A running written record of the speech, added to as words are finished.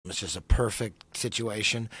It's just a perfect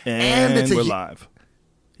situation. And it's we're live.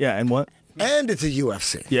 Yeah, and what? And it's a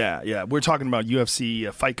UFC. Yeah. We're talking about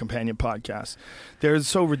UFC Fight Companion podcast. They're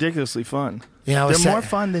so ridiculously fun. Yeah, they're more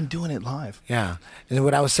fun than doing it live. Yeah. And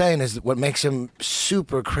what I was saying is what makes him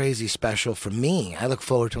super crazy special for me, I look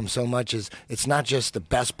forward to him so much, is it's not just the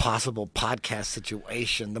best possible podcast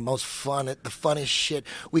situation, the most fun, the funnest shit.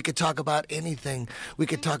 We could talk about anything. We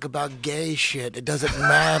could talk about gay shit. It doesn't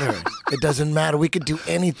matter. It doesn't matter. We could do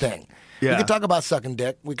anything. Yeah. We could talk about sucking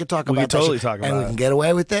dick. We could talk about that totally shit, talk about and we it. can get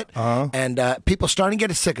away with it. Uh-huh. And people starting to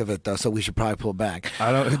get sick of it, though, so we should probably pull back.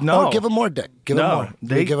 I don't know. Or give them more dick. Give them more.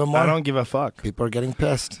 Give them more. I don't give a fuck. People are getting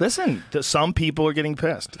pissed. Listen, some people are getting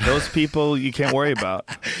pissed. Those people you can't worry about.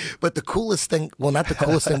 But the coolest thing, well, not the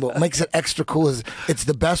coolest thing, but what makes it extra cool is it's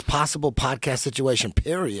the best possible podcast situation,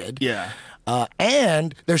 period. Yeah.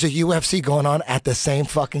 And there's a UFC going on at the same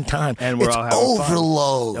fucking time. And we're it's all having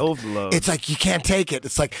overload. fun. Overload. It's like you can't take it.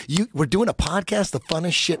 It's like we're doing a podcast, the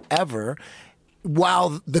funnest shit ever,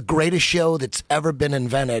 while the greatest show that's ever been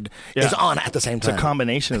invented is on at the same time. It's a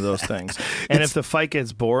combination of those things. And if the fight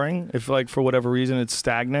gets boring, if like for whatever reason it's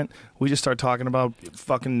stagnant, we just start talking about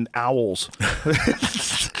fucking owls.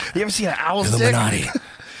 You ever seen an owl's Illuminati. dick?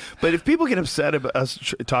 But if people get upset about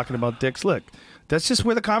us talking about dicks, look, that's just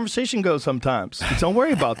where the conversation goes sometimes. Don't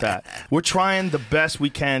worry about that. We're trying the best we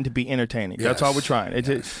can to be entertaining. That's Yes. all we're trying.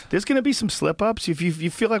 There's going to be some slip-ups. If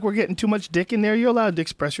you feel like we're getting too much dick in there, you're allowed to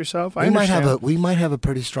express yourself. We might have a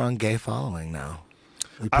pretty strong gay following now.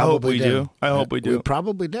 I hope we do. I hope we do. We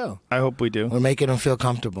probably do. I hope we do. We're making them feel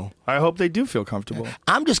comfortable. I hope they do feel comfortable.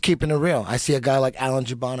 I'm just keeping it real. I see a guy like Alan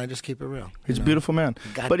Jabon, I just keep it real. He's a beautiful man.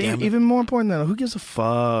 God But damn it. even more important than that, who gives a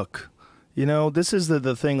fuck? You know, this is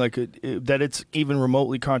the thing, like that it's even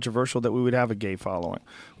remotely controversial that we would have a gay following.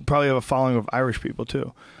 We probably have a following of Irish people,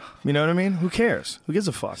 too. You know what I mean? Who cares? Who gives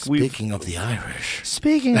a fuck? Speaking of the Irish.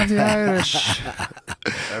 Speaking of the Irish.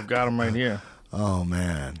 I've got them right here. Oh,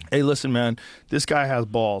 man. Hey, listen, man, this guy has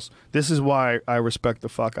balls. This is why I respect the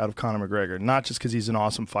fuck out of Conor McGregor. Not just because he's an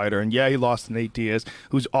awesome fighter. And yeah, he lost to Nate Diaz,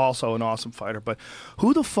 who's also an awesome fighter. But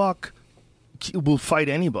who the fuck will fight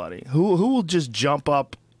anybody? Who will just jump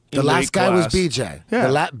up? The last guy was BJ.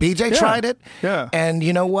 Yeah. BJ tried it. Yeah. And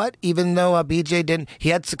you know what? Even though BJ didn't, he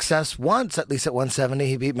had success once, at least at 170.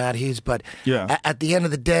 He beat Matt Hughes. But at the end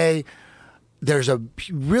of the day, there's a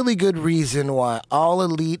really good reason why all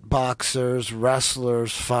elite boxers,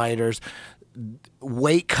 wrestlers, fighters,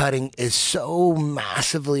 weight cutting is so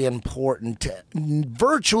massively important to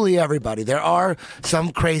virtually everybody. There are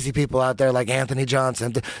some crazy people out there like Anthony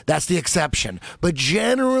Johnson. That's the exception. But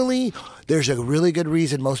generally, there's a really good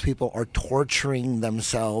reason most people are torturing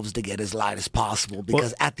themselves to get as light as possible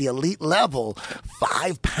because at the elite level,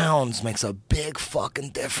 5 pounds makes a big fucking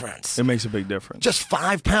difference. It makes a big difference. Just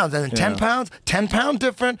 5 pounds. And then 10 pounds, 10 pound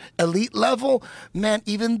different, elite level. Man,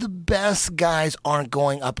 even the best guys aren't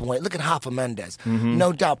going up in weight. Look at Rafa Mendes.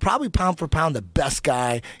 No doubt. Probably pound for pound the best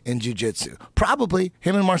guy in jiu-jitsu. Probably.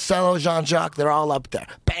 Him and Marcelo, Jean-Jacques, they're all up there.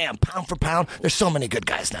 Bam, pound for pound. There's so many good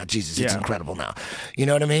guys now. Jesus, it's incredible now. You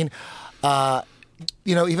know what I mean?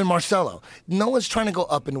 You know, even Marcelo. No one's trying to go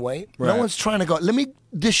up in weight. Right. No one's trying to go,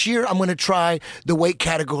 this year I'm going to try the weight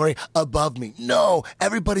category above me. No,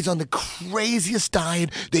 everybody's on the craziest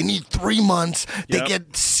diet. They need 3 months. They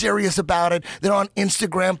get serious about it. They're on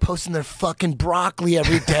Instagram posting their fucking broccoli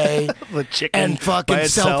every day. The chicken and fucking by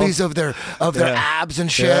itself. selfies of their abs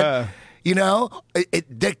and shit. Yeah. You know,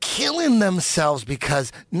 they're killing themselves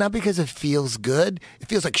not because it feels good. It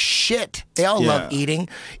feels like shit. They all love eating.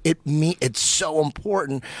 It's so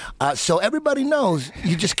important. So everybody knows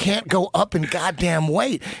you just can't go up in goddamn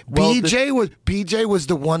weight. Well, BJ was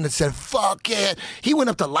the one that said, fuck it. He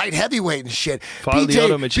went up to light heavyweight and shit. Fought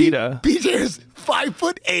Lyoto Machida. BJ is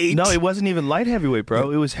 5'8". No, it wasn't even light heavyweight,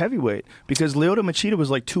 bro. It was heavyweight because Lyoto Machida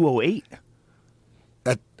was like 208.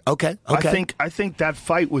 Okay. I think that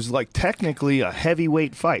fight was like technically a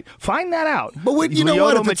heavyweight fight. Find that out. But you know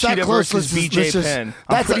what? If it's that Machida close, versus BJ Penn.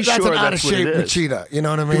 I'm pretty that's sure an out of that's what shape it is. Machida. You know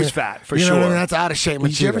what I mean? He was fat for you sure. Know what I mean? That's out of shape Machida.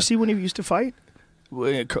 Did you ever see when he used to fight?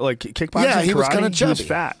 Like kickboxing, yeah, he was karate? kind of chubby. He was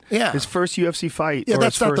fat. Yeah, his first UFC fight. Yeah, or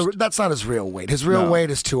that's not his real weight. His real weight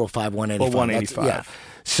is 205, 185. Well, 185. Yeah.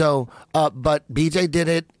 So, but BJ did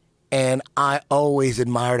it, and I always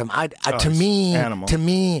admired him. To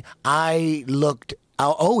me,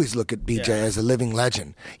 I'll always look at BJ as a living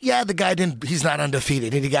legend. Yeah, the guy he's not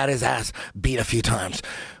undefeated, and he got his ass beat a few times.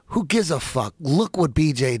 who gives a fuck? Look what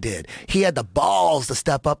BJ did. He had the balls to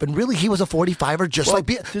step up, and really, he was a 45er,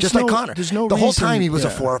 like Conor. There's no the whole reason, time he was a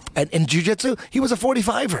 4. And in jiu-jitsu, he was a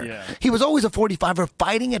 45er. Yeah. He was always a 45er,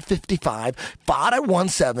 fighting at 55, fought at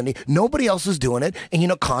 170. Nobody else was doing it.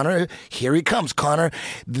 And Conor, here he comes. Conor,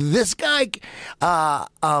 this guy,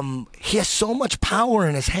 he has so much power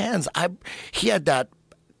in his hands. He had that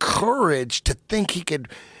courage to think he could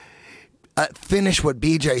finish what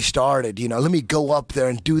BJ started. Let me go up there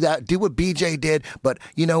and do what BJ did. But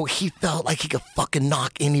he felt like he could fucking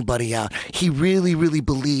knock anybody out. He really, really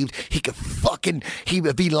believed he could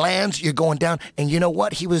if he lands, you're going down. And you know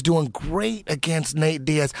what? He was doing great against Nate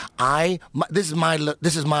Diaz. This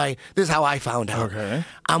is how I found out. Okay.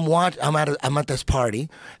 I'm at this party,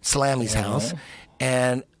 Slammy's house,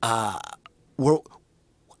 and I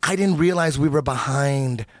didn't realize we were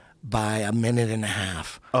behind by a minute and a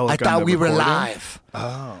half. I thought we were live.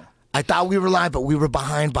 I thought we were live, but we were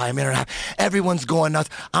behind by a minute and a half. Everyone's going nuts.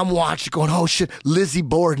 I'm watching, going, oh shit. Lizzie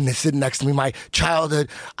Borden is sitting next to me, my childhood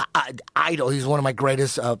idol. He's one of my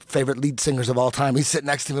greatest favorite lead singers of all time. He's sitting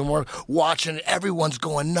next to me, and we're watching. Everyone's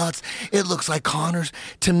going nuts. It looks like Conor's.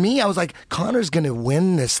 To me, I was like, Conor's going to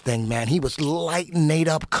win this thing, man. He was lighting Nate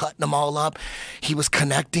up, cutting them all up. He was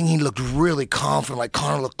connecting. He looked really confident, like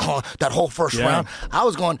Conor looked confident that whole first round. I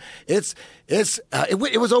was going, it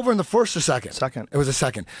was over in the first or second? Second. It was a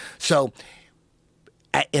second. So,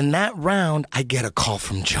 in that round, I get a call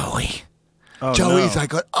from Joey. Oh, Joey's no.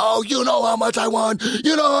 like, oh, you know how much I won.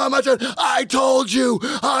 You know how much I told you.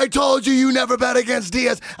 I told you you never bet against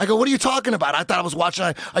Diaz. I go, what are you talking about? I thought I was watching.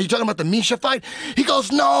 Are you talking about the Misha fight? He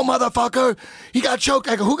goes, no, motherfucker. He got choked.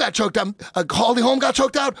 I go, who got choked out? Holly Holm got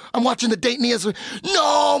choked out? I'm watching the Date Diaz.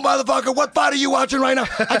 No, motherfucker. What fight are you watching right now?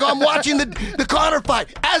 I go, I'm watching the Conor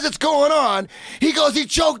fight. As it's going on, he goes, he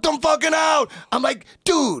choked him fucking out. I'm like,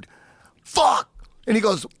 dude, fuck. And he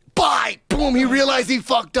goes, bye. Boom. He realized he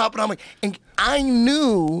fucked up. And I'm like, and I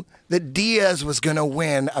knew that Diaz was going to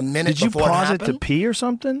win a minute before it happened. Did you pause it to pee or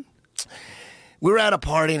something? We were at a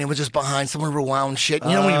party and it was just behind. Someone rewound shit. You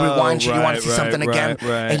know when you rewind shit, you want to see something again,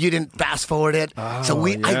 and you didn't fast forward it. So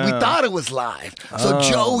we thought it was live. So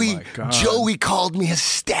Joey called me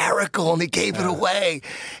hysterical and he gave it away.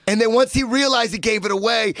 And then once he realized he gave it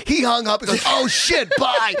away, he hung up and goes, "Oh shit,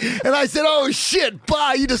 bye." And I said, "Oh shit,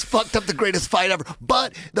 bye. You just fucked up the greatest fight ever."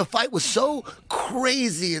 But the fight was so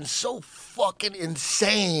crazy and so fucking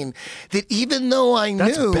insane that even though I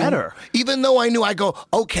knew, I go,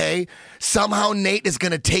 okay, somehow Nate is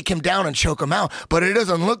going to take him down and choke him out, but it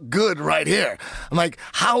doesn't look good right here. I'm like,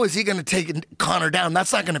 how is he going to take Conor down?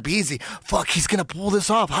 That's not going to be easy. Fuck, he's going to pull this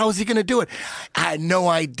off. How is he going to do it? I had no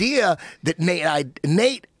idea that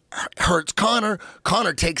Nate hurts Conor.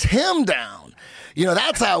 Conor takes him down.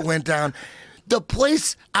 That's how it went down. The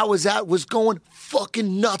place I was at was going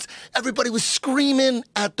fucking nuts. Everybody was screaming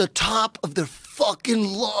at the top of their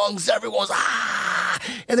fucking lungs. Everyone was, ah!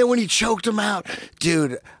 And then when he choked him out,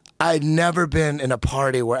 dude, I'd never been in a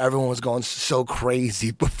party where everyone was going so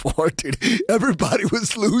crazy before, dude. Everybody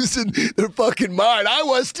was losing their fucking mind. I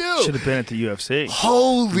was too. Should have been at the UFC.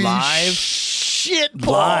 Holy live shit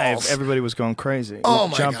balls. Live, everybody was going crazy. Oh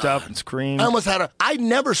my jumped God. up and screamed. I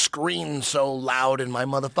never screamed so loud in my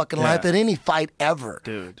motherfucking life at any fight ever.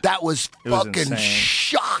 Dude. That was fucking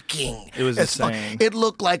shocking. It was insane. It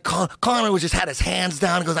looked like Conor just had his hands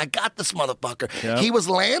down and goes, I got this motherfucker. Yep. He was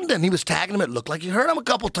landing. He was tagging him. It looked like he hurt him a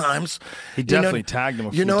couple times. He definitely tagged him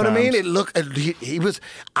a few times. You know what I mean? It looked, he was,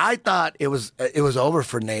 I thought it was over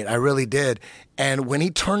for Nate. I really did. And when he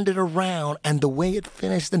turned it around and the way it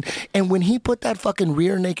finished, and when he put that fucking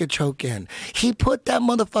rear naked choke in, he put that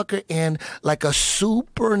motherfucker in like a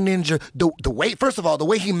super ninja. The way, first of all, the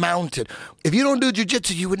way he mounted. If you don't do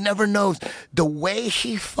jiu-jitsu, you would never know. The way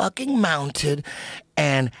he fucking mounted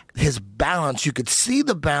and his balance, you could see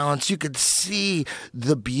the balance, you could see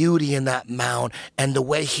the beauty in that mount, and the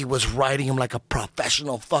way he was riding him like a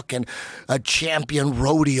professional fucking champion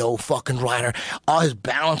rodeo fucking rider. All his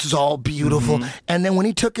balance is all beautiful. Mm-hmm. And then when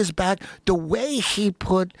he took his back, the way he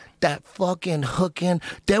put that fucking hook in,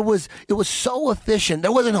 it was so efficient.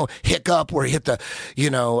 There wasn't no hiccup where he hit the,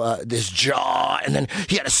 this jaw, and then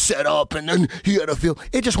he had to set up, and then he had to feel.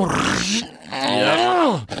 It just went.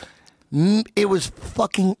 Yep. It was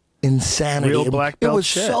fucking insanity. Real black belt It was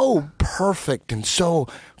shit. So perfect and so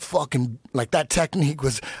fucking, like, that technique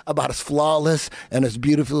was about as flawless and as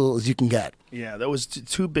beautiful as you can get. Yeah, that was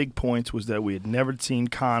two big points, was that we had never seen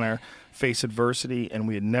Conor face adversity, and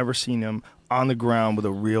we had never seen him on the ground with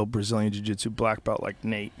a real Brazilian Jiu-Jitsu black belt like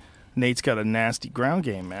Nate. Nate's got a nasty ground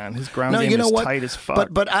game, man. His ground game is tight as fuck.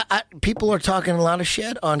 But people are talking a lot of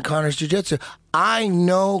shit on Conor's jiu-jitsu. I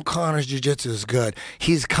know Conor's jiu-jitsu is good.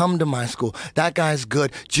 He's come to my school. That guy's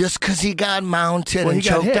good. Just because he got mounted and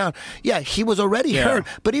choked down. Yeah, he was already hurt.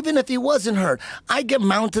 But even if he wasn't hurt, I get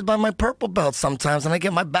mounted by my purple belt sometimes, and I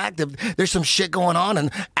get my back. There's some shit going on,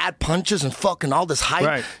 and add punches and fucking all this hype.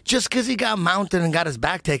 Right. Just because he got mounted and got his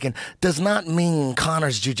back taken does not mean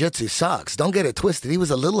Conor's jiu-jitsu sucks. Don't get it twisted. He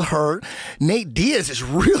was a little hurt. Nate Diaz is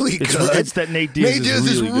really good. It's that Nate Diaz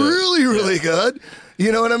is really good.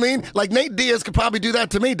 You know what I mean? Like, Nate Diaz could probably do that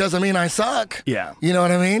to me. Doesn't mean I suck. Yeah. You know what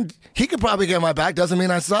I mean? He could probably get my back. Doesn't mean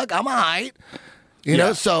I suck. I'm all right. You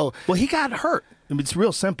know, so. Well, he got hurt. I mean, it's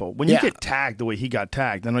real simple. When you get tagged the way he got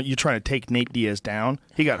tagged, and you're trying to take Nate Diaz down,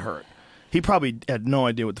 he got hurt. He probably had no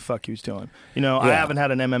idea what the fuck he was doing. You know, I haven't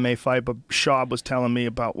had an MMA fight, but Schaub was telling me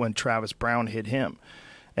about when Travis Brown hit him.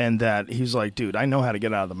 And that he's like, dude, I know how to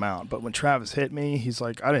get out of the mount. But when Travis hit me, he's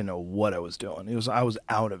like, I didn't know what I was doing. I was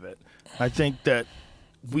out of it. I think that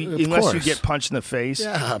unless you get punched in the face, you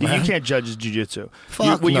can't judge his jiu-jitsu.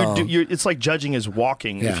 Fuck no. It's like judging his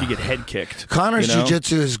walking if you get head kicked. Conor's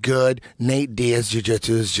jiu-jitsu is good. Nate Diaz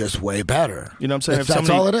jiu-jitsu is just way better. You know what I'm saying? That's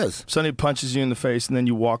all it is. If somebody punches you in the face and then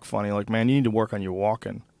you walk funny, like, man, you need to work on your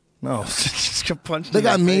walking. No, just get punched. They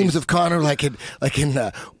got in the memes face. of Conor in like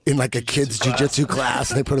a kid's jiu-jitsu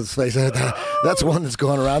class, and they put his face in it. That's one that's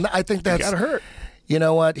going around. I think that's got hurt. You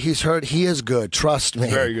know what? He's hurt. He is good. Trust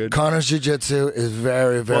me. Very good. Conor's jiu-jitsu is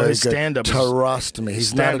very, very his good. Stand-up Trust me.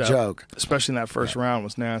 He's not a joke. Especially in that first round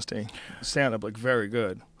was nasty. Stand-up, like, very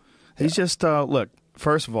good. He's just, look,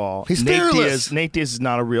 first of all, he's fearless. Nate Diaz is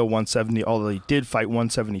not a real 170, although he did fight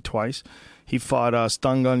 170 twice. He fought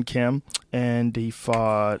Stung Gun Kim, and he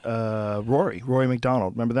fought Rory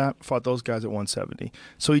McDonald. Remember that? Fought those guys at 170.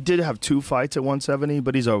 So he did have 2 fights at 170,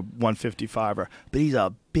 but he's a 155er. But he's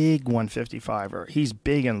a big 155er. He's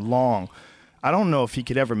big and long. I don't know if he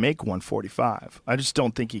could ever make 145. I just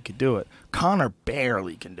don't think he could do it. Conor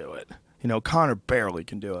barely can do it. You know, Conor barely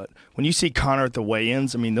can do it. When you see Conor at the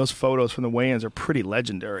weigh-ins, I mean, those photos from the weigh-ins are pretty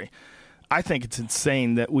legendary. I think it's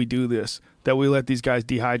insane that we do this, that we let these guys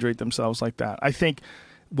dehydrate themselves like that. I think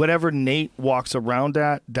whatever Nate walks around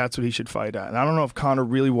at, that's what he should fight at. And I don't know if Conor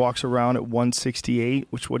really walks around at 168,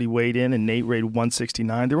 which is what he weighed in, and Nate weighed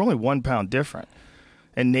 169. They're only 1 pound different.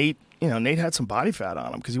 And Nate had some body fat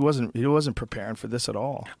on him because he wasn't preparing for this at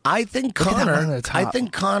all. I think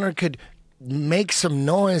Conor could make some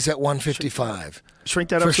noise at 155. Shrink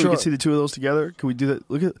that up so we can see the two of those together. Can we do that?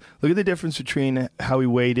 Look at the difference between how he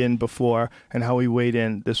weighed in before and how he weighed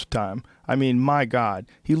in this time. I mean, my God,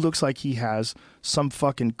 he looks like he has some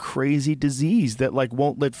fucking crazy disease that like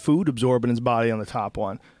won't let food absorb in his body on the top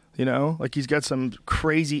one. You know, like he's got some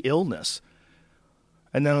crazy illness.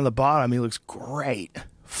 And then on the bottom, he looks great,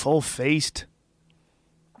 full-faced.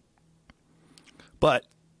 But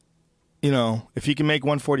you know, if he can make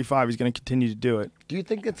 145, he's going to continue to do it. Do you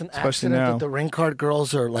think it's an accident that the ring card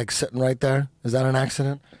girls are like sitting right there? Is that an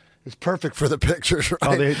accident? It's perfect for the pictures, right?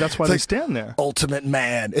 Oh, that's why they stand there. Ultimate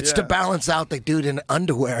man. It's to balance out the dude in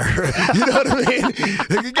underwear. You know what I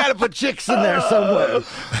mean? You got to put chicks in there somewhere.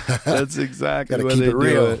 That's exactly why they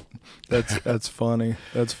do it. That's funny.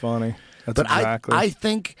 That's funny. That's but exactly. I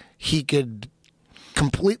think he could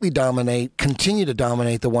completely continue to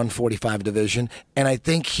dominate the 145 division, and I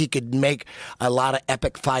think he could make a lot of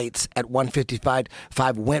epic fights at 155,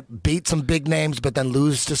 beat some big names, but then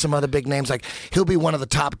lose to some other big names. Like, he'll be one of the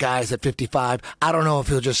top guys at 55. I don't know if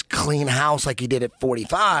he'll just clean house like he did at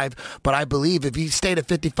 45, but I believe if he stayed at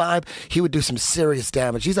 55, he would do some serious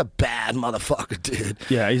damage. He's a bad motherfucker, dude.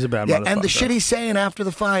 Yeah, he's a bad motherfucker. And the shit he's saying after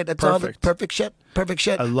the fight, that's all the perfect shit. Perfect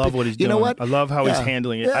shit. I love what he's doing. You know what? I love how he's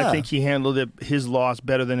handling it. I think he handled his loss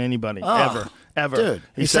better than anybody ever. Dude,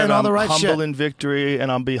 he said, all the right shit. I'm humble shit. in victory,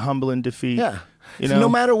 and I'll be humble in defeat. Yeah. You know? No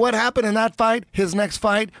matter what happened in that fight, his next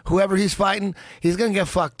fight, whoever he's fighting, he's gonna get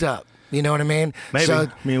fucked up. You know what I mean? Maybe. So,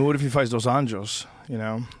 I mean, what if he fights Dos Anjos? You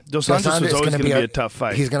know, Dos Anjos was always going to be a tough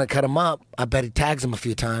fight. He's going to cut him up. I bet he tags him a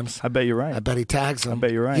few times. I bet you're right. I bet he tags him. I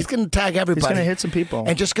bet you're right. He's going to tag everybody. He's going to hit some people.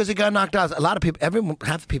 And just because he got knocked out, a lot of people,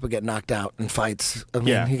 half the people get knocked out in fights. I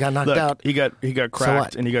mean, he got knocked out. He got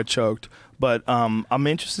cracked and he got choked. But I'm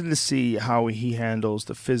interested to see how he handles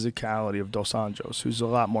the physicality of Dos Anjos, who's a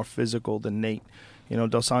lot more physical than Nate. You know,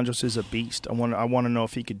 Dos Anjos is a beast. I want to know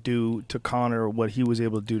if he could do to Conor what he was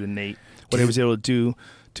able to do to Nate, what he was able to do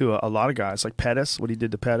to a lot of guys, like Pettis, what he did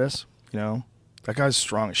to Pettis. You know, that guy's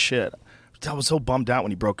strong as shit. I was so bummed out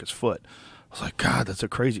when he broke his foot. I was like, God, that's a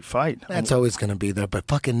crazy fight. That's always going to be there. But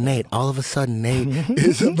fucking Nate, all of a sudden, Nate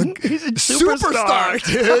is he's a superstar,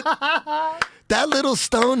 dude. That little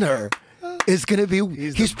stoner is going to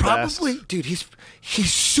be. He's probably, dude. He's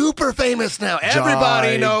super famous now.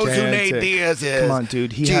 Everybody knows who Nate Diaz is. Come on,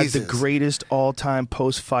 dude. He had the greatest all-time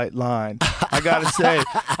post-fight line. I gotta say,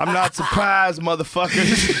 I'm not surprised,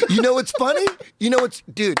 motherfuckers. You know what's funny? You know what's,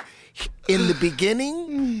 dude. In the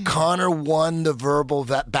beginning, Conor won the verbal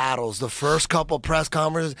battles. The first couple press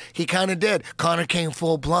conferences, he kind of did. Conor came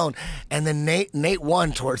full blown, and then Nate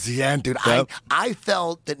won towards the end, dude. Yep. I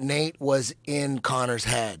felt that Nate was in Conor's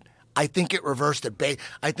head. I think it reversed it.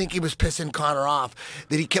 I think he was pissing Conor off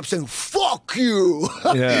that he kept saying, fuck you.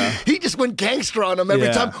 Yeah. He just went gangster on him every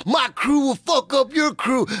time. My crew will fuck up your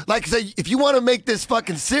crew. Like I said, if you want to make this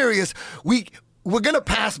fucking serious, we're going to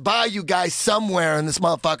pass by you guys somewhere in this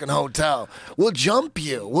motherfucking hotel. We'll jump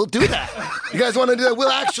you. We'll do that. You guys want to do that? We'll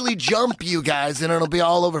actually jump you guys, and it'll be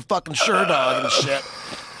all over fucking Sherdog and shit.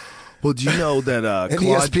 Well, do you know that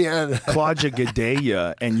Claudia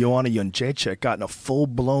Gadelha and Joanna Jędrzejczyk got in a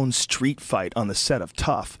full-blown street fight on the set of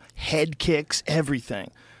Tough? Head kicks, everything.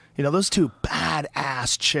 You know, those two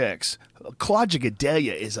badass chicks. Claudia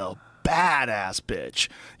Gadelha is a badass bitch.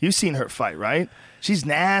 You've seen her fight, right? She's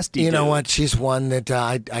nasty. You know what? She's one that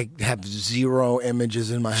I have zero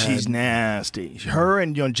images in my head. She's nasty. Her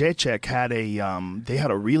and Jędrzejczyk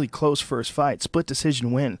had a really close first fight, split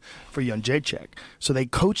decision win for Jędrzejczyk. So they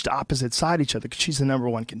coached opposite side each other because she's the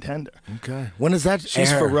 #1 contender. Okay. When is that?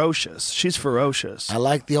 She's ferocious. She's ferocious. I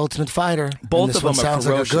like The Ultimate Fighter. Both of them sounds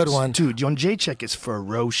are ferocious. Like a good one, dude. Jędrzejczyk is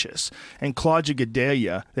ferocious, and Claudia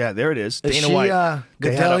Gadelha. Yeah, there it is. Dana White.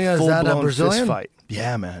 They had a full-blown fist fight.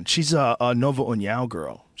 Yeah, man. She's a Nova União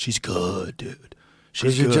girl. She's good, dude.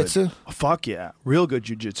 She's good. Jiu-jitsu? Fuck yeah. Real good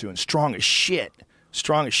jiu-jitsu and strong as shit.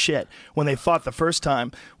 Strong as shit. When they fought the first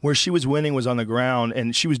time, where she was winning was on the ground,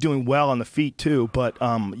 and she was doing well on the feet too, but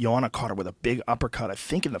Joanna caught her with a big uppercut, I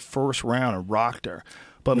think in the first round, and rocked her.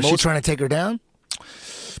 But was she trying to take her down?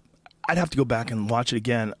 I'd have to go back and watch it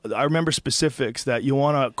again. I remember specifics that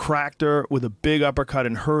Joanna cracked her with a big uppercut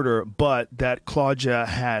and hurt her, but that Claudia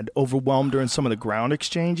had overwhelmed her in some of the ground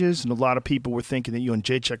exchanges, and a lot of people were thinking that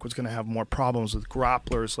Jędrzejczyk was going to have more problems with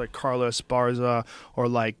grapplers like Carla Esparza, or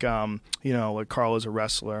like, like Carla's a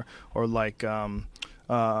wrestler, or like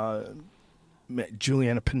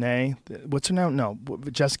Juliana Panay. What's her name? No,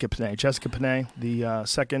 Jessica Panay. Jessica Panay, the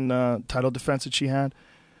second title defense that she had.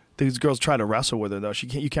 These girls try to wrestle with her, though.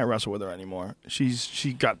 You can't wrestle with her anymore.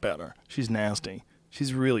 She got better. She's nasty.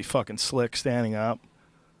 She's really fucking slick standing up.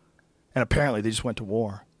 And apparently they just went to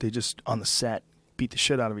war. They just, on the set, beat the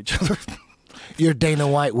shit out of each other. You're Dana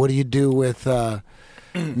White. What do you do with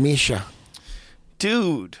Misha?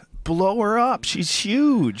 Dude, blow her up. She's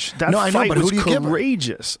huge. That fight was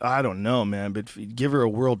courageous. I don't know, man, but give her a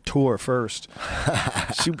world tour first.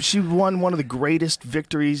 She won one of the greatest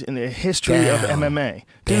victories in the history of MMA.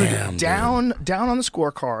 Dude, down on the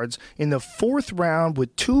scorecards in the 4th round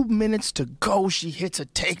with 2 minutes to go, she hits a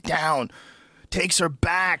takedown, takes her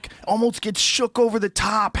back, almost gets shook over the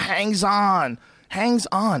top, hangs on.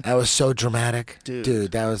 That was so dramatic.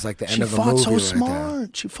 Dude, that was like the end of a movie.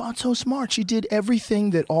 She fought so smart. She did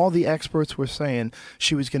everything that all the experts were saying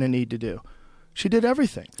she was going to need to do. She did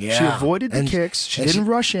everything. Yeah. She avoided the kicks. She didn't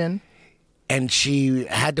rush in. And she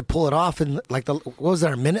had to pull it off in what was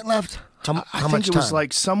there, a minute left? How much time? I think it was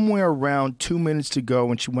like somewhere around 2 minutes to go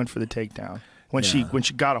when she went for the takedown. When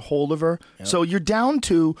she got a hold of her. Yep. So you're down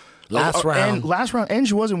to last round, and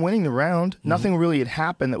she wasn't winning the round. Mm-hmm. Nothing really had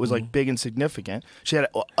happened that was like big and significant. She had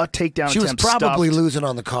a takedown. She was probably losing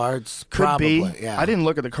on the cards. Could be. Yeah. I didn't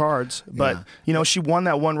look at the cards, but she won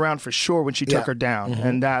that one round for sure when she took her down,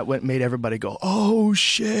 and that made everybody go, "Oh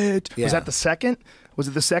shit!" Yeah. Was that the second? Was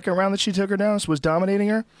it the second round that she took her down? Was dominating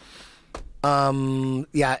her?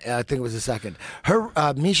 Yeah, I think it was the second. Her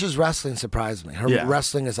Misha's wrestling surprised me. Her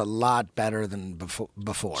wrestling is a lot better than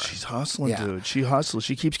before. She's hustling, dude. She hustles.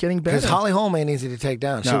 She keeps getting better. Because Holly Holm ain't easy to take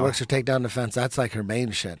down. She works her takedown defense. That's like her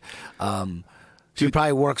main shit. She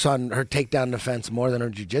probably works on her takedown defense more than her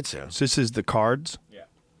jiu-jitsu. So this is the cards? Yeah.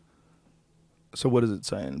 So what is it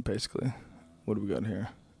saying, basically? What do we got here?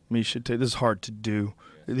 Misha, this is hard to do.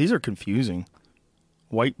 These are confusing.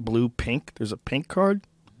 White, blue, pink. There's a pink card?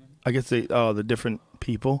 I guess the different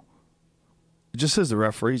people. It just says the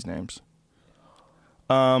referees' names.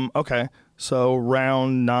 Okay. So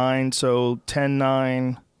round 9, so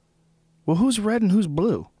 10-9. Well, who's red and who's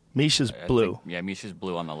blue? Misha's blue. Misha's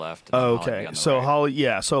blue on the left. Oh, okay. So Holly,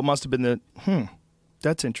 so it must have been the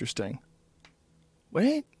that's interesting.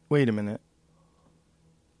 Wait a minute.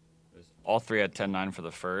 All three had 10-9 for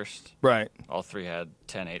the first. Right. All three had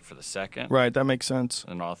 10-8 for the second. Right, that makes sense.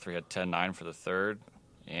 And all three had 10-9 for the third.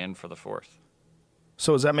 And for the fourth.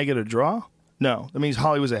 So does that make it a draw? No. That means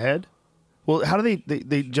Holly was ahead? Well, how do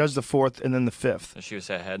they judge the fourth and then the fifth? So she was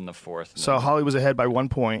ahead in the fourth. So Holly was ahead by 1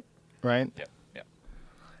 point, right? Yep. Yep.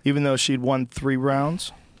 Even though she'd won 3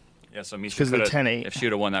 rounds? Yeah, so Misha because of the could have, 10-8. if she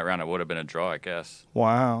would have won that round, it would have been a draw, I guess.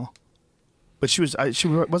 Wow. But she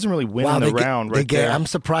wasn't really winning the round right there. I'm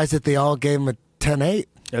surprised that they all gave him a 10-8.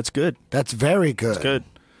 That's good. That's very good. That's good.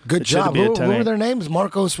 Good job. Who were their names?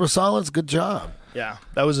 Marcos Rosales. Good job. Yeah,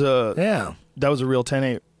 that was a real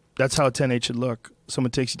 10-8. That's how a 10-8 should look.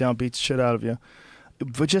 Someone takes you down, beats the shit out of you.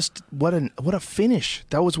 But just what a finish.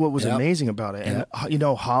 That was what was amazing about it. And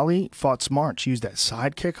Holly fought smart. She used that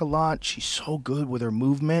side kick a lot. She's so good with her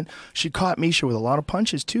movement. She caught Misha with a lot of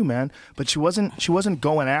punches too, man. But she wasn't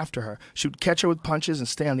going after her. She would catch her with punches and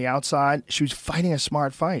stay on the outside. She was fighting a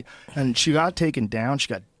smart fight. And she got taken down. She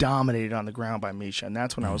got dominated on the ground by Misha. And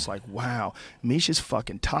that's when I was like, wow, Misha's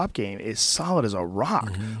fucking top game is solid as a rock.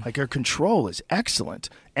 Mm-hmm. Like her control is excellent.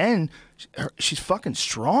 And she's fucking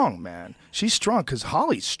strong, man. She's strong because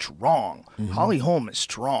Holly's strong. Mm-hmm. Holly Holm is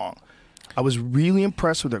strong. I was really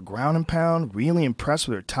impressed with her ground and pound, really impressed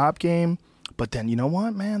with her top game. But then, you know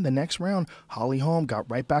what, man? The next round, Holly Holm got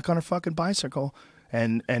right back on her fucking bicycle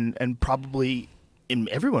and probably, in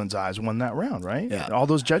everyone's eyes, won that round, right? Yeah. In all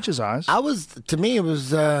those judges' eyes. To me, it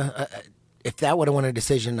was, if that would have won a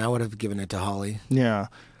decision, I would have given it to Holly. Yeah.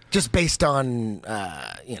 Just based on,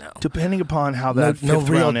 depending upon how that no fifth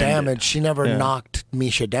real round damage. ended. She never knocked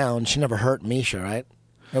Misha down. She never hurt Misha, right?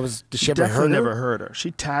 Did she ever hurt her? Never hurt her.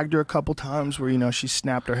 She tagged her a couple times where she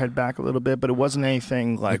snapped her head back a little bit, but it wasn't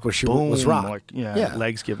anything like where she boom, was rocked. Like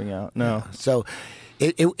legs giving out. No. Yeah. So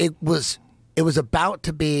it was about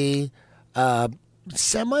to be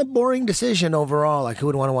semi-boring decision overall. Like, who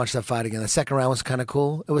would want to watch that fight again? The second round was kind of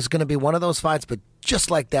cool. It was going to be one of those fights, but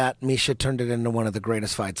just like that, Misha turned it into one of the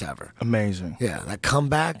greatest fights ever. Amazing. Yeah, that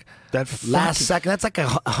comeback, that last second, that's like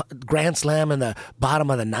a grand slam in the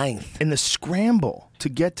bottom of the ninth. And the scramble to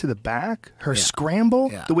get to the back, her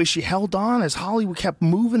scramble, the way she held on as Holly kept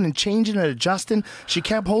moving and changing and adjusting, she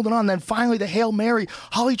kept holding on. Then finally the Hail Mary,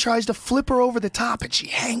 Holly tries to flip her over the top and she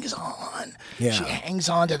hangs on. Yeah. She hangs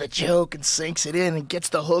on to the choke and sinks it in and gets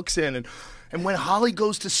the hooks in. And when Holly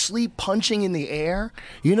goes to sleep punching in the air,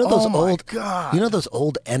 those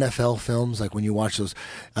old NFL films, like when you watch those,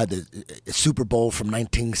 the Super Bowl from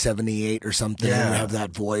 1978 or something, and they have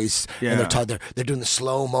that voice, and they're doing the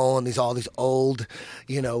slow-mo and all these old,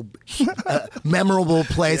 memorable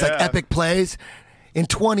plays, like epic plays. In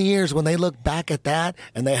 20 years, when they look back at that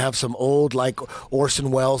and they have some old, like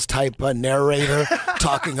Orson Welles type narrator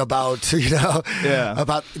talking about,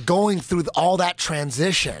 about going through all that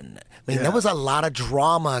transition. I mean, there was a lot of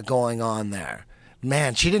drama going on there.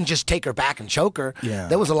 Man, she didn't just take her back and choke her. Yeah.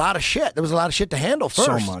 There was a lot of shit. There was a lot of shit to handle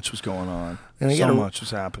first. So much was going on. So much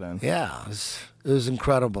was happening. Yeah, it was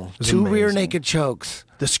incredible. Two amazing rear naked chokes.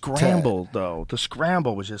 The scramble, though. The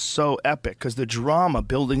scramble was just so epic because the drama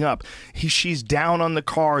building up. She's down on the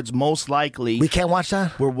cards, most likely. We can't watch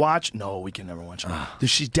that? No, we can never watch that.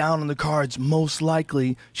 She's down on the cards, most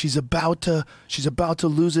likely. She's about to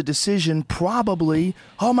lose a decision, probably.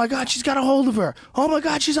 Oh, my God, she's got a hold of her. Oh, my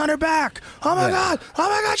God, she's on her back. Oh, my God. Oh,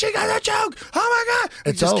 my God, she got that choke. Oh, my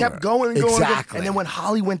God. It just kept going and going. Exactly. And then when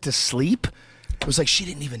Holly went to sleep, it was like she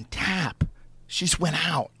didn't even tap. She just went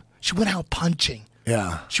out. She went out punching.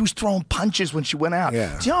 Yeah. She was throwing punches when she went out.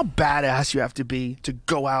 Yeah. Do you know how badass you have to be to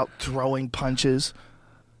go out throwing punches?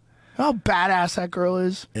 You know how badass that girl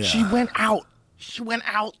is? Yeah. She went out. She went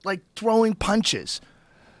out like throwing punches.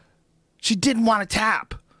 She didn't want to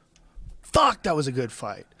tap. Fuck, that was a good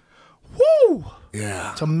fight. Woo!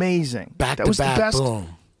 Yeah. It's amazing. Back to back,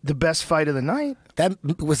 boom. The best fight of the night.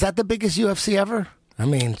 Was that the biggest UFC ever? I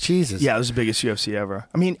mean, Jesus. Yeah, it was the biggest UFC ever.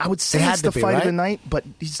 I mean, I would say it's the fight of the night, but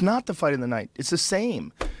it's not the fight of the night. It's the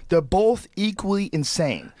same. They're both equally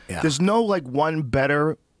insane. Yeah. There's no like one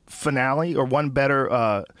better finale or one better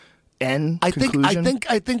conclusion.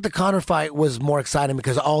 I think the Conor fight was more exciting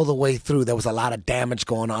because all the way through there was a lot of damage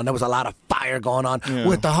going on. There was a lot of fire going on. Yeah.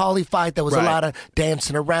 With the Holly fight, there was a lot of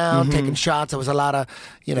dancing around, taking shots. There was a lot of,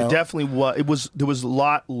 It definitely was. There was a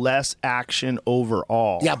lot less action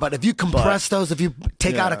overall. Yeah, but if you compress those, if you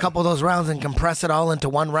take out a couple of those rounds and compress it all into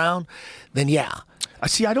one round, then yeah.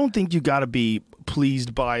 I don't think you got to be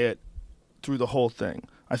pleased by it through the whole thing.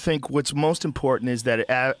 I think what's most important is that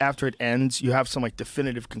after it ends, you have some like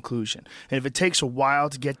definitive conclusion. And if it takes a while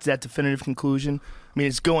to get to that definitive conclusion, I mean,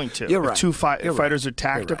 it's going to. You're right. If two fighters are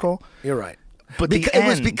tactical. You're right. But it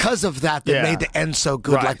was because of that made the end so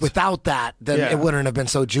good. Right. Like without that, then it wouldn't have been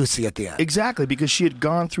so juicy at the end. Exactly, because she had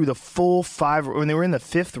gone through the full 5 when they were in the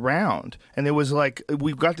 5th round, and there was like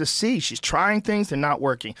we got to see she's trying things, they're not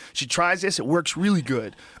working. She tries this, it works really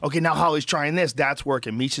good. Okay, now Holly's trying this, that's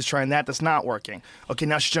working. Misha's trying that, that's not working. Okay,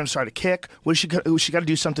 now she's trying to start a kick. What is she got to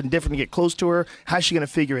do something different to get close to her? How's she going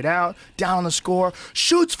to figure it out? Down on the score,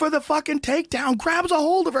 shoots for the fucking takedown, grabs a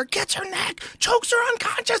hold of her, gets her neck, chokes her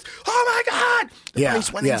unconscious. Oh my God! The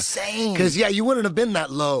place went insane. Because you wouldn't have been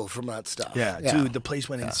that low from that stuff. Yeah, dude, the place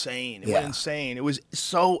went insane. It went insane. It was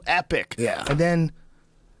so epic. Yeah. And then,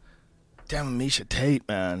 damn, Miesha Tate,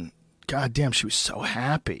 man. God damn, she was so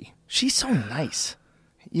happy. She's so nice.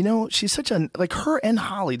 You know, she's such a, like her and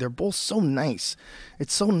Holly, they're both so nice.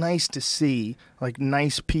 It's so nice to see, like,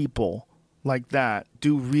 nice people like that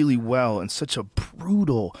do really well in such a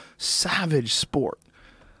brutal, savage sport.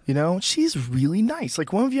 You know, she's really nice.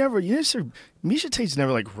 Like, when have you ever, Miesha Tate's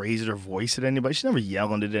never, like, raised her voice at anybody. She's never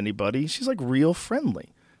yelling at anybody. She's, like, real friendly.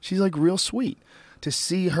 She's, like, real sweet. To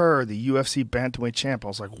see her, the UFC bantamweight champ, I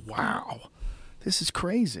was like, wow, this is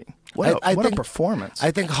crazy. What a performance.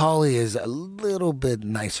 I think Holly is a little bit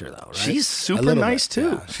nicer, though, right? She's super nice,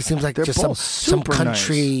 too. Yeah. She seems like they're just some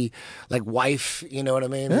country, like, wife, you know what I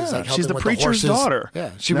mean? Yeah, like she's the preacher's daughter.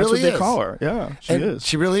 Yeah, she really is. That's what they call her. Yeah, she is.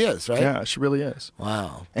 She really is, right? Yeah, she really is.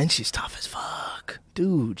 Wow. And she's tough as fuck.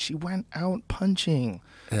 Dude, she went out punching.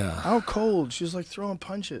 Yeah. Out cold. She was, like, throwing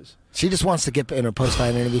punches. She just wants to get, in her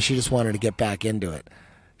post-fight interview, she just wanted to get back into it.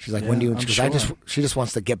 She's like, when do you? She just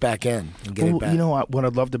wants to get back in and get it back. You know what I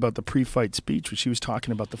loved about the pre-fight speech, when she was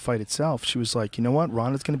talking about the fight itself. She was like, you know what,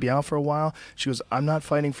 Ronda's going to be out for a while. She goes, I'm not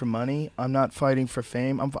fighting for money. I'm not fighting for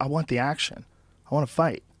fame. I want the action. I want to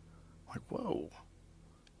fight. I'm like, whoa,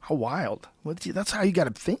 how wild! That's how you got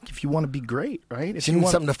to think if you want to be great, right? If she needs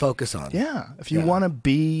something to focus on. Yeah, if you want to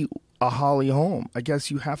be a Holly Holm, I guess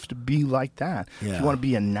you have to be like that. Yeah. If you want to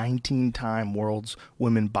be a 19-time world's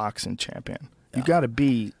women boxing champion. You got to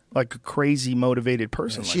be like a crazy motivated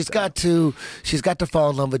person. She's got to fall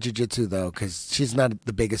in love with jiu-jitsu though, because she's not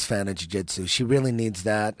the biggest fan of jiu-jitsu. She really needs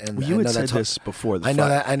that. And you had said this before the fight.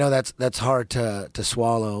 I know that's hard to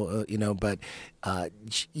swallow, but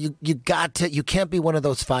you can't be one of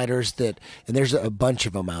those fighters that, and there's a bunch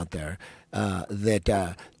of them out there.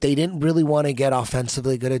 That they didn't really want to get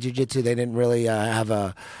offensively good at jiu-jitsu. They didn't really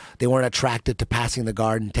they weren't attracted to passing the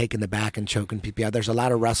guard and taking the back and choking people out. There's a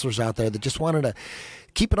lot of wrestlers out there that just wanted to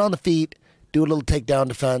keep it on the feet, do a little takedown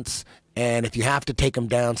defense, and if you have to take them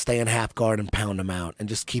down, stay in half guard and pound them out, and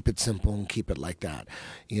just keep it simple and keep it like that.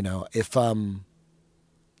 You know, if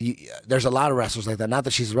there's a lot of wrestlers like that. Not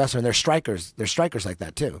that she's a wrestler, and there's strikers. There's strikers like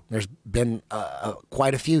that too. There's been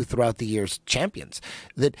quite a few throughout the years, champions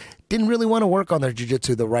that didn't really want to work on their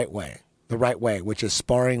jiu-jitsu the right way, which is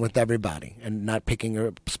sparring with everybody and not picking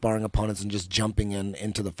your sparring opponents and just jumping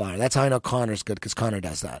into the fire. That's how I know Conor's good, because Conor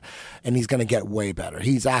does that, and he's going to get way better.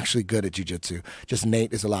 He's actually good at jiu-jitsu. Just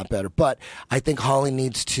Nate is a lot better. But I think Holly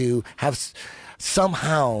needs to have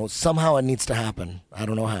somehow it needs to happen. I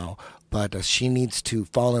don't know how. But she needs to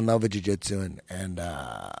fall in love with jiu-jitsu, and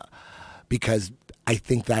because I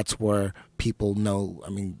think that's where people know. I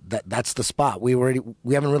mean, that's the spot. We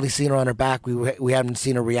haven't really seen her on her back. We haven't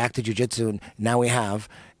seen her react to jiu-jitsu, and now we have.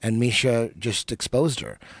 And Miesha just exposed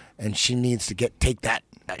her, and she needs to take that.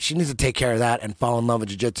 She needs to take care of that and fall in love with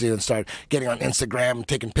jiu-jitsu and start getting on Instagram and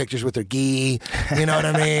taking pictures with her gi. You know what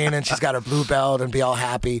I mean? And she's got her blue belt and be all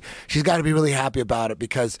happy. She's got to be really happy about it,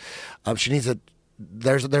 because she needs to.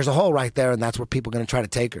 There's a hole right there, and that's where people are going to try to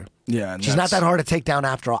take her. Yeah, she's not that hard to take down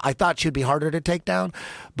after all. I thought she'd be harder to take down,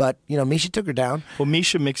 but Miesha took her down. Well,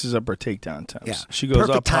 Miesha mixes up her takedown attempts. Yeah. She goes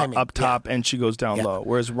up top, and she goes down low.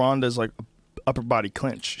 Whereas Ronda's like upper body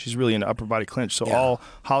clinch. She's really into upper body clinch. So all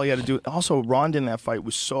Holly had to do. Also, Ronda in that fight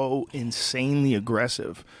was so insanely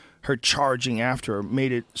aggressive. Her charging after her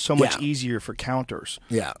made it so much easier for counters.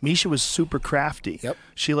 Yeah, Miesha was super crafty. Yep,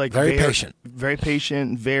 she very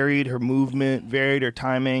patient, varied her movement, varied her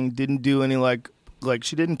timing. Didn't do any like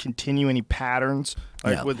she didn't continue any patterns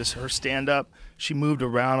with her stand up. She moved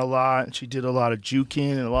around a lot. She did a lot of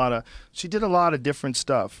juking and she did a lot of different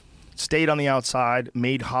stuff. Stayed on the outside,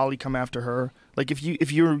 made Holly come after her. Like if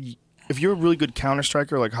you're a really good counter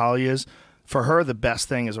striker like Holly is. For her, the best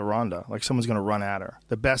thing is a Ronda. Like someone's going to run at her.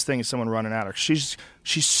 The best thing is someone running at her. She's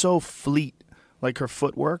so fleet. Like her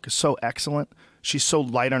footwork is so excellent. She's so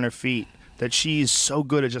light on her feet that she is so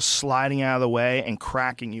good at just sliding out of the way and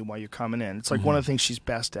cracking you while you're coming in. It's like one of the things she's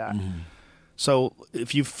best at. Mm-hmm. So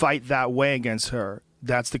if you fight that way against her,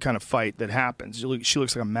 that's the kind of fight that happens. She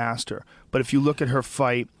looks like a master. But if you look at her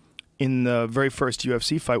fight in the very first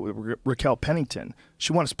UFC fight with Raquel Pennington,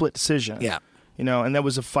 she won a split decision. Yeah. You know, and that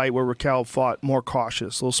was a fight where Raquel fought more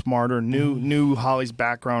cautious, a little smarter, knew Holly's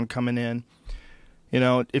background coming in. You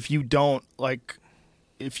know, if you don't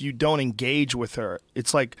engage with her,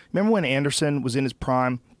 it's like, remember when Anderson was in his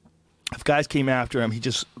prime? If guys came after him, he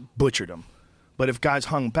just butchered them. But if guys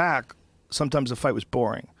hung back, sometimes the fight was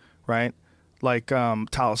boring, right? Like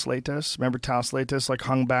Talis Leites. Remember Talis Leites, like,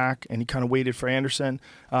 hung back and he kind of waited for Anderson.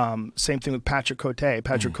 Same thing with Patrick Cote.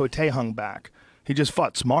 Patrick Cote hung back. He just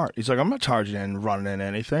fought smart. He's like, I'm not charging in and running in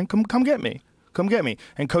anything. Come get me. Come get me.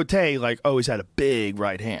 And Cote, like, always had a big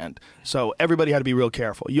right hand. So everybody had to be real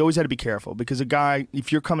careful. You always had to be careful because a guy,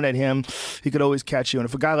 if you're coming at him, he could always catch you. And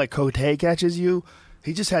if a guy like Cote catches you,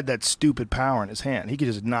 he just had that stupid power in his hand. He could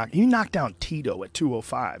just he knocked down Tito at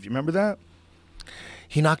 205. You remember that?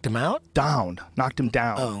 He knocked him out? Knocked him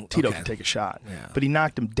down. Oh, Tito okay. could take a shot. Yeah. But he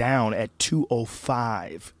knocked him down at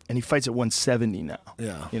 205, and he fights at 170 now.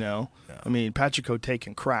 Yeah. You know? Yeah. I mean, Patrick Cote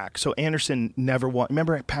can crack. So Anderson never won.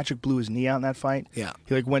 Remember Patrick blew his knee out in that fight? Yeah.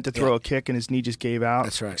 He, like, went to throw a kick, and his knee just gave out.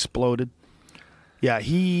 That's right. Exploded. Yeah,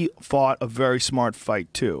 he fought a very smart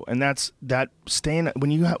fight, too. And that's that staying –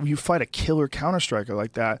 when you fight a killer counter-striker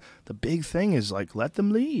like that, the big thing is, like, let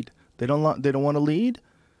them lead. They don't want to lead.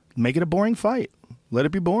 Make it a boring fight. Let it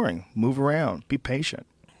be boring. Move around. Be patient.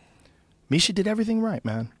 Misha did everything right,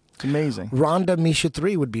 man. It's amazing. Ronda Misha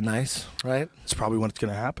 3 would be nice, right? It's probably what's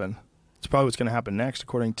going to happen. It's probably what's going to happen next,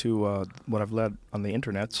 according to what I've read on the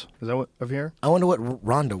internets. Is that what I've heard? I wonder what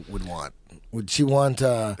Ronda would want. Would she want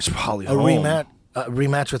It's probably a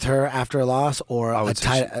rematch with her after a loss, or a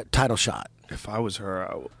title shot? If I was her,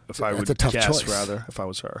 if a tough choice. rather, if I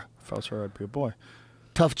was her, I'd be a boy.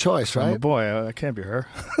 Tough choice, right? I'm a boy. I can't be her.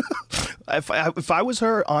 If I was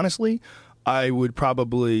her, honestly, I would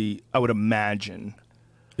imagine,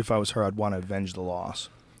 if I was her, I'd want to avenge the loss,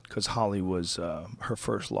 because Holly was her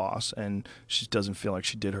first loss, and she doesn't feel like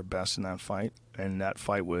she did her best in that fight. And that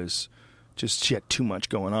fight was just, she had too much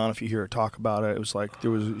going on. If you hear her talk about it, it was like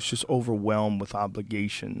it's just overwhelmed with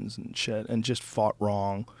obligations and shit, and just fought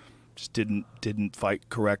wrong, just didn't fight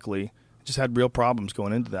correctly, just had real problems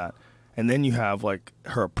going into that. And then you have, like,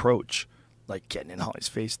 her approach, like getting in Holly's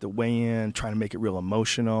face the weigh-in, trying to make it real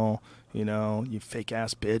emotional, you know, you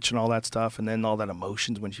fake-ass bitch and all that stuff. And then all that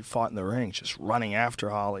emotions when she fought in the ring, just running after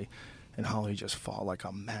Holly. And Holly just fought like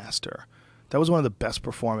a master. That was one of the best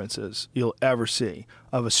performances you'll ever see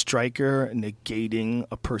of a striker negating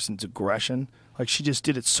a person's aggression. Like, she just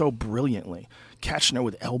did it so brilliantly. Catching her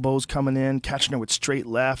with elbows coming in, catching her with straight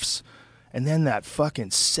lefts. And then that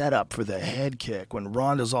fucking setup for the head kick when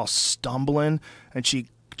Ronda's all stumbling and she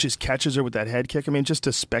just catches her with that head kick. I mean, just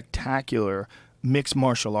a spectacular mixed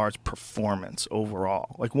martial arts performance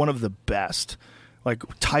overall. Like, one of the best, like,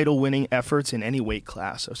 title-winning efforts in any weight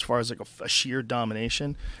class as far as, like, a sheer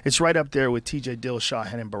domination. It's right up there with T.J. Dillashaw,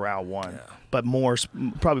 Renan Barão 1, but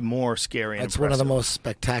probably more scary and It's impressive. one of the most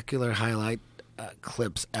spectacular highlight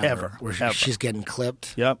clips ever. Where she's getting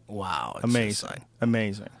clipped. Yep. Wow. Amazing.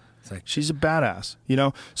 Amazing. Like, she's a badass, you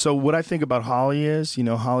know. So what I think about Holly is, you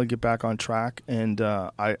know, Holly get back on track, and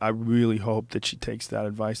I really hope that she takes that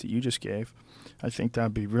advice that you just gave. I think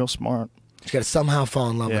that'd be real smart. She's got to somehow fall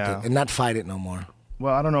in love with it and not fight it no more.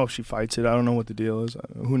 Well, I don't know if she fights it. I don't know what the deal is.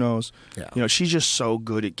 Who knows? Yeah. You know, she's just so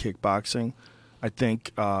good at kickboxing. I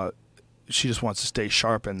think she just wants to stay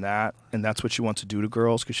sharp in that, and that's what she wants to do to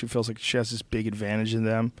girls, because she feels like she has this big advantage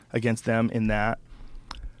against them in that.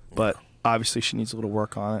 But obviously, she needs a little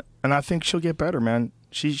work on it, and I think she'll get better, man.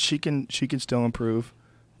 She can still improve,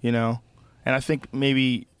 you know. And I think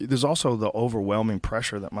maybe there's also the overwhelming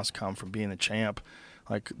pressure that must come from being a champ.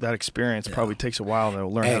 Like, that experience probably takes a while to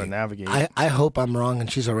learn how to navigate. I hope I'm wrong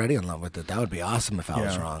and she's already in love with it. That would be awesome if I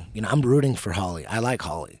was wrong. You know, I'm rooting for Holly. I like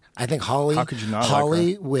Holly. I think Holly. How could you not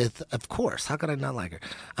Holly like her? Of course. How could I not like her?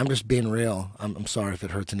 I'm just being real. I'm sorry if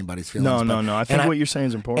it hurts anybody's feelings. No. I think what you're saying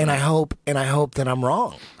is important. And I hope that I'm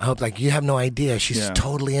wrong. I hope, like, you have no idea. She's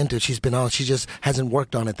totally into it. She just hasn't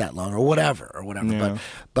worked on it that long, or whatever. Yeah.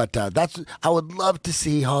 But I would love to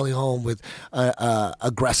see Holly Holm with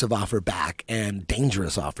aggressive off her back and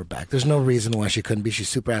dangerous off her back. There's no reason why she couldn't be. She's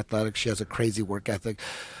super athletic. She has a crazy work ethic.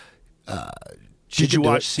 Did you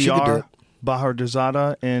watch CR,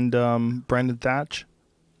 Bahadurzada, and Brandon Thatch?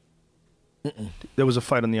 There was a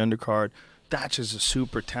fight on the undercard. Thatch is a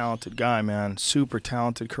super talented guy, man. Super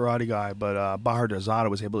talented karate guy. But Bahadurzada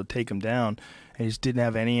was able to take him down, and he just didn't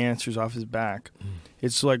have any answers off his back.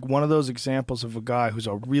 It's like one of those examples of a guy who's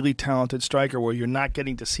a really talented striker where you're not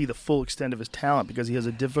getting to see the full extent of his talent because he has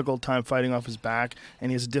a difficult time fighting off his back, and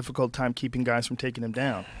he has a difficult time keeping guys from taking him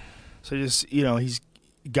down. So just, you know,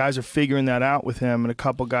 guys are figuring that out with him, and a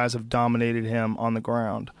couple guys have dominated him on the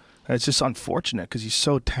ground. And it's just unfortunate because he's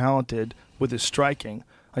so talented, with his striking.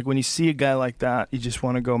 Like when you see a guy like that, you just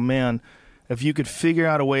want to go, man, if you could figure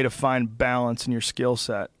out a way to find balance in your skill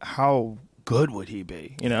set, how good would he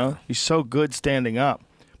be? You know, he's so good standing up.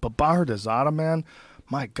 But Bahar Dazada, man,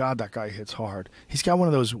 my God, that guy hits hard. He's got one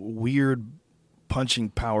of those weird punching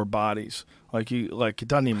power bodies. Like it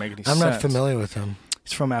doesn't even make any sense. I'm not familiar with him.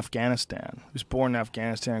 He's from Afghanistan. He was born in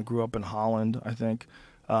Afghanistan, grew up in Holland, I think.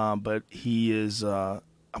 But he is, I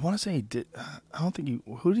want to say he did, I don't think he,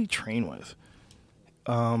 who did he train with?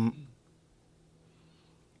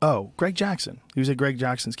 Greg Jackson. He was at Greg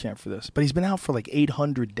Jackson's camp for this. But he's been out for like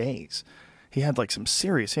 800 days. He had like some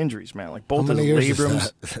serious injuries, man. Like both his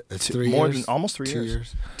labrums. It's 3 years. Almost 3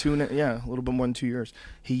 years. 2 years. Yeah, a little bit more than 2 years.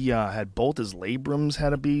 He had both his labrums had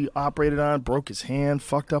to be operated on, broke his hand,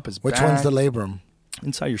 fucked up his back. Which one's the labrum?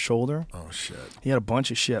 Inside your shoulder. Oh, shit. He had a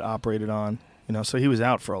bunch of shit operated on, you know, so he was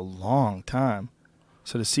out for a long time.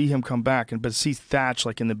 So to see him come back, but see Thatch,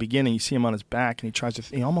 like in the beginning, you see him on his back, and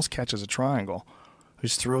he almost catches a triangle. He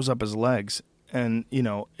just throws up his legs. And, you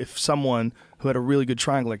know, if someone who had a really good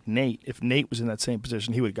triangle like Nate, if Nate was in that same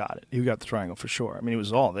position, he would have got it. He would have got the triangle for sure. I mean, it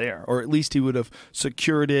was all there. Or at least he would have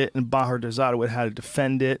secured it, and Bahar Dazada would have had to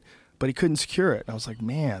defend it, but he couldn't secure it. And I was like,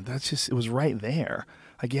 man, it was right there.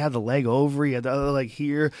 Like, he had the leg over, he had the other leg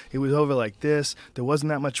here, it was over like this. There wasn't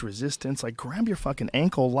that much resistance. Like, grab your fucking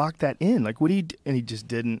ankle, lock that in. Like, what do you do? And he just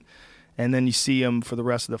didn't. And then you see him for the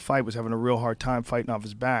rest of the fight was having a real hard time fighting off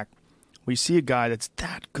his back. We see a guy that's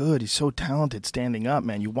that good. He's so talented standing up,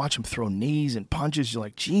 man. You watch him throw knees and punches. You're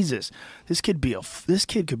like, Jesus, this kid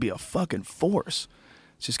could be a fucking force.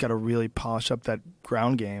 He's just got to really polish up that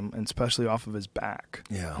ground game, and especially off of his back.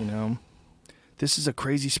 Yeah. You know? This is a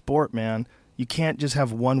crazy sport, man. You can't just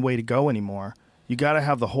have one way to go anymore. You got to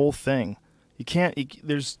have the whole thing. You can't.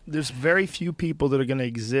 There's very few people that are going to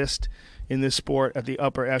exist in this sport at the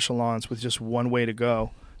upper echelons with just one way to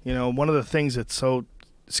go. You know, one of the things that's so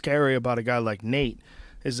scary about a guy like Nate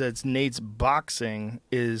is that Nate's boxing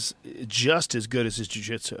is just as good as his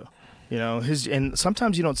jiu-jitsu. You know, and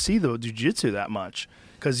sometimes you don't see the jiu-jitsu that much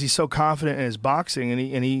because he's so confident in his boxing,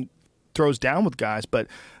 and he throws down with guys, but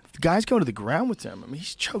guys go to the ground with him. I mean,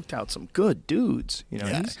 he's choked out some good dudes. You know,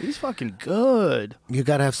 yeah. He's fucking good. You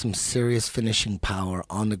got to have some serious finishing power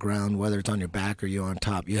on the ground, whether it's on your back or you on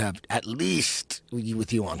top. You have, at least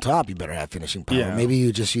with you on top, you better have finishing power. Yeah. Maybe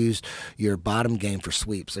you just use your bottom game for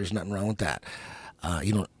sweeps. There's nothing wrong with that.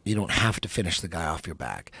 You don't have to finish the guy off your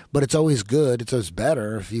back, but it's always good. It's always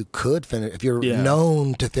better if you could finish. If you're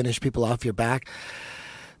known to finish people off your back,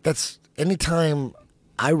 that's anytime.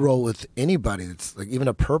 I roll with anybody that's like even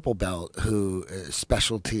a purple belt who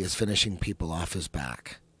specialty is finishing people off his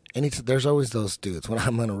back. There's always those dudes. When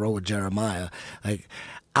I'm going to roll with Jeremiah, like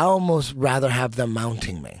I almost rather have them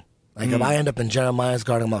mounting me. Like if I end up in Jeremiah's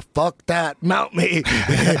guard, I'm like, fuck that, mount me.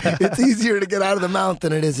 It's easier to get out of the mount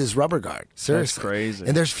than it is his rubber guard. Seriously. That's crazy.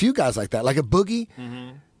 And there's few guys like that. Like a Boogie.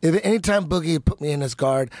 Mm-hmm. If anytime Boogie put me in his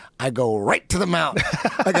guard, I go right to the mount.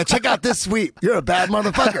 I go, check out this sweep. You're a bad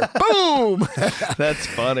motherfucker. Boom. That's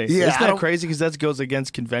funny. Yeah, isn't that crazy? Because that goes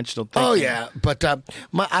against conventional thinking. Oh yeah, but I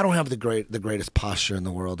don't have the greatest posture in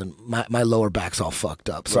the world, and my lower back's all fucked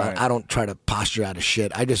up. So right. I don't try to posture out of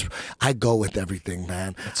shit. I go with everything,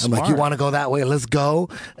 man. That's I'm smart. like, you want to go that way? Let's go,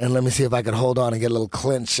 and let me see if I can hold on and get a little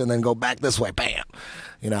clinch, and then go back this way. Bam.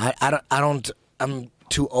 You know, I'm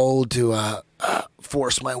too old to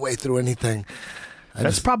force my way through anything.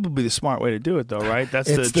 That's probably the smart way to do it, though, right? That's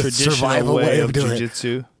the traditional survival way of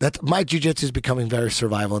jiu-jitsu. My jiu-jitsu is becoming very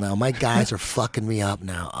survival now. My guys are fucking me up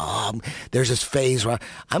now. There's this phase where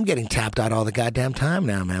I'm getting tapped out all the goddamn time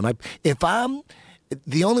now, man.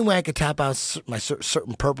 The only way I could tap out my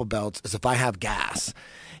certain purple belts is if I have gas.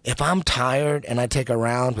 If I'm tired and I take a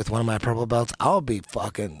round with one of my purple belts, I'll be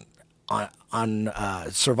fucking on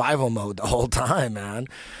survival mode the whole time, man.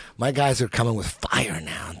 My guys are coming with fire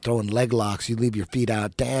now and throwing leg locks. You leave your feet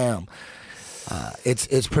out. Damn.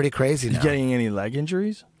 It's pretty crazy now. You getting any leg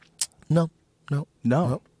injuries? No.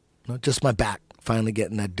 Just my back finally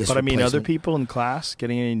getting that disc But I mean, replacement. other people in class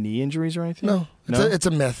getting any knee injuries or anything? No. It's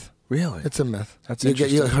a myth. Really? It's a myth. That's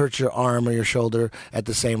interesting. interesting. You'll hurt your arm or your shoulder at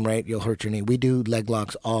the same rate you'll hurt your knee. We do leg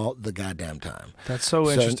locks all the goddamn time. That's so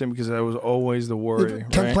interesting because that was always the worry.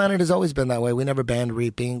 10th Planet has always been that way. We never banned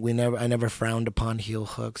reaping. I never frowned upon heel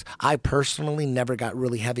hooks. I personally never got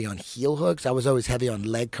really heavy on heel hooks. I was always heavy on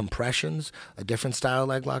leg compressions, a different style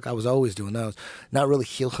leg lock. I was always doing those. Not really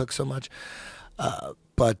heel hooks so much.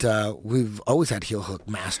 But we've always had heel hook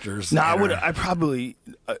masters. No, I wouldn't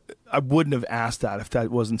have asked that if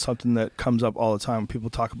that wasn't something that comes up all the time when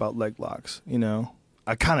people talk about leg locks. You know,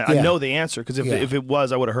 I know the answer because if it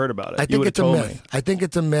was, I would have heard about it. I think it's a myth. I think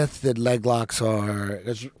it's a myth that leg locks are.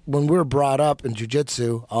 When we were brought up in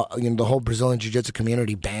jiu-jitsu, the whole Brazilian jiu-jitsu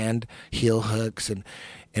community banned heel hooks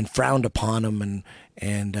and frowned upon them.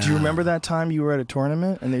 And do you remember that time you were at a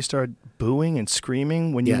tournament and they started booing and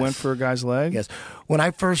screaming when you went for a guy's leg? Yes. When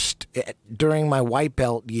I first, during my white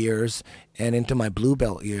belt years and into my blue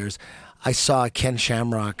belt years, I saw Ken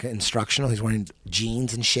Shamrock instructional. He's wearing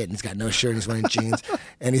jeans and shit, and he's got no shirt. He's wearing jeans,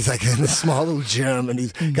 and he's like in this small little gym, and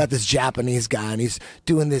he's got this Japanese guy, and he's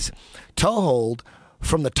doing this toe hold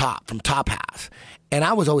from top half. And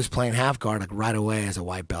I was always playing half guard like right away as a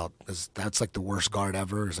white belt. That's like the worst guard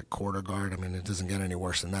ever. Is a quarter guard. I mean, it doesn't get any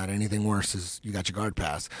worse than that. Anything worse is you got your guard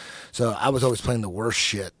pass. So I was always playing the worst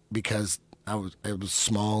shit because it was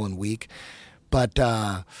small and weak. But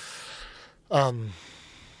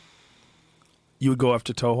you would go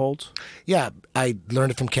after toe holds? Yeah, I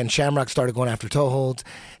learned it from Ken Shamrock, started going after toe holds,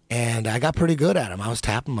 and I got pretty good at them. I was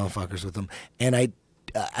tapping motherfuckers with them. And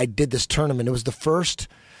I did this tournament. It was the first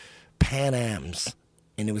Pan Ams,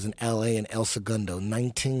 and it was in L.A. in El Segundo,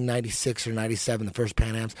 1996 or 97, the first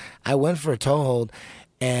Pan Ams. I went for a toe hold,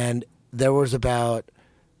 and there was about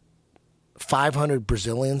 500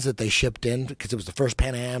 Brazilians that they shipped in because it was the first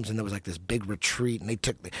Pan Ams, and there was like this big retreat, and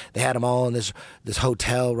they had them all in this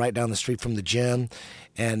hotel right down the street from the gym,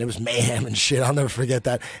 and it was mayhem and shit. I'll never forget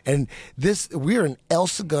that. And we were in El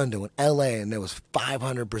Segundo in LA, and there was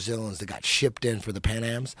 500 Brazilians that got shipped in for the Pan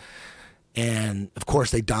Ams. And, of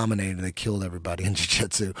course, they dominated. They killed everybody in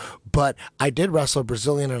jiu-jitsu. But I did wrestle a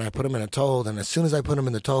Brazilian, and I put him in a toe hold. And as soon as I put him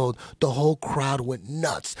in the toe hold, the whole crowd went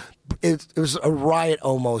nuts. It was a riot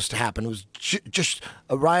almost happened. It was just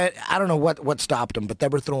a riot. I don't know what stopped them, but they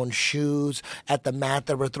were throwing shoes at the mat.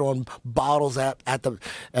 They were throwing bottles at the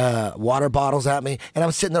water bottles at me. And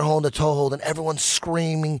I'm sitting there holding the toe hold, and everyone's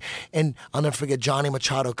screaming. And I'll never forget, Johnny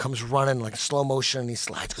Machado comes running like slow motion, and he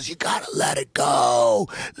slides. Goes, "You got to let it go.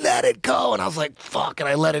 Let it go." And I was like, fuck, and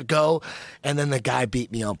I let it go. And then the guy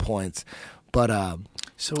beat me on points. But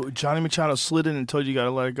so Johnny Machado slid in and told you got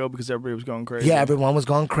to let it go because everybody was going crazy. Yeah, everyone was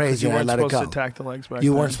going crazy. You weren't let it go. supposed to attack the legs back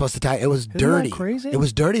You then. weren't supposed to attack. It was dirty. That crazy? It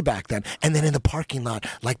was dirty back then. And then in the parking lot,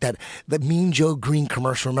 like that Mean Joe Green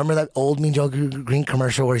commercial. Remember that old Mean Joe Green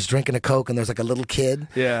commercial where he's drinking a Coke and there's like a little kid?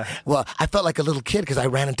 Yeah. Well, I felt like a little kid because I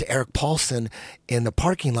ran into Eric Paulson in the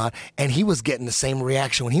parking lot, and he was getting the same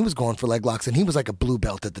reaction when he was going for leg locks, and he was like a blue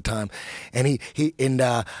belt at the time. And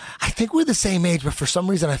I think we're the same age, but for some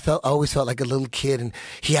reason I always felt like a little kid, and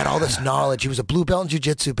he had all this knowledge. He was a blue belt in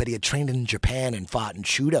jiu-jitsu, but he had trained in Japan and fought in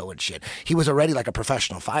Judo and shit. He was already like a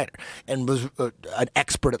professional fighter and was an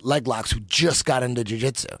expert at leg locks who just got into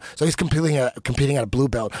jiu-jitsu. So he's competing at a blue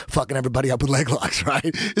belt, fucking everybody up with leg locks, right?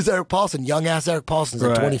 It's Eric Paulson, young-ass Eric Paulson's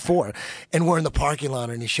like 24. And we're in the parking lot,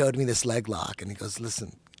 and he showed me this leg lock, and he goes,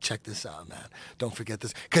 "Listen, check this out, man. Don't forget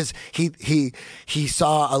this." Because he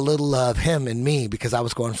saw a little of him in me because I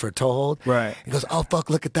was going for a toe hold. Right. He goes, "Oh, fuck,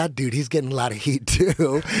 look at that dude. He's getting a lot of heat,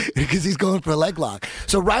 too," because he's going for a leg lock.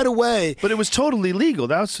 So right away... But it was totally legal.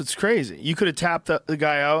 That's what's crazy. You could have tapped the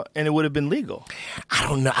guy out, and it would have been legal. I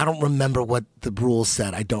don't know. I don't remember what the rules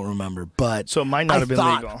said. I don't remember. But so it might not have been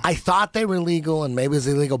legal. I thought they were legal, and maybe it was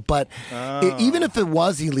illegal. But even if it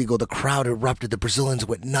was illegal, the crowd erupted. The Brazilians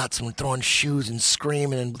went nuts and were throwing shoes and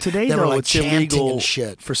screaming. And today, they were like it's illegal and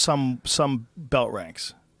shit. For some belt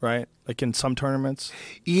ranks, right? Like in some tournaments?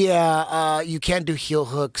 Yeah, you can't do heel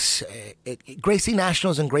hooks. Gracie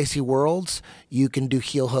Nationals and Gracie Worlds, you can do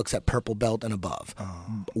heel hooks at purple belt and above.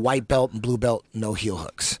 White belt and blue belt, no heel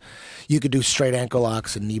hooks. You could do straight ankle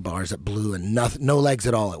locks and knee bars at blue and no legs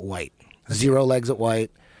at all at white. 0 legs at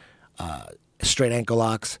white, straight ankle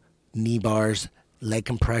locks, knee bars, leg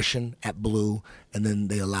compression at blue, and then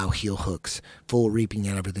they allow heel hooks, full reaping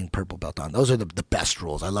and everything, purple belt on. Those are the best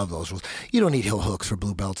rules. I love those rules. You don't need heel hooks for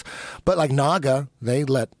blue belts. But like Naga, they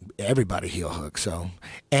let everybody heel hook. So,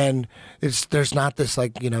 and there's not this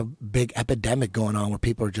big epidemic going on where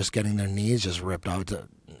people are just getting their knees just ripped off.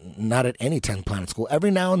 Not at any 10 Planet School. Every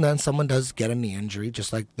now and then someone does get a knee injury,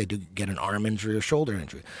 just like they do get an arm injury or shoulder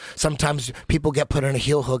injury. Sometimes people get put in a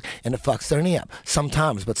heel hook and it fucks their knee up.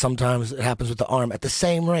 Sometimes it happens with the arm at the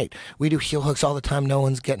same rate. We do heel hooks all the time. No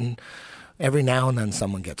one's getting... Every now and then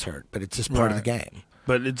someone gets hurt, but it's just part of the game.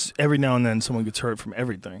 But it's every now and then someone gets hurt from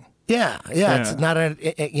everything. Yeah. It's not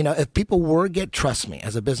if people trust me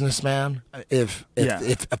as a businessman, if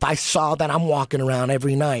I saw that I'm walking around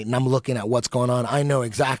every night and I'm looking at what's going on, I know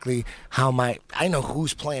exactly I know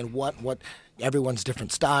who's playing what everyone's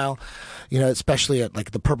different style, especially at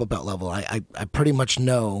like the purple belt level. I pretty much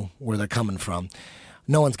know where they're coming from.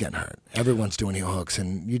 No one's getting hurt. Everyone's doing heel hooks,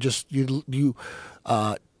 and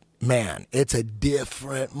man, it's a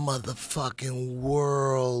different motherfucking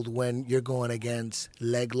world when you're going against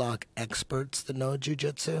leg lock experts that know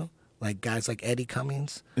jiu-jitsu. Like guys like Eddie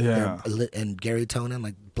Cummings and Gary Tonin,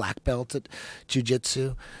 like black belts at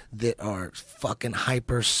jiu-jitsu that are fucking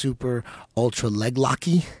hyper, super, ultra leg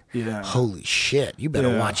locky. Yeah. Holy shit. You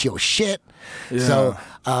better watch your shit. Yeah. So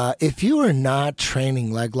if you are not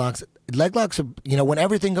training leg locks are,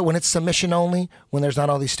 when it's submission only, when there's not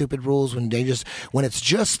all these stupid rules, when it's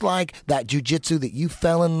just like that jiu-jitsu that you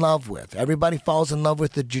fell in love with. Everybody falls in love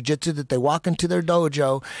with the jiu-jitsu that they walk into their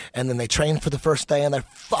dojo and then they train for the first day and they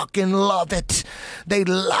fucking love it. They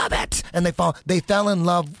love it. And they fell in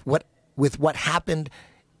love with what happened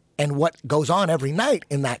and what goes on every night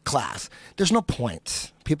in that class. There's no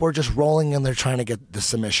points. People are just rolling and they're trying to get the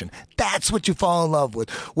submission. That's what you fall in love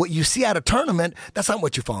with. What you see at a tournament, that's not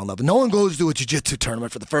what you fall in love with. No one goes to a jiu-jitsu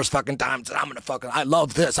tournament for the first fucking time and says, I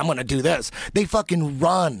love this, I'm going to do this. They fucking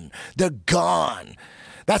run. They're gone.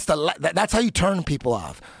 That's how you turn people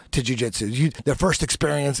off to jiu-jitsu. Their first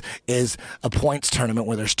experience is a points tournament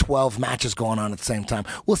where there's 12 matches going on at the same time.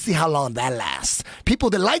 We'll see how long that lasts.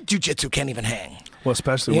 People that like jiu-jitsu can't even hang. Well,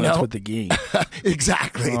 especially when it's with the gi.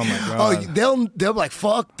 Exactly. Oh, my God. They'll be like,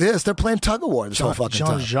 fuck this. They're playing tug of war this whole fucking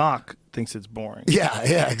time. Jean-Jacques thinks it's boring. Yeah,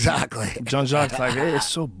 exactly. Jean-Jacques like, hey, it's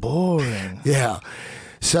so boring. Yeah.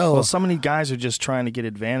 So many guys are just trying to get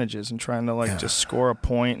advantages and trying to just score a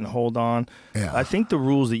point and hold on. Yeah. I think the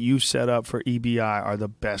rules that you set up for EBI are the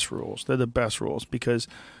best rules. They're the best rules because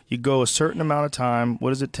you go a certain amount of time.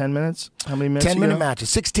 What is it, 10 minutes? How many minutes? 10-minute matches,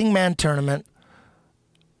 16-man tournament.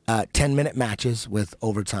 10-minute matches with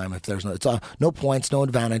overtime. If there's no points, no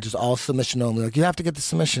advantages, all submission only. Like you have to get the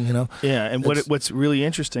submission, Yeah, and what's really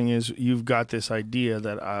interesting is you've got this idea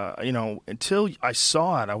that until I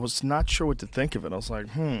saw it, I was not sure what to think of it. I was like,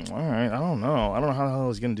 all right, I don't know how the hell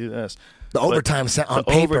he's going to do this. The overtime on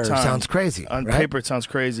paper sounds crazy. On right? paper it sounds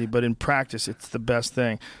crazy, but in practice it's the best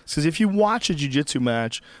thing. Because if you watch a jiu-jitsu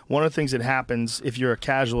match, one of the things that happens if you're a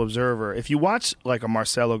casual observer, if you watch like a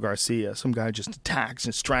Marcelo Garcia, some guy just attacks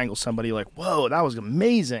and strangles somebody, like, whoa, that was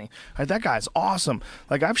amazing. Like, that guy's awesome.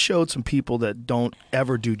 Like, I've showed some people that don't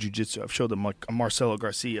ever do jiu-jitsu. I've showed them like a Marcelo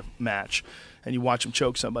Garcia match. And you watch him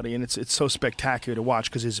choke somebody, and it's so spectacular to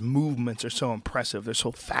watch because his movements are so impressive. They're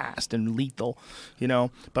so fast and lethal,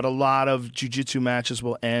 But a lot of jiu-jitsu matches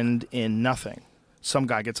will end in nothing. Some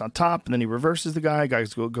guy gets on top, and then he reverses the guy. Guy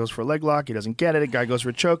goes for a leg lock. He doesn't get it. A guy goes for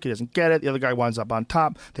a choke. He doesn't get it. The other guy winds up on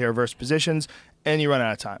top. They reverse positions, and you run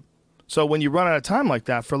out of time. So when you run out of time like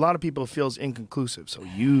that, for a lot of people, it feels inconclusive. So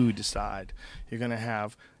you decide you're going to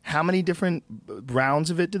have how many different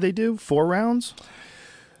rounds of it do they do? 4 rounds?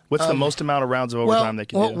 What's the most amount of rounds of overtime they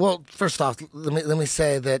can do? Well, first off, let me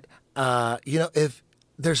say that if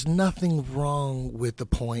there's nothing wrong with the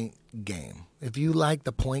point game. If you like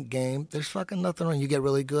the point game, there's fucking nothing wrong. You get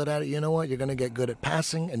really good at it. You know what? You're going to get good at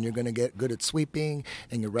passing, and you're going to get good at sweeping,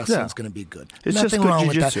 and your wrestling's going to be good. It's nothing just good wrong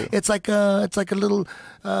jiu-jitsu. with that. It's like a little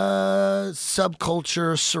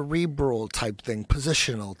subculture, cerebral type thing,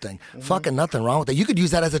 positional thing. Mm-hmm. Fucking nothing wrong with that. You could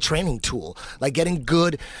use that as a training tool, like getting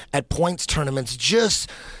good at points tournaments.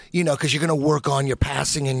 Just because you're going to work on your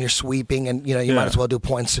passing and your sweeping, and you might as well do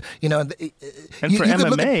points. And for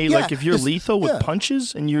MMA, if you're lethal with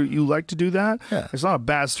punches and you like to do that, it's not a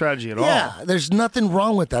bad strategy at all. Yeah, there's nothing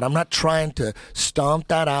wrong with that. I'm not trying to stomp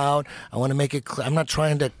that out. I want to make it clear. I'm not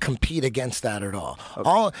trying to compete against that at all.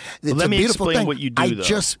 Okay. Let me explain what you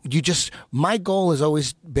do. My goal has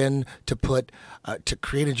always been to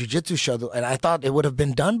create a jiu-jitsu show, and I thought it would have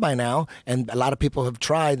been done by now, and a lot of people have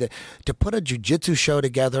tried to put a jiu-jitsu show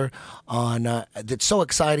together on that's so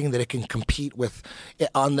exciting that it can compete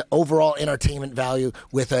on the overall entertainment value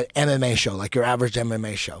with an MMA show, like your average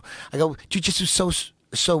MMA show. I go, jiu-jitsu is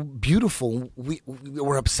so beautiful.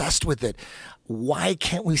 We're obsessed with it. Why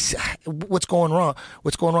can't we see what's going wrong?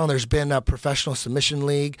 There's been a professional submission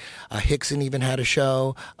league. Hickson even had a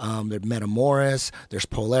show. There's Metamoris. There's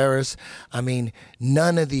Polaris. I mean,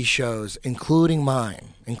 none of these shows, including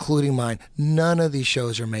mine, none of these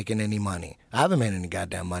shows are making any money. I haven't made any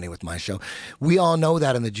goddamn money with my show. We all know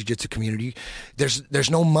that in the jiu-jitsu community. There's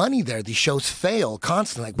no money there. These shows fail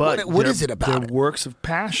constantly. Like, what is it about? They're works of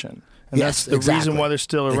passion. And that's the reason why they're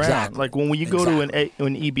still around. Exactly. Like when you go to an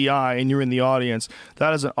EBI and you're in the audience,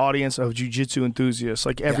 that is an audience of jiu-jitsu enthusiasts.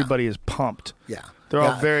 Like everybody is pumped. Yeah. They're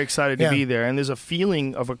all very excited to be there. And there's a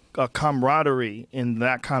feeling of a camaraderie in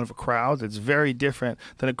that kind of a crowd that's very different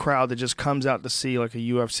than a crowd that just comes out to see like a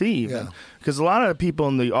UFC even. Yeah. Because a lot of the people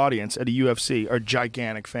in the audience at a UFC are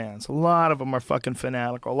gigantic fans. A lot of them are fucking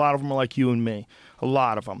fanatical. A lot of them are like you and me. A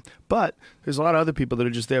lot of them. But there's a lot of other people that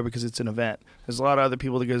are just there because it's an event. There's a lot of other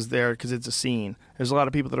people that goes there because it's a scene. There's a lot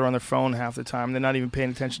of people that are on their phone half the time. They're not even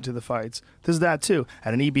paying attention to the fights. There's that too.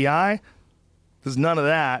 At an EBI, there's none of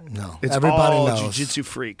that. No. It's everybody all knows. jiu-jitsu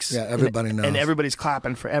freaks. Yeah, everybody knows. And everybody's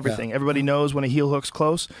clapping for everything. Yeah. Everybody knows when a heel hook's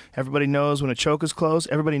close. Everybody knows when a choke is close.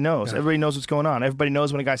 Everybody knows. Yeah. Everybody knows what's going on. Everybody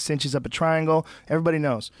knows when a guy cinches up a triangle. Everybody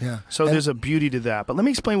knows. Yeah. So there's a beauty to that. But let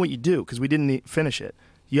me explain what you do, because we didn't finish it.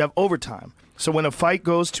 You have overtime. So when a fight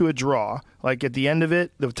goes to a draw, like at the end of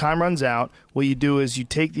it, the time runs out, what you do is you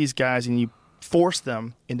take these guys and you force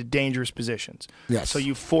them into dangerous positions. Yes. So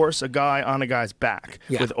you force a guy on a guy's back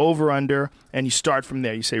with over-under, and you start from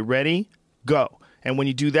there. You say, ready, go. And when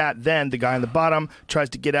you do that, then the guy on the bottom tries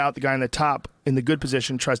to get out. The guy on the top in the good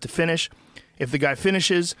position tries to finish. If the guy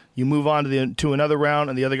finishes, you move on to another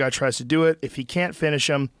round, and the other guy tries to do it. If he can't finish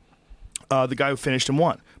him, the guy who finished him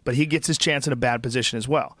won. But he gets his chance in a bad position as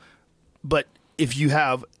well. But if you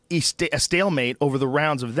have a stalemate over the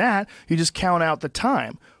rounds of that, you just count out the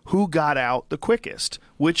time. Who got out the quickest?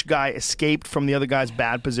 Which guy escaped from the other guy's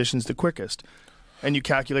bad positions the quickest? And you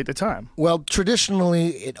calculate the time. Well, traditionally,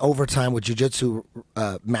 in overtime with jiu-jitsu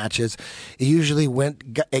matches,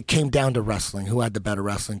 it came down to wrestling. Who had the better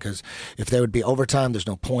wrestling? Because if there would be overtime, there's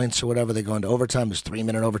no points or whatever. They go into overtime. There's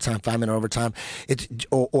 3-minute overtime, 5-minute overtime,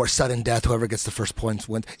 or sudden death. Whoever gets the first points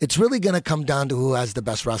wins. It's really going to come down to who has the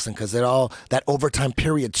best wrestling, because they're all that overtime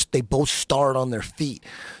period. They both start on their feet.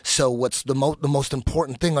 So what's the most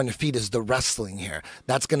important thing on your feet is the wrestling here.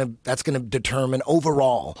 That's gonna determine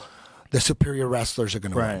overall. The superior wrestlers are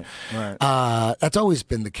going to win. Right. That's always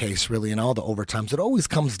been the case, really, in all the overtimes. It always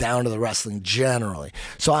comes down to the wrestling, generally.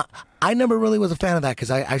 So I never really was a fan of that,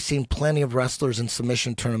 because I've seen plenty of wrestlers in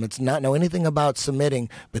submission tournaments not know anything about submitting,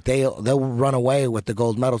 but they'll run away with the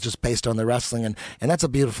gold medals just based on their wrestling, and that's a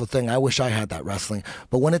beautiful thing. I wish I had that wrestling.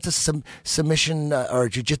 But when it's a submission or a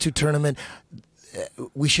jiu-jitsu tournament,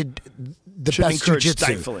 we should best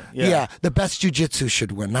jiu-jitsu. Yeah, the best jiu-jitsu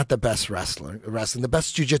should win, not the best wrestling. The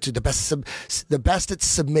best jiu-jitsu, the best at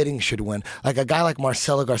submitting should win. Like a guy like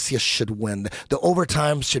Marcelo Garcia should win. The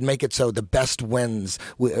overtimes should make it so the best wins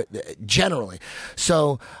generally.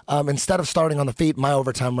 So instead of starting on the feet, my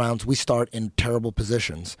overtime rounds, we start in terrible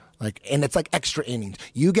positions. And it's like extra innings.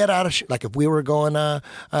 You get out of like if we were going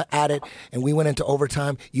at it and we went into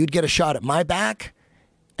overtime, you'd get a shot at my back,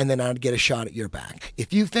 and then I'd get a shot at your back.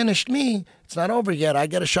 If you finished me, it's not over yet. I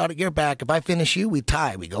get a shot at your back. If I finish you, we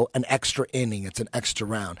tie. We go an extra inning. It's an extra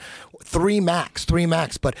round. Three max.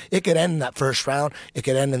 But it could end in that first round. It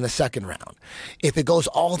could end in the second round. If it goes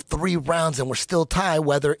all 3 rounds and we're still tied,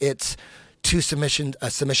 whether it's a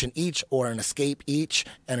submission each, or an escape each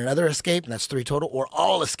and another escape, and that's 3 total, or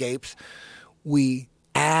all escapes, we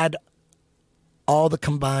add all the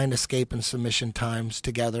combined escape and submission times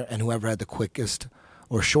together, and whoever had the quickest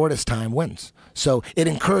or shortest time wins. So it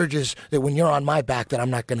encourages that when you're on my back, that I'm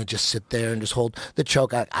not going to just sit there and just hold the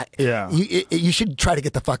choke. You should try to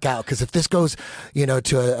get the fuck out, because if this goes,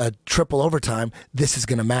 to a triple overtime, this is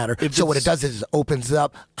going to matter. So what it does is it opens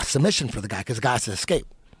up a submission for the guy, because the guy has to escape.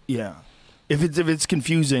 Yeah. If it's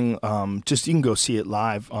confusing, just you can go see it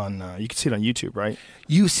live on. You can see it on YouTube, right?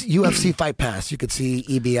 UFC Fight Pass. You could see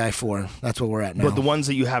EBI 4. That's where we're at now. But the ones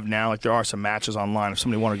that you have now, like there are some matches online. If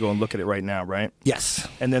somebody want to go and look at it right now, right? Yes.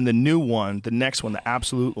 And then the new one, the next one, the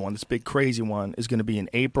absolute one, this big crazy one, is going to be in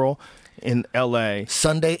April in LA.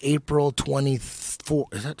 Sunday, April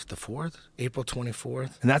 24th. Is that the 4th? April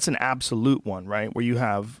 24th. And that's an absolute one, right? Where you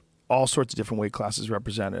have all sorts of different weight classes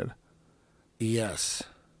represented. Yes.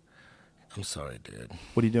 I'm sorry, dude.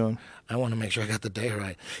 What are you doing? I want to make sure I got the day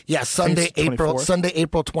right. Yeah, Sunday, April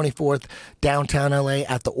 24th, downtown LA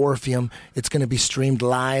at the Orpheum. It's going to be streamed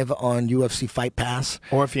live on UFC Fight Pass.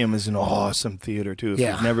 Orpheum is an awesome theater, too. If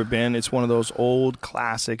you've never been, it's one of those old,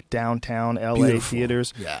 classic downtown LA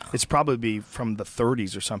theaters. Yeah. It's probably from the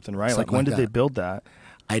 30s or something, right? When did they build that?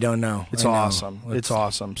 I don't know. It's awesome. It's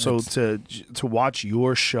awesome. So to watch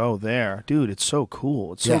your show there, dude, it's so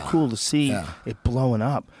cool. It's so cool to see it blowing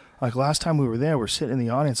up. Like last time we were there, we're sitting in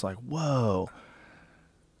the audience like, whoa,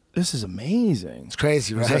 this is amazing. It's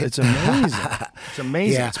crazy, right? It's amazing. It's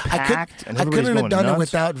amazing. Yeah. It's packed. I couldn't have done nuts. it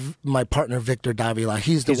without my partner, Victor Davila.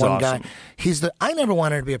 He's one awesome guy. I never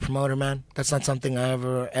wanted to be a promoter, man. That's not something I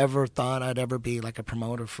ever thought I'd ever be, like a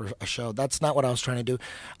promoter for a show. That's not what I was trying to do.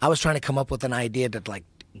 I was trying to come up with an idea that, like,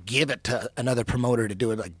 give it to another promoter to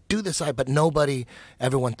do it. Like, do this, but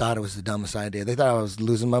everyone thought it was the dumbest idea. They thought I was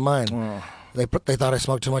losing my mind. Oh. They thought I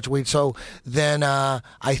smoked too much weed. So then I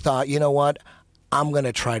thought, you know what? I'm going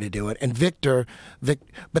to try to do it. And Victor,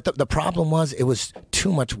 but the problem was it was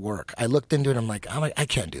too much work. I looked into it. I'm like, I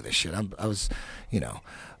can't do this shit. I was,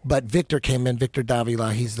 But Victor came in, Victor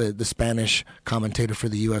Davila, he's the Spanish commentator for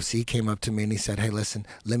the UFC, came up to me and he said, hey, listen,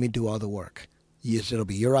 let me do all the work. It'll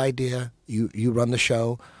be your idea. You run the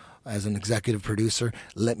show as an executive producer.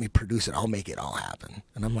 Let me produce it. I'll make it all happen.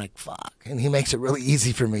 And I'm like, fuck. And he makes it really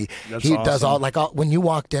easy for me. That's he awesome. does when you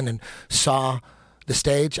walked in and saw the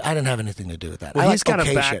stage, I didn't have anything to do with that. Well, he's got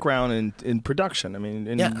a background in production. I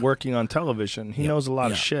mean, working on television. He knows a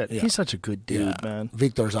lot of shit. Yeah. He's such a good dude, man.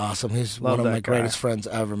 Victor's awesome. He's one of my greatest friends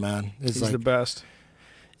ever, man. He's like, the best.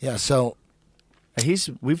 Yeah, so...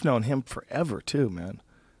 We've known him forever, too, man.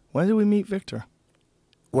 When did we meet Victor?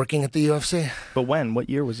 Working at the UFC. But when? What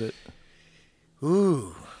year was it?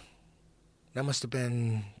 Ooh. That must have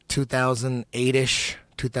been 2008-ish,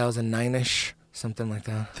 2009-ish. Something like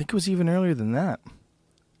that. I think it was even earlier than that.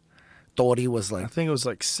 Dory was like... I think it was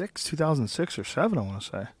like 2006 or 7, I want to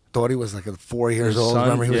say. Dory was like 4 years old.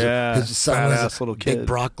 Remember, his son was a little kid. Big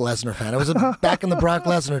Brock Lesnar fan. It was back in the Brock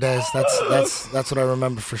Lesnar days. That's what I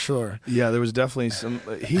remember for sure. Yeah, there was definitely some...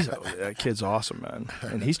 that kid's awesome, man.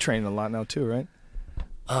 And he's training a lot now too, right?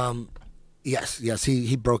 Yes.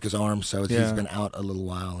 He broke his arm, so he's been out a little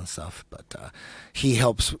while and stuff. But he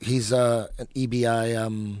helps. He's an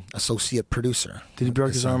EBI associate producer. Did he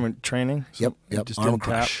break his arm in training? Yep. Just arm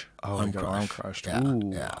crush. Oh, he got arm crushed.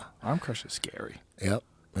 Yeah. Arm crush is scary. Yep.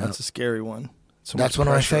 That's a scary one. That's one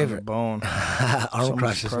of my favorite. Bone. Arm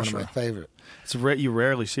crush is one of my favorite. You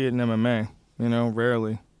rarely see it in MMA.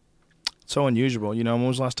 Rarely. It's so unusual. When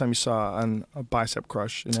was the last time you saw a bicep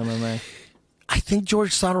crush in MMA? I think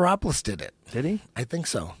George Soteropoulos did it. Did he? I think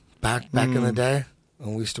so. Back in the day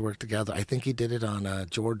when we used to work together, I think he did it on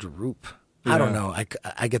George Roop. Yeah. I don't know.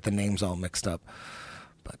 I get the names all mixed up.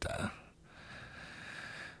 But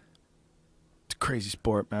it's a crazy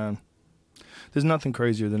sport, man. There's nothing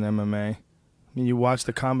crazier than MMA. I mean, you watch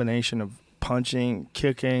the combination of punching,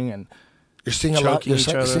 kicking, and you're seeing a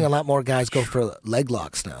lot more guys go for leg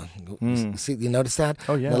locks now. See, you notice that?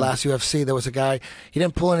 Oh yeah. In the last UFC, there was a guy. He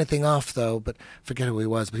didn't pull anything off though, but forget who he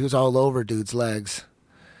was. But he was all over dude's legs,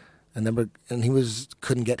 and he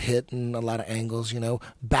couldn't get hit in a lot of angles.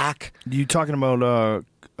 Back. You talking about?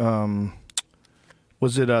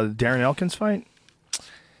 Was it Darren Elkins fight?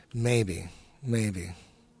 Maybe.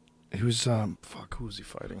 He was who was he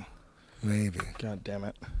fighting? Maybe. God damn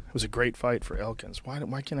it. It was a great fight for Elkins. Why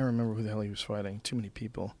can't I remember who the hell he was fighting? Too many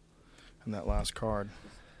people in that last card.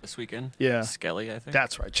 This weekend? Yeah. Skelly, I think.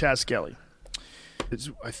 That's right, Chaz Skelly.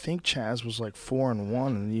 I think Chaz was like 4-1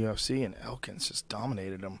 in the UFC, and Elkins just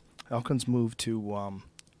dominated him. Elkins moved to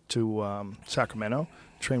Sacramento,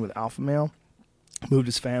 trained with Alpha Male, moved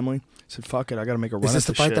his family, said, fuck it, I got to make a run at this shit. Is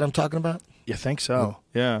this the fight that I'm talking about? Yeah, I think so.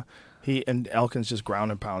 Yeah. He and Elkins just ground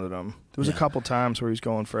and pounded him. There was a couple times where he was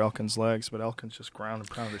going for Elkins' legs, but Elkins just ground and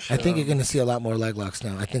pounded the shit. I think you're going to see a lot more leg locks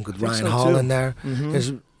now. I think with Ryan Hall in there,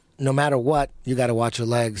 no matter what, you got to watch your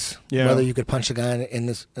legs. Yeah. Whether you could punch a guy in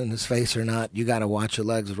his face or not, you got to watch your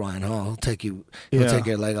legs with Ryan Hall. He'll take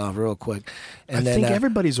your leg off real quick. And I think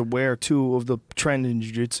everybody's aware too of the trend in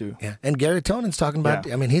jiu-jitsu. Yeah, and Gary Tonon's talking about.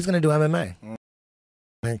 Yeah. I mean, he's going to do MMA.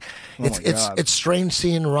 It's strange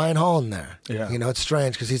seeing Ryan Hall in there. Yeah. It's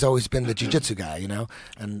strange because he's always been the jiu-jitsu guy,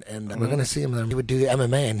 and we're going to see him there. He would do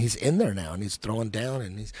MMA, and he's in there now, and he's throwing down,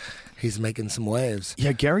 and he's making some waves.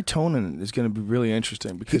 Yeah, Gary Tonon is going to be really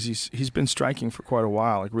interesting because he's been striking for quite a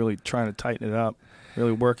while, like really trying to tighten it up,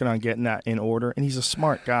 really working on getting that in order, and he's a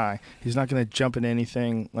smart guy. He's not going to jump in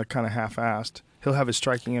anything like kind of half-assed. He'll have his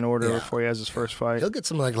striking in order before he has his first fight. He'll get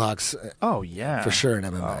some leg locks. Oh yeah, for sure in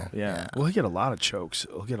MMA. Oh, yeah. Well, he'll get a lot of chokes.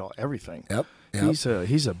 He'll get everything. Yep. He's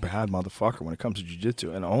a bad motherfucker when it comes to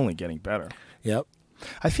jiu-jitsu, and only getting better. Yep.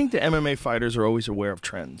 I think the MMA fighters are always aware of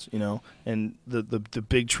trends, and the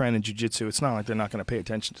big trend in jiu-jitsu. It's not like they're not going to pay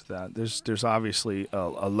attention to that. There's obviously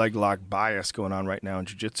a leg lock bias going on right now in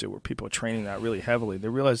jiu-jitsu where people are training that really heavily. They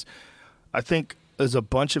realize, I think there's a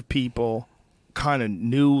bunch of people kind of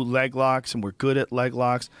knew leg locks and were good at leg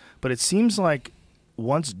locks, but it seems like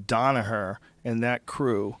once Danaher and that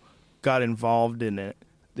crew got involved in it,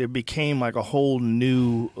 there became like a whole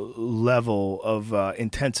new level of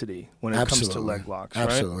intensity when it comes to leg locks. Right?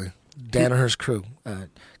 Absolutely. Danaher's crew.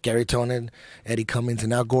 Gary Tonin, Eddie Cummings, and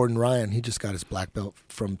now Gordon Ryan. He just got his black belt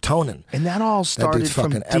from Tonin. And that all started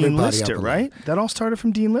from Dean Lister, right? That all started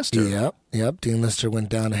from Dean Lister. Yep. Dean Lister went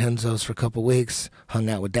down to Henzo's for a couple weeks, hung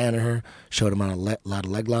out with Danaher, showed him on a lot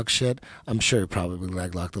of leg lock shit. I'm sure he probably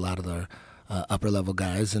leg locked a lot of the upper level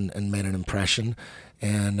guys and made an impression.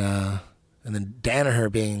 And then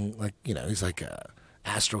Danaher being like, he's like a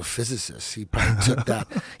astrophysicist. He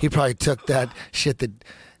probably took that shit that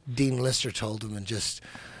Dean Lister told him and just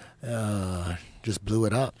blew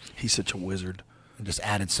it up. He's such a wizard. And just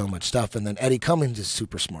added so much stuff. And then Eddie Cummings is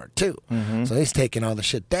super smart too. Mm-hmm. So he's taking all the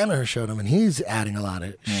shit Danaher showed him and he's adding a lot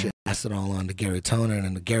of shit. Passed it all on to Gary Tonin.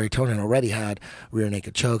 And Gary Tonin already had rear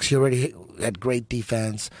naked chokes. He already had great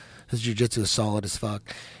defense. His jiu-jitsu is solid as fuck.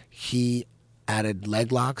 He added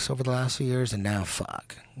leg locks over the last few years, and now,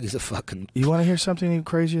 fuck. He's a fucking... You want to hear something even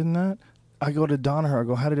crazier than that? I go to Danaher, I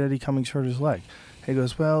go, how did Eddie Cummings hurt his leg? He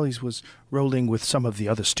goes, well, he was rolling with some of the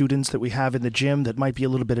other students that we have in the gym that might be a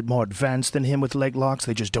little bit more advanced than him with leg locks.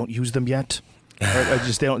 They just don't use them yet.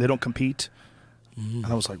 They don't compete. Mm-hmm.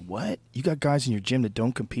 And I was like, what? You got guys in your gym that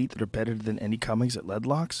don't compete that are better than Eddie Cummings at leg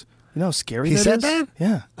locks? You know how scary that is? He said that?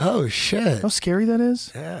 Yeah. Oh, shit. You know how scary that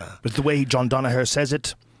is? Yeah. But the way John Danaher says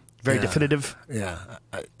it, very definitive. Yeah.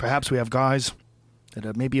 Perhaps we have guys that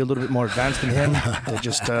are maybe a little bit more advanced than him. They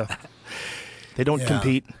just, they don't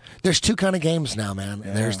compete. There's two kind of games now, man.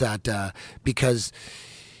 Yeah. There's that, because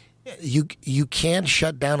you can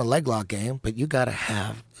shut down a leg lock game, but you got to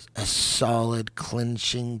have a solid,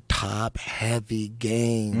 clinching, top-heavy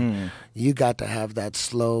game. You got to have that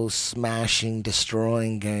slow, smashing,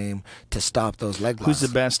 destroying game to stop those leg locks. Who's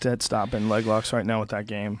the best at stopping leg locks right now with that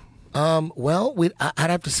game? Well,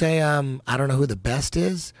 I'd have to say I don't know who the best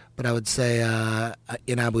is, but I would say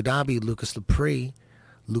in Abu Dhabi, Lucas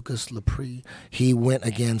Lepre, he went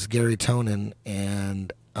against Gary Tonin,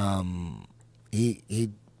 and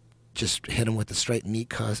he just hit him with the straight knee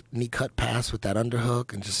cut pass with that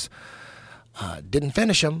underhook, and just didn't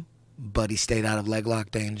finish him, but he stayed out of leg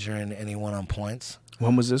lock danger, and he won on points.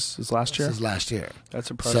 When was this? This last year? This is last year. That's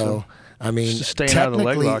impressive. So, I mean,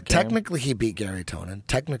 technically he beat Gary Tonin.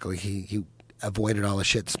 Technically he avoided all the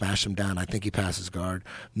shit, smashed him down. I think he passed his guard.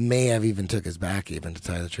 May have even took his back, even, to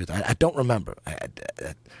tell you the truth. I don't remember.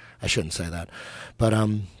 I shouldn't say that. But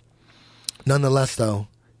nonetheless, though,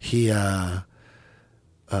 he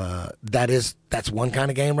that's one kind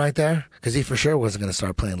of game right there, because he for sure wasn't going to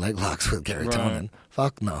start playing leg locks with Gary Tonin.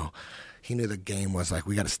 Fuck no. He knew the game was like,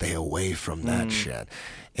 we got to stay away from that shit.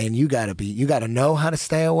 And you got to know how to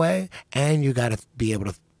stay away, and you got to be able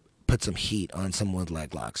to put some heat on someone with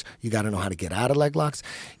leg locks. You got to know how to get out of leg locks.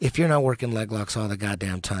 If you're not working leg locks all the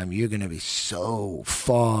goddamn time, you're going to be so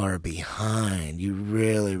far behind. You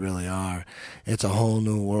really, really are. It's a whole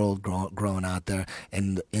new world growing out there.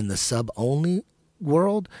 And in the sub-only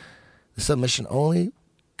world, the submission-only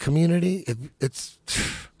community,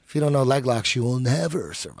 if you don't know leg locks, you will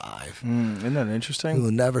never survive. Isn't that interesting? You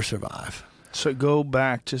will never survive. So go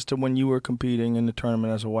back just to when you were competing in the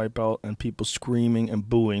tournament as a white belt and people screaming and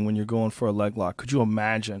booing when you're going for a leg lock. Could you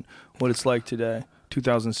imagine what it's like today,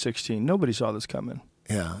 2016? Nobody saw this coming.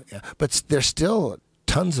 Yeah. But there's still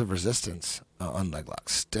tons of resistance on leg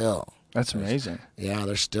locks. Still. That's amazing. Yeah,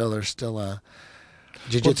 there's still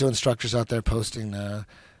jiu-jitsu instructors out there posting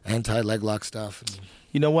anti-leg lock stuff.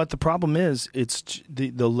 You know what? The problem is it's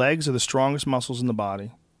the legs are the strongest muscles in the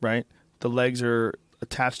body, right? The legs are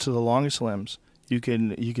attached to the longest limbs. You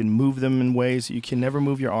can move them in ways that you can never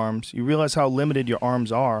move your arms. You realize how limited your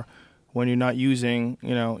arms are when you're not using,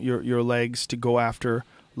 your legs to go after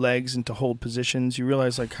legs and to hold positions. You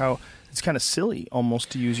realize like how it's kind of silly almost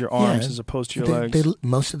to use your arms as opposed to your legs.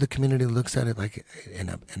 Most of the community looks at it like in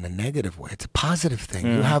a negative way. It's a positive thing.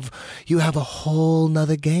 You have a whole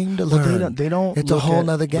nother game to learn. Well, they don't. It's a whole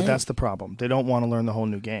nother game. But that's the problem. They don't want to learn the whole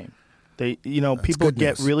new game. People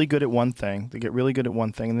get really good at one thing. They get really good at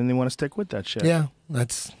one thing, and then they want to stick with that shit. Yeah,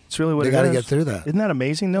 it's really what they got to get through that. Isn't that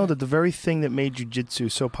amazing, though, that the very thing that made jiu-jitsu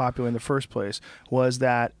so popular in the first place was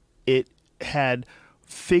that it had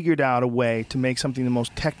figured out a way to make something the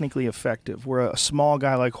most technically effective, where a small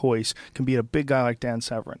guy like Royce can beat a big guy like Dan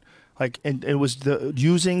Severn. And it was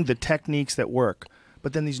using the techniques that work.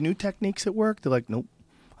 But then these new techniques that work, they're like, nope,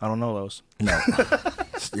 I don't know those. No.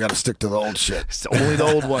 You got to stick to the old shit. It's only the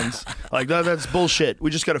old ones. Like, that's bullshit.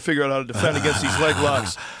 We just got to figure out how to defend against these leg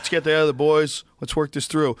locks. Let's get together, boys. Let's work this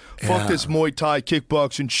through. Fuck this Muay Thai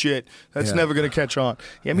kickboxing shit. That's never going to catch on.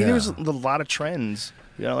 Yeah, I mean, there was a lot of trends.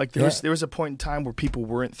 There was a point in time where people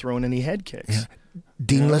weren't throwing any head kicks. Yeah.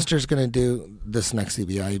 Dean Lister's going to do this next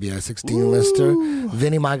EBI 6. Dean Lister.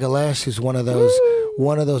 Vinny Magalhaes, who's one of those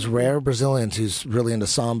one of those rare Brazilians who's really into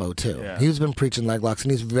sambo too. Yeah. He's been preaching leg locks,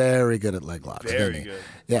 and he's very good at leg locks. Very Vinny. good.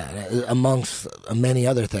 Yeah, amongst many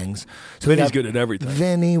other things. So Vinny's good at everything.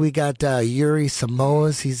 Vinny, we got Yuri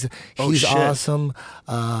Samoas. He's shit. awesome.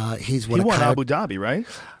 He's He won Abu Dhabi, right?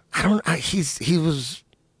 He was.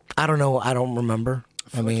 I don't know. I don't remember.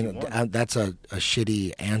 I mean, like he won. that's a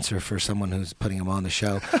shitty answer for someone who's putting him on the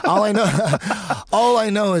show. All I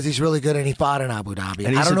know is he's really good, and he fought in Abu Dhabi.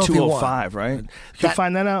 And he's I don't know a if he won. 205, right? Can you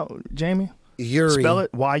find that out, Jamie? Yuri Spell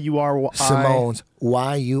it. Y-U-R-I. Simones.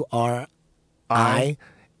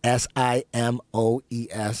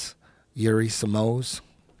 YURISIMOES. Yuri Simoes.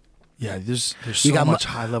 Yeah, there's so much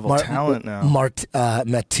high-level talent now.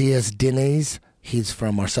 Matias Diniz. He's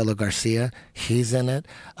from Marcelo Garcia. He's in it.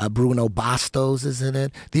 Bruno Bastos is in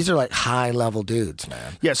it. These are like high-level dudes,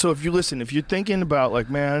 man. Yeah, so if you're thinking about like,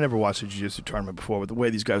 man, I never watched a jiu-jitsu tournament before, but the way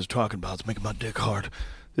these guys are talking about it's making my dick hard.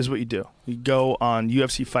 This is what you do. You go on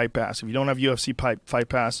UFC Fight Pass. If you don't have UFC Fight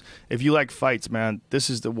Pass, if you like fights, man, this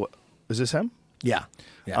is the what? Is this him? Yeah.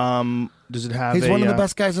 Does it have? He's one of the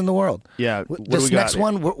best guys in the world. Yeah. This next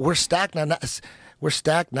one, we're stacked now. We're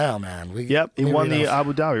stacked now, man. He won the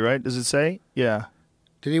Abu Dhabi, right? Does it say? Yeah.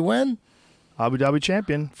 Did he win? Abu Dhabi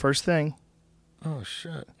champion, first thing. Oh,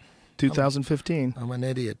 shit. 2015. I'm an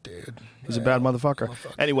idiot, dude. He's a bad motherfucker.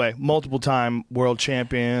 Anyway, multiple-time world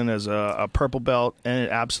champion as a purple belt and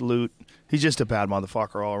an absolute. He's just a bad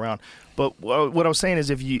motherfucker all around. But what I was saying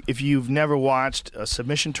is, if you've never watched a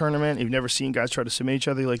submission tournament, you've never seen guys try to submit each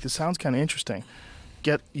other, like this sounds kind of interesting.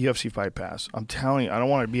 Get UFC Fight Pass. I'm telling you, I don't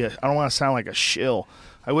want to sound like a shill.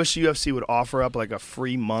 I wish the UFC would offer up like a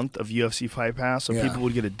free month of UFC Fight Pass so people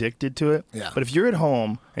would get addicted to it. Yeah. But if you're at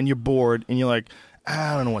home and you're bored and you're like,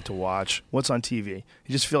 I don't know what to watch, what's on TV? You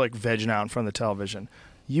just feel like vegging out in front of the television.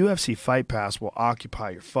 UFC Fight Pass will occupy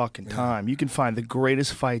your fucking time. You can find the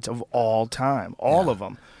greatest fights of all time, all of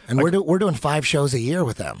them. And we're doing 5 shows a year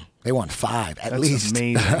with them. They want 5 at least. That's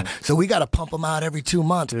amazing. So we got to pump them out every 2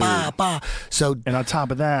 months. So and on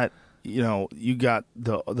top of that, you got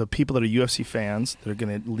the people that are UFC fans that are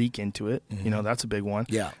going to leak into it. Mm-hmm. That's a big one.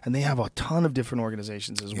 Yeah. And they have a ton of different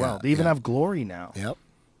organizations as well. They even have Glory now. Yep.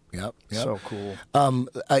 So cool.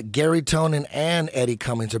 Gary Tonin and Eddie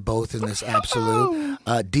Cummings are both in this absolute.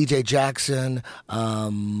 DJ Jackson,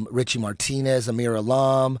 Richie Martinez, Amir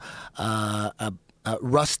Alam,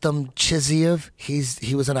 Rustam Chiziev.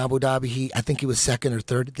 He was in Abu Dhabi. I think he was second or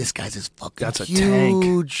third. This guy's a fucking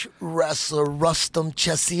huge wrestler. Rustam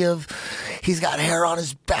Chiziev. He's got hair on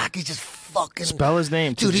his back. He's just fucking. Spell his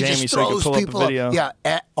name to Dude, Jamie he just so I can throws pull up people a video. Yeah,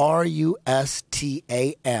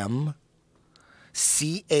 Rustam. CHSEEV.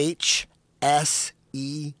 CHSEIEV.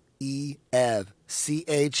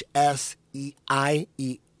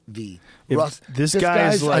 This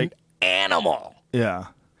guy's like an animal. Yeah.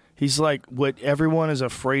 He's like what everyone is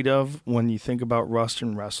afraid of when you think about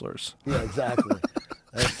Russian wrestlers. Yeah, exactly.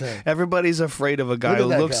 That's it. Everybody's afraid of a guy who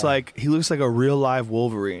looks like a real live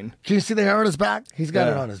Wolverine. Can you see the hair on his back? He's got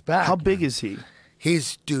it on his back. How big is he? He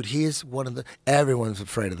is one of the. Everyone's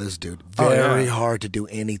afraid of this dude. Very hard to do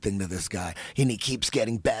anything to this guy. And he keeps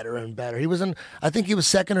getting better and better. He was in. I think he was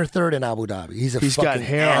second or third in Abu Dhabi. He's got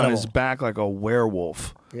hair animal. on his back like a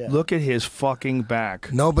werewolf. Yeah. Look at his fucking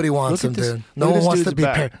back. Nobody wants him, dude. No one wants to be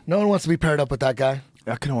paired. No one wants to be paired up with that guy.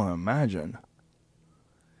 I can only imagine.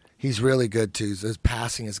 He's really good too. His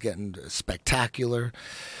passing is getting spectacular.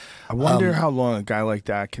 I wonder how long a guy like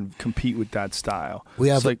that can compete with that style.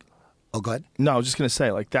 Oh, go ahead. No, I was just going to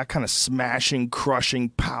say, like, that kind of smashing, crushing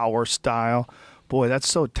power style. Boy, that's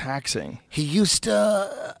so taxing. He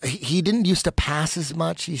didn't used to pass as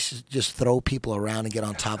much. He used to just throw people around and get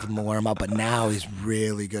on top of them and wear them out. But now he's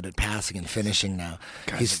really good at passing and finishing now.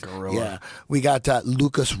 He's a gorilla. Yeah. We got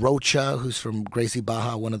Lucas Rocha, who's from Gracie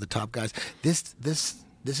Baja, one of the top guys.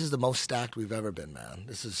 This is the most stacked we've ever been, man.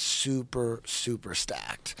 This is super, super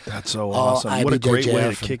stacked. That's so awesome. What a great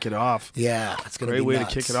way to kick it off. Yeah, it's going to be great way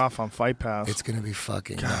to kick it off on Fight Pass. It's going to be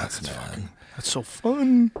fucking nuts, man. That's so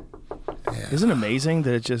fun. Yeah. Isn't it amazing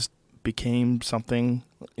that it just became something,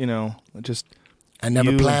 I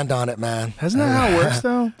never planned on it, man. Isn't that how it works,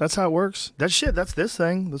 though? That's how it works. That's this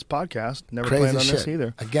thing, this podcast. Never Crazy planned on shit. this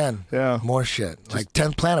either. Again, more shit. Like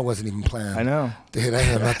 10th Planet wasn't even planned. I know. Dude, I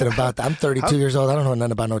know nothing about that. I'm 32 years old. I don't know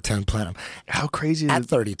nothing about no 10th Planet. How crazy is At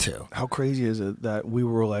 32. How crazy is it that we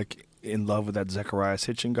were like in love with that Zecharia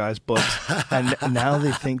Sitchin guy's books, and now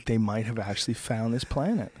they think they might have actually found this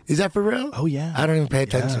planet. Is that for real? Oh, yeah. I don't even pay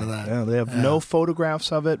attention to that. Yeah, they have no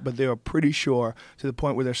photographs of it, but they are pretty sure, to the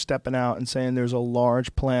point where they're stepping out and saying there's a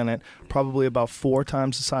large planet, probably about 4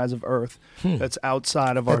 times the size of Earth, that's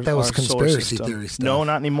outside of our solar system. Theory stuff. No,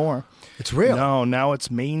 not anymore. It's real. No, now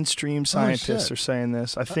it's mainstream scientists are saying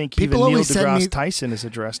this. I think people even Neil always deGrasse Tyson has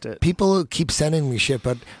addressed it. People keep sending me shit,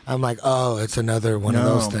 but I'm like, oh, it's another one of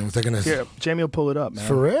those things. They're gonna. Here, Jamie will pull it up, man.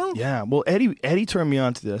 For real? Yeah. Well, Eddie turned me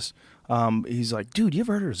on to this. He's like, dude, you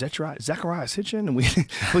ever heard of Zecharia Sitchin? And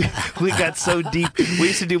we got so deep. We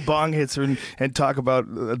used to do bong hits and talk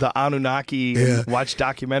about the Anunnaki and watch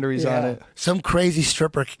documentaries on it. Some crazy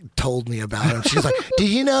stripper told me about him. She's like, did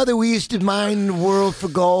you know that we used to mine the world for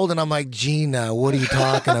gold? And I'm like, Gina, what are you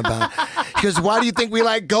talking about? She goes, why do you think we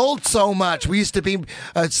like gold so much? We used to be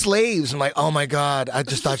slaves. I'm like, oh my God. I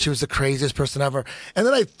just thought she was the craziest person ever. And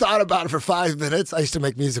then I thought about it for 5 minutes. I used to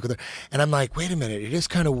make music with her. And I'm like, wait a minute. It is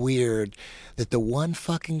kind of weird that the one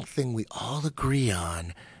fucking thing we all agree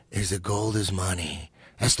on is that gold is money.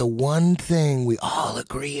 That's the one thing we all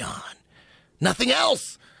agree on. Nothing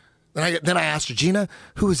else. Then I asked her, Gina,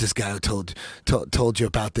 who is this guy who told you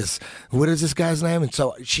about this? What is this guy's name? And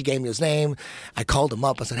so she gave me his name. I called him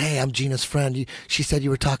up. I said, hey, I'm Gina's friend. She said you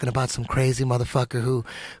were talking about some crazy motherfucker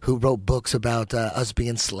who wrote books about us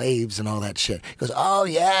being slaves and all that shit. He goes, oh,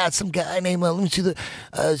 yeah, it's some guy named, let me see the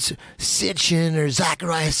Sitchin or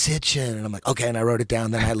Zecharia Sitchin. And I'm like, okay. And I wrote it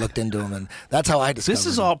down. Then I looked into him. And that's how I discovered This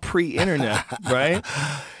is all pre-internet, right?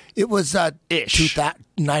 It was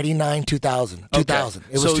 99, 2000. 2000.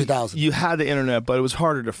 It was 2000. You had the internet, but it was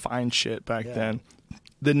harder to find shit back then.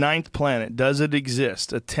 The 9th planet, does it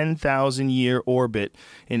exist? A 10,000-year orbit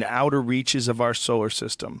in outer reaches of our solar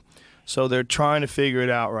system. So they're trying to figure it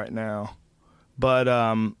out right now. But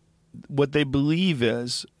what they believe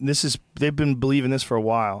is, they've been believing this for a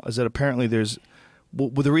while, is that apparently there's... Well,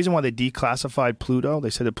 the reason why they declassified Pluto, they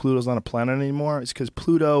said that Pluto's not a planet anymore, is because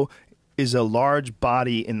Pluto is a large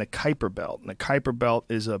body in the Kuiper Belt. And the Kuiper Belt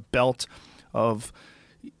is a belt of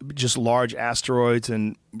just large asteroids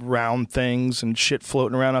and round things and shit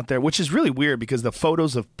floating around out there, which is really weird because the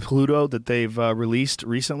photos of Pluto that they've released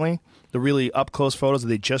recently, the really up-close photos that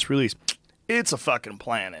they just released, it's a fucking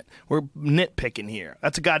planet. We're nitpicking here.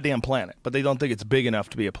 That's a goddamn planet, but they don't think it's big enough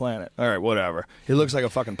to be a planet. All right, whatever. It looks like a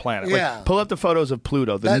fucking planet. Yeah. Like, pull up the photos of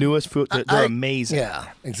Pluto, the newest. They're amazing. Yeah,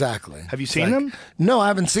 exactly. Have you seen them? No, I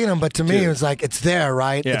haven't seen them, but to me, it's like, it's there,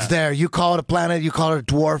 right? Yeah. It's there. You call it a planet, you call it a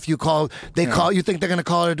dwarf, you think they're going to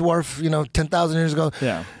call it a dwarf, 10,000 years ago?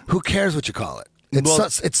 Yeah. Who cares what you call it?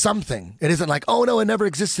 It's something. It isn't like, oh no, it never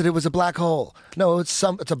existed. It was a black hole. No, it's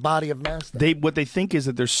a body of mass. What they think is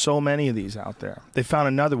that there's so many of these out there. They found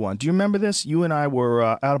another one. Do you remember this? You and I were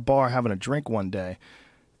at a bar having a drink one day.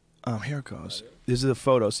 Here it goes. These are the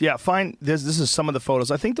photos. Yeah, fine. This is some of the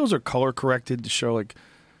photos. I think those are color corrected to show like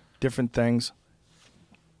different things.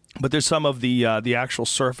 But there's some of the actual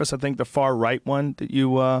surface. I think the far right one that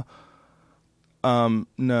you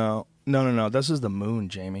no. This is the moon,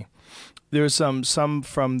 Jamie. There's some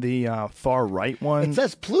from the far right one. It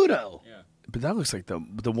says Pluto. Yeah. But that looks like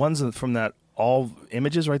the ones from that all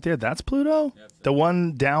images right there. That's Pluto? Yeah, the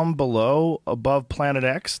one down below above Planet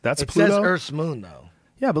X, that's Pluto? It says Earth's moon, though.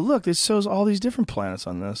 Yeah, but look, it shows all these different planets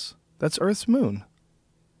on this. That's Earth's moon.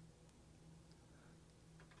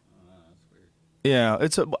 Yeah,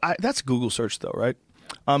 that's Google search, though, right?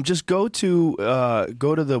 Just go to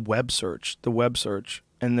the web search,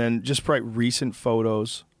 and then just write recent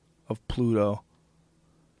photos of Pluto.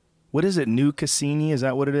 What is it? New Cassini? Is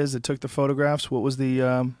that what it is that took the photographs? What was the...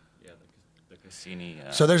 the Cassini...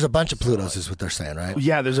 so there's a bunch of Plutos is what they're saying, right?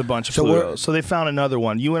 Yeah, there's a bunch of Plutos. So they found another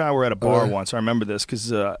one. You and I were at a bar once. I remember this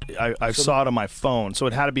because I saw it on my phone. So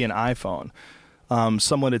it had to be an iPhone.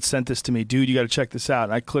 Someone had sent this to me. Dude, you got to check this out.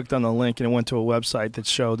 And I clicked on the link and it went to a website that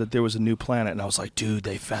showed that there was a new planet. And I was like, dude,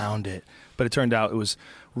 they found it. But it turned out it was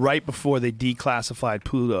right before they declassified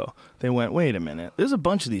Pluto. They went, wait a minute. There's a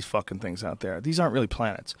bunch of these fucking things out there. These aren't really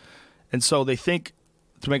planets. And so they think,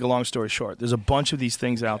 to make a long story short, there's a bunch of these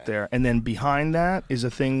things out there. And then behind that is a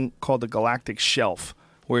thing called the galactic shelf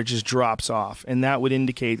where it just drops off. And that would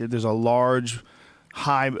indicate that there's a large,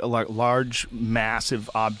 massive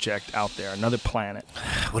object out there, another planet.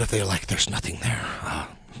 What if they're like, there's nothing there?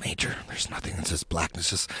 Major, there's nothing. It's just blackness.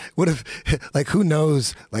 Just what if, like, who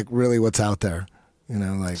knows, like, really what's out there? You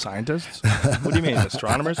know, like scientists. What do you mean,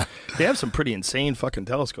 astronomers? They have some pretty insane fucking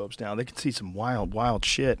telescopes now. They can see some wild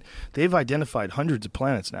shit. They've identified hundreds of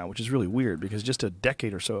planets now, which is really weird because just a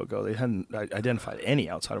decade or so ago they hadn't identified any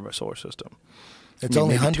outside of our solar system. It's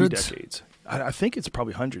only hundreds? 2 decades. I think it's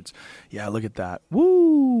probably hundreds. Yeah, look at that.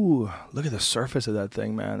 Woo! Look at the surface of that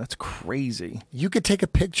thing, man. That's crazy. You could take a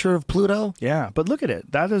picture of Pluto? Yeah, but look at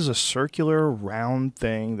it. That is a circular, round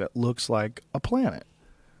thing that looks like a planet.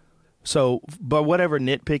 So, but whatever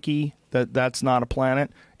nitpicky that's not a planet,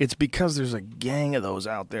 it's because there's a gang of those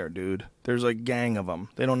out there, dude. There's a gang of them.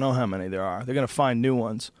 They don't know how many there are. They're going to find new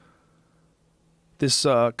ones. This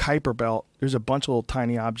Kuiper Belt, there's a bunch of little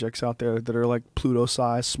tiny objects out there that are like Pluto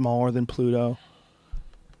size, smaller than Pluto.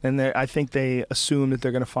 And I think they assume that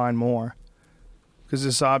they're going to find more. Because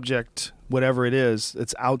this object, whatever it is,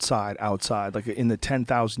 it's outside, like in the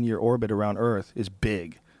 10,000-year orbit around Earth, is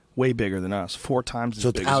big. Way bigger than us, 4 times as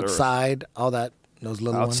big as Earth. So it's outside all that, those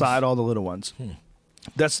little ones? Outside all the little ones.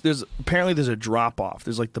 Apparently there's a drop-off.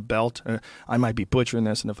 There's like the belt. I might be butchering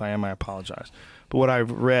this, and if I am, I apologize. But what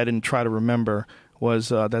I've read and try to remember was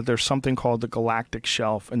that there's something called the galactic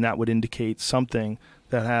shelf, and that would indicate something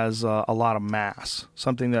that has a lot of mass,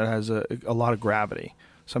 something that has a lot of gravity,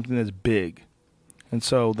 something that's big. And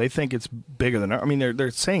so they think it's bigger than Earth. I mean,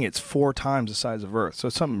 they're saying it's 4 times the size of Earth, so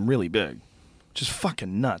it's something really big. Just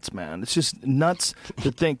fucking nuts, man. It's just nuts to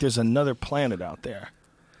think there's another planet out there.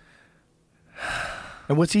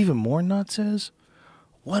 And what's even more nuts is,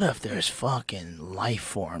 what if there's fucking life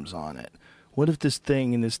forms on it? What if this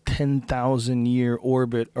thing in this 10,000-year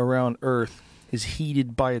orbit around Earth is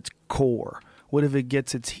heated by its core? What if it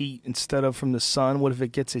gets its heat instead of from the sun? What if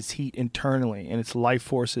it gets its heat internally and its life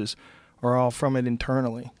forces are all from it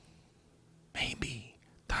internally? Maybe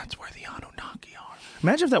that's where the Anunnaki are.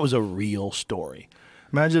 Imagine if that was a real story.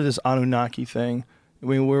 Imagine if this Anunnaki thing, I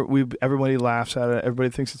mean, everybody laughs at it, everybody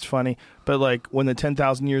thinks it's funny, but like when the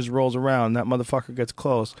 10,000 years rolls around, that motherfucker gets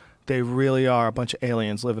close, they really are a bunch of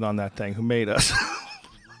aliens living on that thing who made us.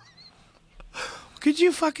 Could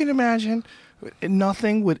you fucking imagine?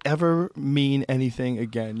 Nothing would ever mean anything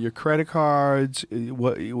again. Your credit cards,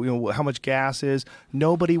 how much gas is,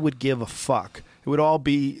 nobody would give a fuck. It would all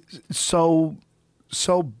be so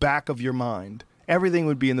back of your mind. Everything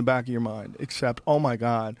would be in the back of your mind, except, oh my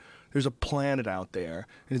God, there's a planet out there,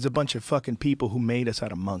 and it's a bunch of fucking people who made us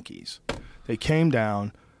out of monkeys. They came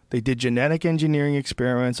down, they did genetic engineering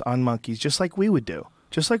experiments on monkeys, just like we would do.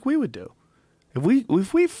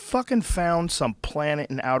 If we fucking found some planet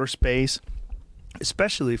in outer space,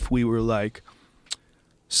 especially if we were like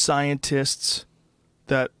scientists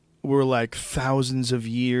that were like thousands of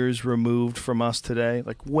years removed from us today,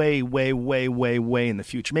 like way in the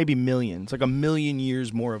future, maybe millions, like 1 million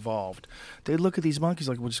years more evolved. They'd look at these monkeys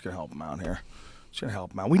like, we're just going to help them out here. Just going to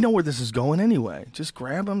help them out. We know where this is going anyway. Just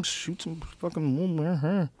grab them, shoot some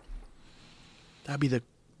fucking... That'd be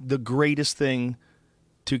the greatest thing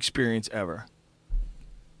to experience ever.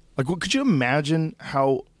 Like, could you imagine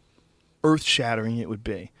how earth-shattering it would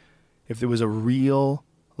be if there was a real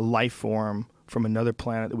life form from another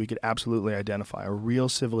planet that we could absolutely identify, a real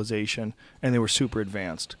civilization, and they were super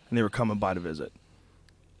advanced, and they were coming by to visit?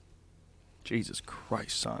 Jesus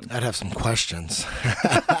Christ, son. I'd have some questions.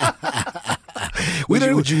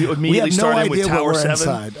 Would you immediately start in with Tower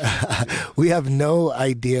 7? We have no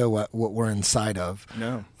idea what we're inside of.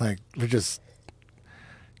 No. Like, we're just...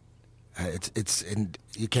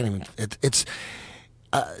 you can't even... It's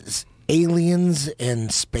aliens and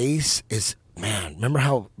space is... Man, remember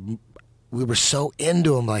how... We were so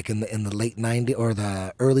into them, like in the late 90s or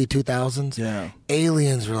the early 2000s. Yeah,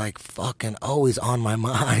 aliens were like fucking always on my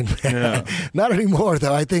mind. Yeah. Not anymore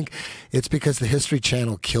though. I think it's because the History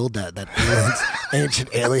Channel killed that aliens,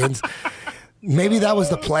 ancient aliens. Maybe that was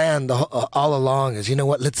the plan all along. Is, you know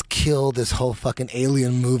what? Let's kill this whole fucking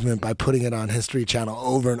alien movement by putting it on History Channel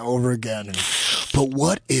over and over again. But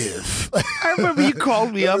what if? I remember you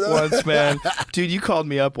called me up once, man. Dude, you called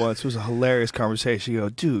me up once. It was a hilarious conversation. You go,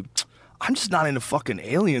 dude, I'm just not into fucking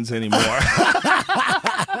aliens anymore.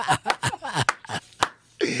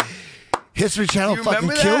 History Channel fucking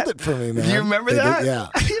killed it for me, man. Do you remember that? Yeah.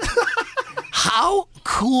 How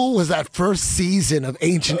cool was that first season of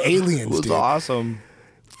Ancient Aliens, It was dude? awesome.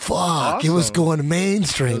 Fuck, awesome. It was going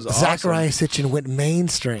mainstream. It was Zachariah awesome. Sitchin went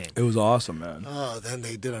mainstream. It was awesome, man. Oh, then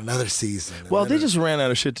they did another season. Well, they just ran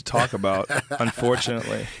out of shit to talk about,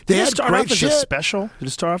 unfortunately. They Did had it start great off as shit. a special? Did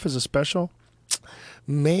it start off as a special?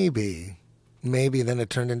 Maybe, then it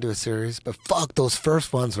turned into a series. But fuck, those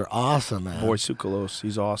first ones were awesome, man. Boy, Tsoukalos,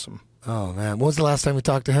 he's awesome. Oh, man. When was the last time we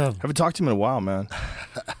talked to him? Haven't talked to him in a while, man.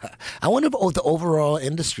 I wonder if the overall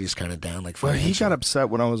industry is kind of down. Like, Well, he got upset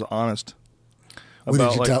when I was honest.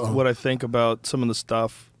 about like what I think about some of the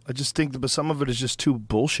stuff. I just think that some of it is just too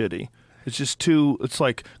bullshitty. It's just too. It's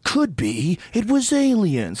like could be. It was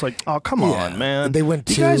aliens. Like, oh come on, man. They went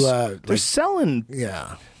to. They're selling.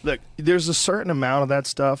 Yeah. Look, there's a certain amount of that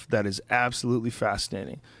stuff that is absolutely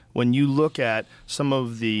fascinating. When you look at some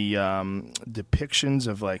of the depictions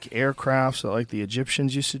of like aircrafts, like the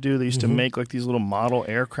Egyptians used to do, they used to make like these little model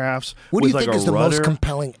aircrafts. What do you with, think like, is the rudder. most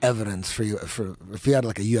compelling evidence for you? For if you had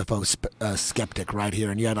like a UFO skeptic right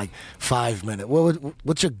here, and you had like 5 minutes,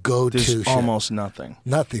 what's your go-to? There's almost nothing.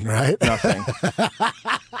 Nothing, right? Nothing.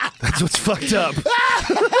 That's what's fucked up.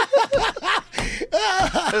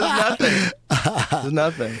 There's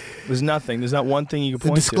nothing. There's not one thing you can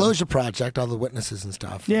point to. The Disclosure Project, all the witnesses and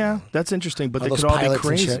stuff. Yeah, that's interesting, but all they could all be pilots and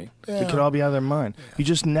crazy. shit. Yeah. They could all be out of their mind. Yeah. You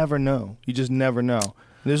just never know.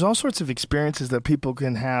 There's all sorts of experiences that people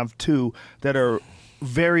can have, too, that are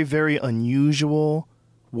very, very unusual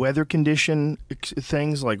weather condition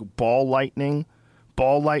things like ball lightning.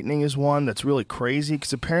 Ball lightning is one that's really crazy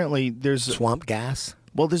because apparently there's... Swamp gas?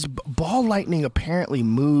 Well, this ball lightning apparently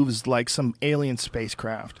moves like some alien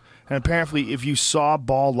spacecraft. And apparently, if you saw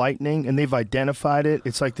ball lightning and they've identified it,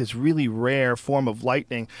 it's like this really rare form of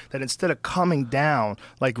lightning that instead of coming down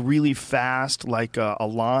like really fast, like a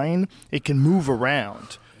line, it can move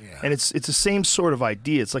around. Yeah. And it's the same sort of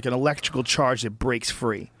idea. It's like an electrical charge that breaks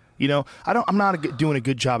free. You know, I'm not doing a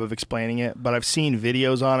good job of explaining it, but I've seen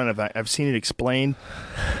videos on it. I've seen it explained.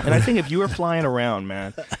 And I think if you were flying around,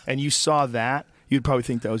 man, and you saw that, you'd probably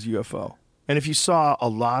think that was UFO. And if you saw a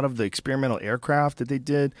lot of the experimental aircraft that they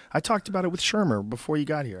did, I talked about it with Shermer before you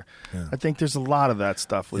got here. Yeah. I think there's a lot of that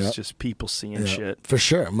stuff was just people seeing shit. For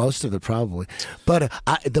sure, most of it probably. But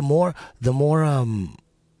the more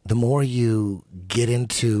you get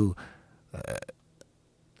into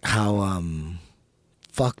how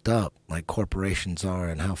fucked up like corporations are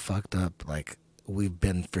and how fucked up like we've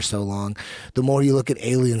been for so long, the more you look at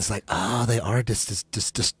aliens like, oh, they are just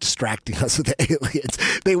distracting us with the aliens.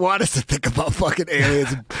 They want us to think about fucking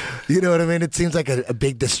aliens. You know what I mean? It seems like a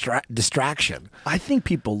big distraction. I think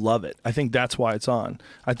people love it. I think that's why it's on.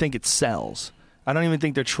 I think it sells. I don't even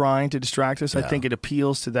think they're trying to distract us. Yeah. I think it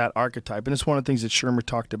appeals to that archetype. And it's one of the things that Shermer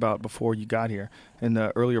talked about before you got here in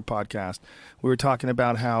the earlier podcast. We were talking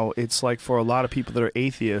about how it's like for a lot of people that are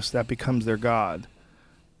atheists, that becomes their God.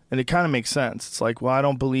 And it kind of makes sense. It's like, well, I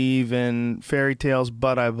don't believe in fairy tales,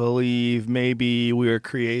 but I believe maybe we were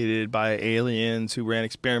created by aliens who ran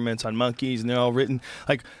experiments on monkeys, and they're all written.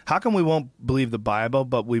 Like, how come we won't believe the Bible,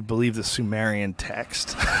 but we believe the Sumerian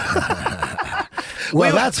text?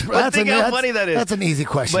 Well, think how funny that is. That's an easy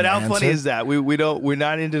question. But how to funny answer. is that? We're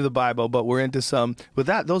not into the Bible, but we're into some.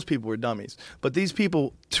 But those people were dummies. But these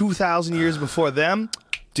people, 2,000 years before them.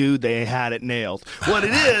 Dude, they had it nailed. What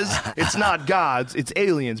it is, it's not gods, it's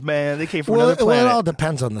aliens, man. They came from another planet. Well, it all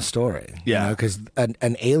depends on the story. Yeah. Because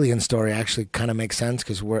an alien story actually kind of makes sense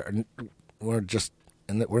because we're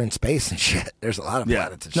in space and shit. There's a lot of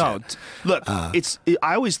planets and shit. Look, I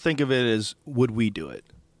always think of it as, would we do it?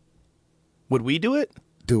 Would we do it?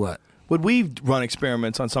 Do what? Would we run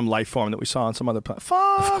experiments on some life form that we saw on some other planet?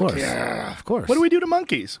 Fuck, of course. Yeah. Of course. What do we do to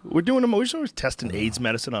monkeys? We're testing AIDS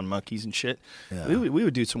medicine on monkeys and shit. Yeah. We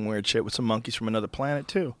would do some weird shit with some monkeys from another planet,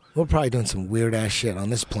 too. We're probably doing some weird-ass shit on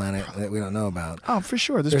this planet that we don't know about. Oh, for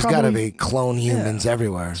sure. There's got to be clone humans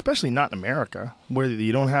everywhere. Especially not in America, where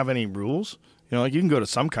you don't have any rules. You know, like you can go to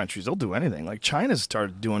some countries, they'll do anything. Like China's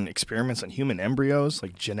started doing experiments on human embryos,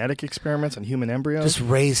 like genetic experiments on human embryos. Just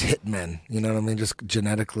raise hitmen, you know what I mean? Just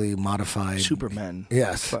genetically modified. Supermen.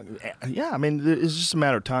 Yes. But, yeah, I mean, it's just a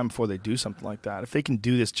matter of time before they do something like that. If they can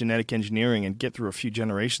do this genetic engineering and get through a few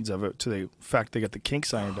generations of it to the fact they got the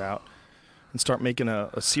kinks ironed out and start making a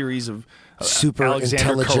series of super Alexander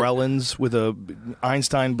intelligent Karelins with a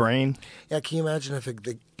Einstein brain. Yeah, can you imagine if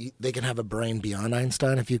they can have a brain beyond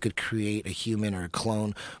Einstein? If you could create a human or a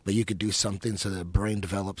clone, but you could do something so the brain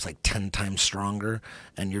develops like 10 times stronger,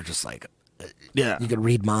 and you're just like, you could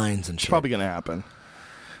read minds and shit. It's probably going to happen.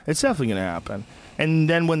 It's definitely going to happen. And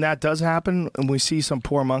then when that does happen, and we see some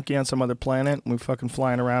poor monkey on some other planet, and we're fucking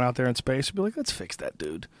flying around out there in space, we'll be like, let's fix that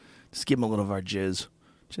dude. Just give him a little of our jizz.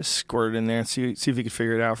 Just squirt it in there and see if you can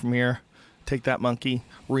figure it out from here. Take that monkey,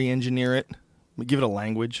 re-engineer it, give it a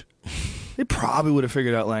language. They probably would have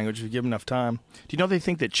figured out language if you give them enough time. Do you know they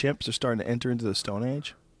think that chimps are starting to enter into the Stone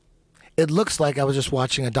Age? It looks like I was just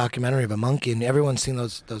watching a documentary of a monkey, and everyone's seen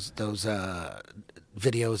those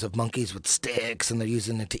videos of monkeys with sticks, and they're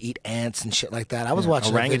using it to eat ants and shit like that. I was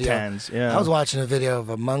watching orangutans. I was watching a video of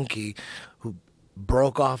a monkey who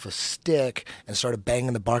broke off a stick and started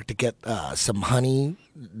banging the bark to get some honey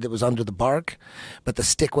that was under the bark, but the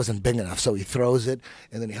stick wasn't big enough, so he throws it,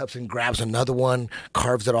 and then he helps and grabs another one,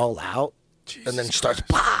 carves it all out, and then starts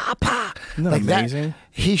pa pa. Isn't that like amazing? That.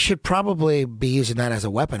 He should probably be using that as a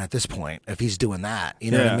weapon at this point if he's doing that.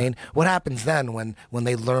 You know what I mean? What happens then when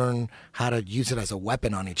they learn how to use it as a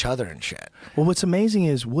weapon on each other and shit? Well, what's amazing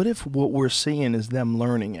is what if what we're seeing is them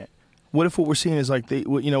learning it? What if what we're seeing is like they,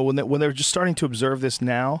 you know, when they're just starting to observe this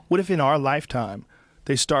now? What if in our lifetime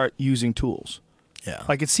they start using tools? Yeah.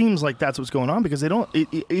 Like it seems like that's what's going on because they don't.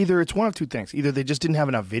 Either it's one of two things: either they just didn't have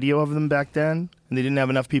enough video of them back then, and they didn't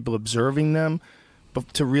have enough people observing them,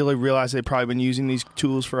 but to really realize they've probably been using these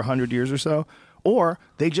tools for 100 years or so, or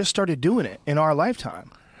they just started doing it in our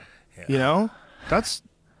lifetime. Yeah. You know,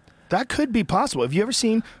 that could be possible. Have you ever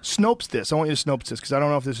seen Snopes this? I want you to Snopes this because I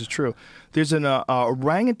don't know if this is true. There's an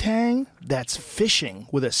orangutan that's fishing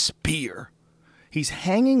with a spear. He's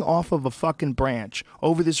hanging off of a fucking branch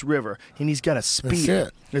over this river, and he's got a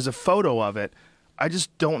spear. There's a photo of it. I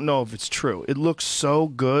just don't know if it's true. It looks so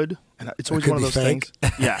good, and it's always one of those things.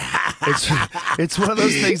 Yeah, it's one of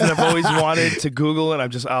those things that I've always wanted to Google, and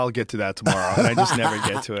I'll get to that tomorrow, and I just never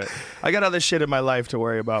get to it. I got other shit in my life to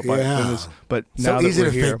worry about. But now so easy that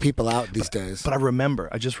we're to here, fake people out these days. But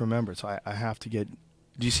I just remembered, so I have to get.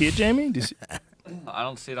 Do you see it, Jamie? I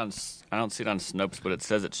don't see it on Snopes, but it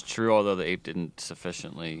says it's true. Although the ape didn't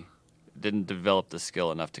develop the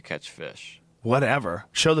skill enough to catch fish. Whatever.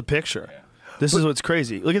 Show the picture. Yeah. This is what's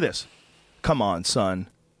crazy. Look at this. Come on, son.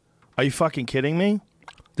 Are you fucking kidding me?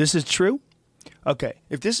 This is true? Okay.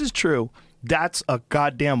 If this is true, that's a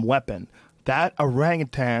goddamn weapon. That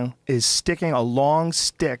orangutan is sticking a long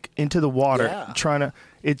stick into the water, trying to.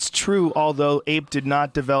 It's true, although ape did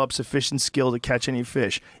not develop sufficient skill to catch any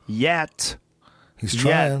fish yet. He's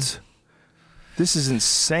trying. This is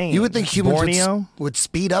insane. You would think humans would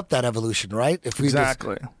speed up that evolution, right? If we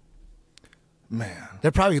exactly. Man,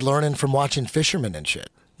 they're probably learning from watching fishermen and shit.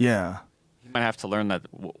 Yeah. You might have to learn that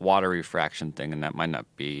water refraction thing, and that might not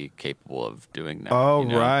be capable of doing that. Oh, you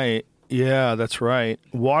know? right. Yeah, that's right.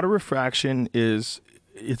 Water refraction it's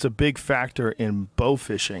a big factor in bow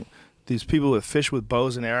fishing. These people that fish with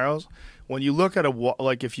bows and arrows, when you look at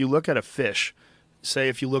if you look at a fish, say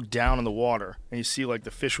if you look down in the water and you see like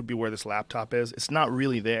the fish would be where this laptop is, it's not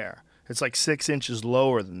really there. It's like 6 inches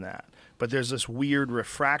lower than that. But there's this weird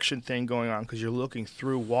refraction thing going on because you're looking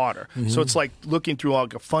through water. Mm-hmm. So it's like looking through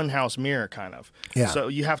like a funhouse mirror kind of. Yeah. So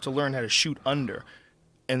you have to learn how to shoot under.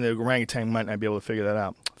 And the orangutan might not be able to figure that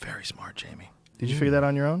out. Very smart, Jamie. Did you figure that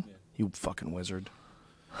on your own? Yeah. You fucking wizard.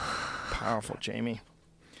 Powerful, Jamie.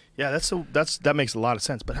 Yeah, that makes a lot of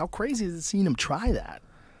sense. But how crazy is it seeing him try that?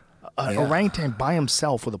 An orangutan by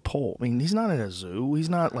himself with a pole. I mean, he's not at a zoo. He's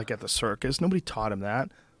not like at the circus. Nobody taught him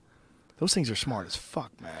that. Those things are smart as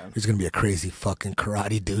fuck, man. He's going to be a crazy fucking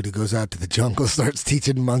karate dude who goes out to the jungle, starts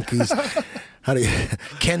teaching monkeys how to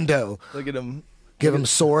kendo. Look at him. Give them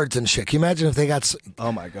swords and shit. Can you imagine if they got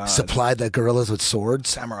oh my God. supplied the gorillas with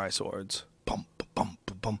swords? Samurai swords. Bum, bum,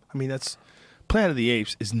 bum, bum. I mean, that's Planet of the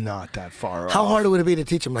Apes is not that far off. How hard would it be to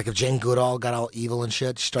teach them? Like if Jane Goodall got all evil and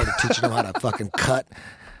shit, she started teaching them how to fucking cut.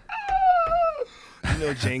 You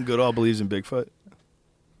know Jane Goodall believes in Bigfoot?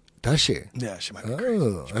 Does she? Yeah, she might be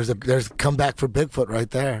crazy. There's a comeback for Bigfoot right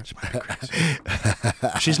there. She might be crazy.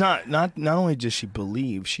 She's not only does she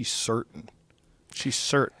believe, she's certain. She's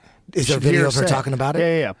certain. Is there a video of her talking about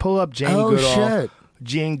it? Yeah. Pull up Jane Goodall. Shit.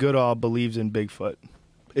 Jane Goodall believes in Bigfoot.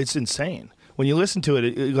 It's insane. When you listen to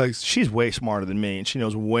it, like she's way smarter than me, and she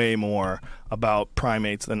knows way more about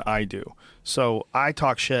primates than I do. So I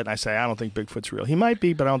talk shit, and I say, I don't think Bigfoot's real. He might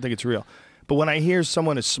be, but I don't think it's real. But when I hear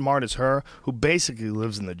someone as smart as her, who basically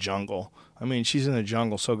lives in the jungle, I mean, she's in the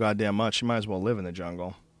jungle so goddamn much, she might as well live in the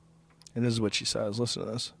jungle. And this is what she says. Listen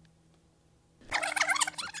to this.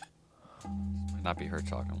 Might not be her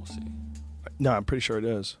talking. We'll see. No, I'm pretty sure it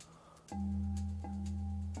is.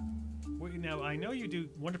 Now, I know you do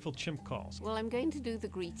wonderful chimp calls. Well, I'm going to do the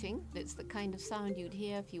greeting. It's the kind of sound you'd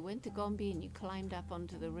hear if you went to Gombe and you climbed up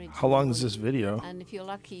onto the ridge. How long is this video? And if you're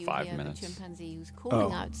lucky, you 5 hear minutes. the chimpanzee who's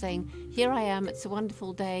calling out saying, here I am, it's a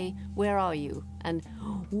wonderful day, where are you? And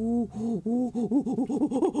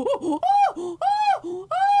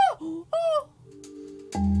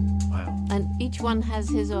wow. And each one has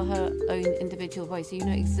his or her own individual voice, so you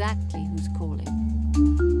know exactly who's calling.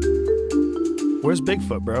 Where's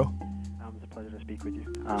Bigfoot, bro? It's a pleasure to speak with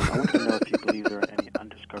you. I want to know if you believe there are any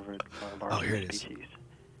undiscovered large species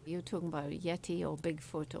You're talking about Yeti or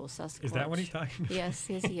Bigfoot or Sasquatch. Is that what he's talking about? Yes,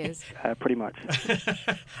 he is. Pretty much.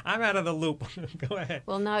 I'm out of the loop. Go ahead.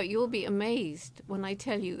 Well, now you'll be amazed when I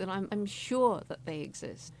tell you that I'm sure that they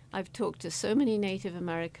exist. I've talked to so many Native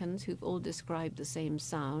Americans who've all described the same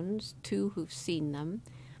sounds, 2 who've seen them.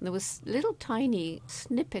 And there was a little tiny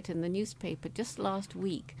snippet in the newspaper just last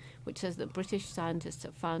week which says that British scientists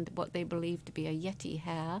have found what they believe to be a Yeti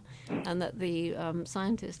hair, and that the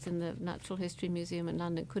scientists in the Natural History Museum in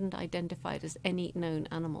London couldn't identify it as any known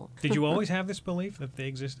animal. Did you always have this belief that they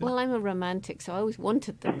existed? Well, I'm a romantic, so I always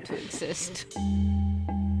wanted them to exist.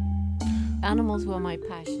 Animals were my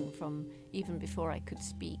passion from even before I could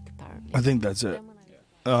speak, apparently. I think that's it.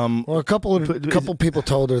 Well, a couple people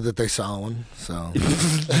told her that they saw one, so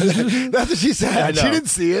that's what she said. She didn't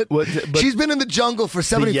see it. She's been in the jungle for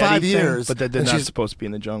 75 years. But they're not supposed to be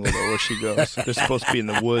in the jungle, though, where she goes. They're supposed to be in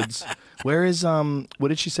the woods. Where is, what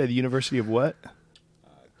did she say, the University of what?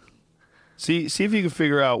 See if you can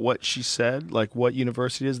figure out what she said, like what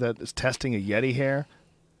university it is that is testing a Yeti hair,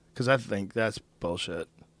 because I think that's bullshit.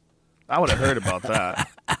 I would have heard about that.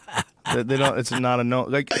 They don't. It's not a no.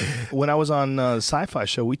 Like when I was on the Sci-Fi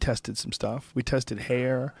show, we tested some stuff. We tested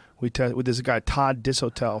hair. With this guy Todd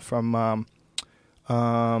Dishotel from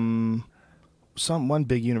one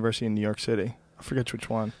big university in New York City. I forget which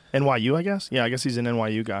one. NYU, I guess. Yeah, I guess he's an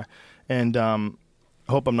NYU guy. And I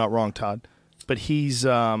hope I'm not wrong, Todd, but he's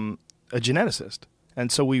a geneticist.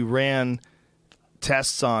 And so we ran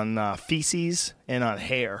tests on feces and on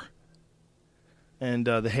hair. And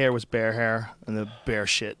the hair was bear hair, and the bear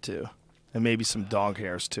shit too, and maybe some dog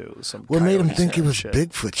hairs too. What made him think it was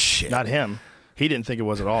Bigfoot shit? Not him. He didn't think it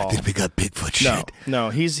was at all. I think we got Bigfoot shit. No,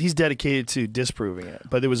 he's dedicated to disproving it.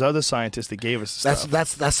 But there was other scientists that gave us stuff.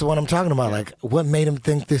 That's the one I'm talking about. Yeah. Like, what made him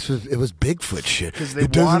think it was Bigfoot shit? Because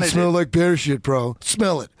it doesn't smell like bear shit, bro.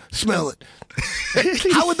 Smell it.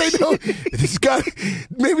 How would they know? This guy,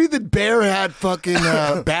 maybe the bear had fucking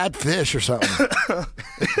bad fish or something.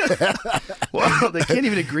 Well, they can't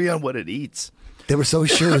even agree on what it eats. They were so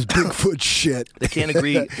sure it was Bigfoot shit. They can't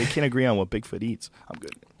agree on what Bigfoot eats. I'm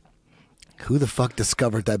good. Who the fuck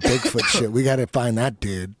discovered that Bigfoot shit? We got to find that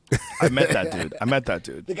dude. I met that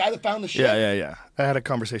dude. The guy that found the shit? Yeah. I had a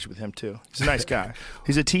conversation with him, too. He's a nice guy.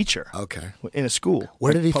 He's a teacher. Okay. In a school.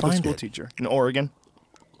 Where did he public find school it? Teacher. In Oregon.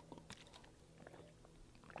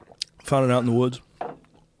 Found it out in the woods.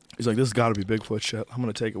 He's like, this has got to be Bigfoot shit. I'm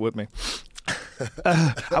going to take it with me.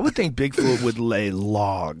 I would think Bigfoot would lay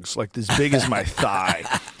logs, like as big as my thigh.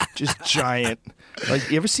 Just giant.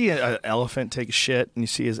 Like, you ever see an elephant take a shit and you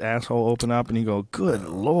see his asshole open up and you go, good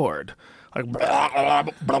Lord. Like,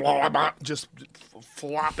 just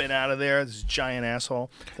flopping out of there, this giant asshole.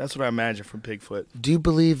 That's what I imagine from Bigfoot. Do you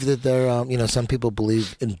believe that there, some people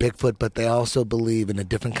believe in Bigfoot, but they also believe in a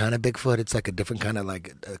different kind of Bigfoot? It's like a different kind of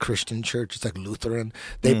like a Christian church. It's like Lutheran.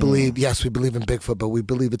 They believe, yes, we believe in Bigfoot, but we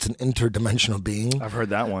believe it's an interdimensional being. I've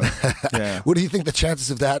heard that one. Yeah. What do you think the chances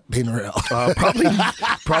of that being real? Probably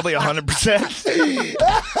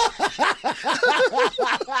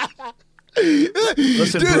 100%.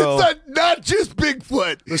 Listen, dude, bro. It's not just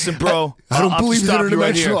Bigfoot. Listen, bro. I don't believe he's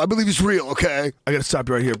interdimensional. I believe he's real, okay? I got to stop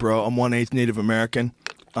you right here, bro. I'm 1/8 Native American,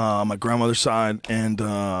 my grandmother's side, and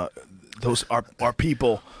those are our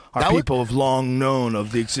people. Our people have long known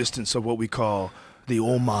of the existence of what we call the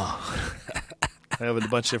Oma. I have a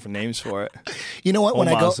bunch of different names for it. You know what? When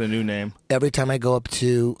I go, Oma's a new name. Every time I go up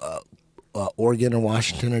to Oregon or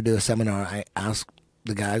Washington or do a seminar, I ask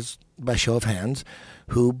the guys by show of hands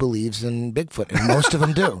who believes in Bigfoot, and most of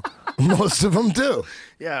them do. Most of them do.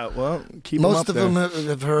 Yeah, well, keep most them of up them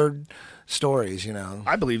have heard stories, you know.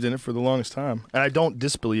 I believed in it for the longest time, and I don't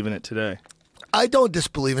disbelieve in it today. I don't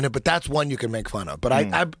disbelieve in it, but that's one you can make fun of. But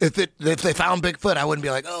if they found Bigfoot, I wouldn't be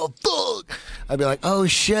like, oh, fuck. I'd be like, oh,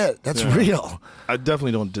 shit, that's real. I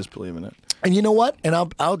definitely don't disbelieve in it. And you know what? And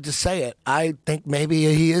I'll just say it. I think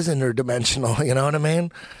maybe he is interdimensional. You know what I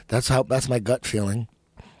mean? That's my gut feeling.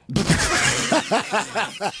 I'm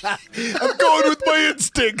going with my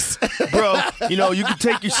instincts. Bro, you can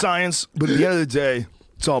take your science, but at the end of the day,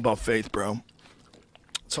 it's all about faith, bro.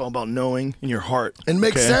 It's all about knowing in your heart. It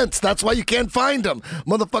makes sense. That's why you can't find him.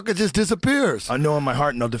 Motherfucker just disappears. I know in my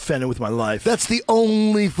heart, and I'll defend it with my life. That's the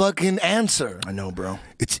only fucking answer. I know, bro.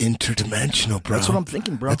 It's interdimensional, bro. That's what I'm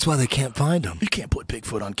thinking, bro. That's why they can't find him. You can't put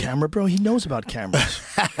Bigfoot on camera, bro. He knows about cameras.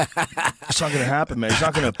 It's not going to happen, man. He's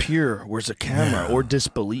not going to appear where's a camera or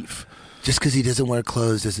disbelief. Just because he doesn't wear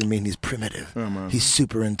clothes doesn't mean he's primitive. He's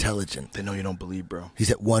super intelligent. They know you don't believe, bro.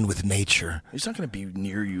 He's at one with nature. He's not going to be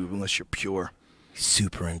near you unless you're pure. He's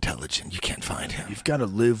super intelligent. You can't find him. You've got to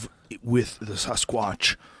live with the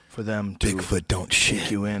Sasquatch for them to Bigfoot don't shit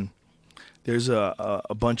take you in. There's a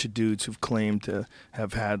bunch of dudes who've claimed to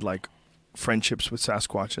have had like friendships with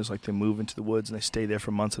Sasquatches. Like they move into the woods and they stay there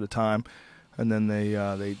for months at a time, and then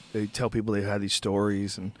they tell people they had these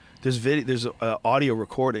stories. And there's audio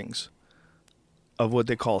recordings of what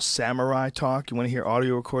they call samurai talk. You want to hear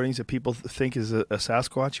audio recordings that people think is a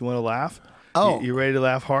Sasquatch? You want to laugh? Oh, you ready to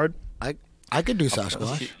laugh hard? I could do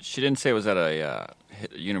Sasquatch. She didn't say it was at a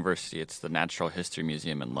university. It's the Natural History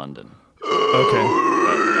Museum in London. Okay.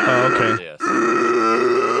 Okay. Yes.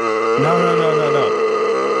 No.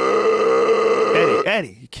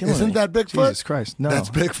 Eddie, you're killing Isn't me. that Bigfoot? Jesus Christ, no. That's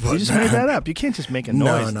Bigfoot. You just made that up. You can't just make a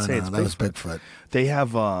noise and say it's that was Bigfoot. Bigfoot. They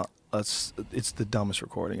have it's the dumbest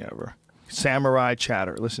recording ever. Samurai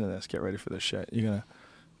chatter. Listen to this. Get ready for this shit. You're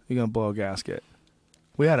gonna blow a gasket.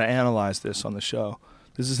 We had to analyze this on the show.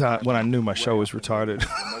 This is when I knew my show was retarded.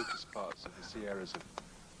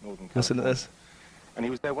 Listen to this. And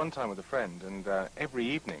he was there one time with a friend, and every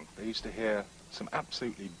evening they used to hear some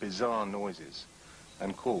absolutely bizarre noises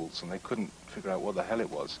and calls, and they couldn't figure out what the hell it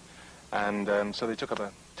was. And so they took up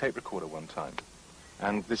a tape recorder one time,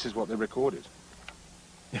 and this is what they recorded.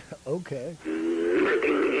 Okay.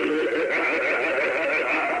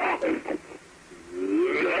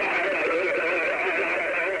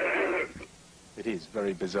 It is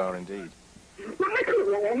very bizarre indeed.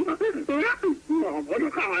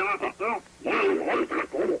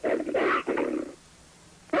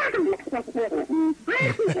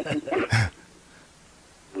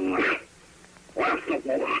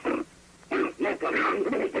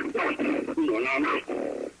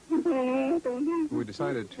 We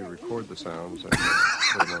decided to record the sounds and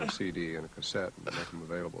put them on a CD and a cassette and make them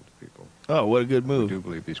available to people. Oh, what a good move. We do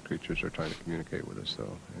believe these creatures are trying to communicate with us,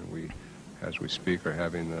 though. And we, as we speak, are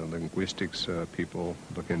having the linguistics people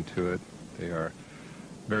look into it. They are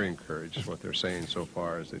very encouraged. What they're saying so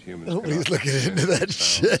far is that humans Nobody's looking into that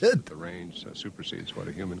shit. The range supersedes what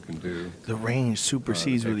a human can do. The range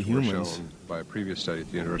supersedes what a human was shown by a previous study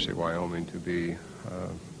at the University of Wyoming to be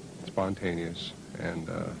spontaneous and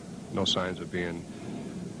no signs of being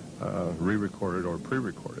re-recorded or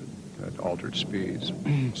pre-recorded at altered speeds.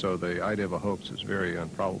 So the idea of a hoax is very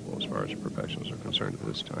improbable as far as professionals are concerned at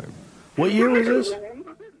this time. What year was this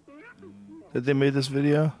that they made this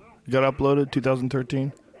video? It got uploaded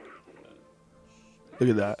 2013. Look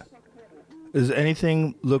at that. Does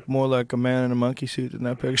anything look more like a man in a monkey suit than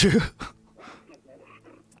that picture?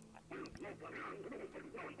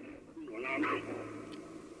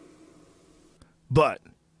 But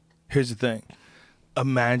here's the thing.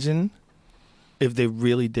 Imagine if they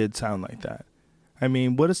really did sound like that. I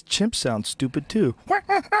mean, what does chimp sound? Stupid too.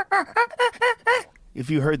 If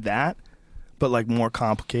you heard that, but like more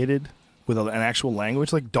complicated with an actual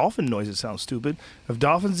language, like dolphin noises sound stupid. If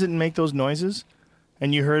dolphins didn't make those noises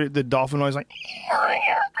and you heard the dolphin noise like,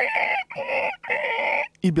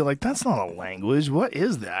 you'd be like, that's not a language. What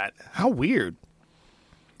is that? How weird.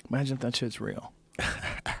 Imagine if that shit's real.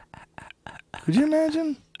 Could you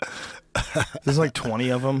imagine? There's like 20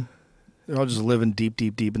 of them. They're all just living deep,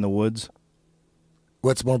 deep, deep in the woods.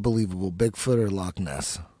 What's more believable, Bigfoot or Loch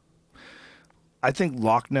Ness? I think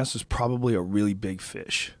Loch Ness is probably a really big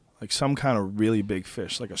fish. Like some kind of really big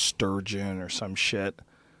fish, like a sturgeon or some shit.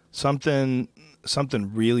 Something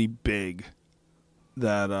really big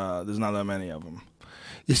that there's not that many of them.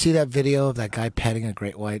 You see that video of that guy petting a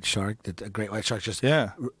great white shark? That a great white shark just...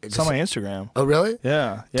 Yeah. It's on my Instagram. Oh, really?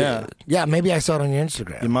 Yeah. Yeah, maybe I saw it on your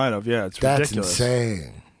Instagram. You might have, yeah. It's That's ridiculous.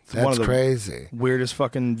 Insane. It's one of the crazy. Weirdest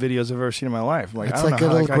fucking videos I've ever seen in my life. I'm like, it's I don't like know a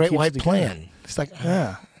how little that guy great keeps white it plan. It's like...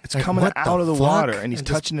 Yeah. It's like, coming out of the fuck? water and he's And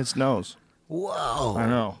touching its nose. Whoa. I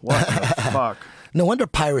know. What the fuck? No wonder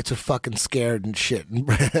pirates are fucking scared and shit. You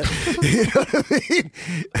know what I mean?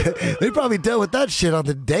 They probably dealt with that shit on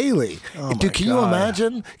the daily. Oh Dude, can you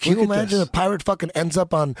imagine? Can you imagine a pirate fucking ends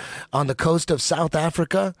up on the coast of South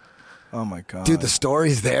Africa? Oh my god. Dude, the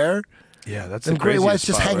stories there. Yeah, that's and the great whites craziest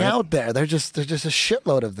just spot, hang right? out there. There's just a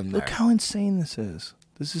shitload of them there. Look how insane this is.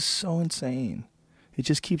 This is so insane. It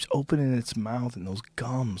just keeps opening its mouth and those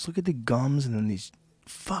gums. Look at the gums and then these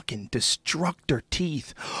fucking destructor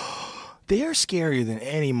teeth. They are scarier than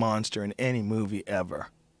any monster in any movie ever.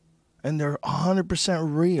 And they're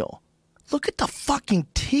 100% real. Look at the fucking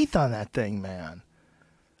teeth on that thing, man.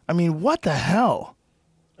 I mean, what the hell?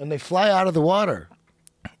 And they fly out of the water.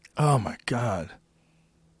 Oh my god.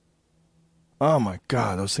 Oh my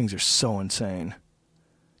god, those things are so insane.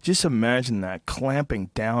 Just imagine that clamping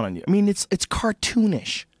down on you. I mean, it's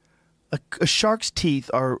cartoonish. A shark's teeth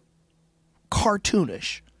are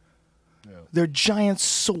cartoonish. Yeah. They're giant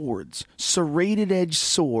swords, serrated edge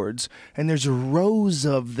swords, and there's rows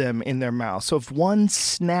of them in their mouth. So if one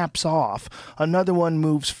snaps off, another one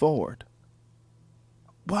moves forward.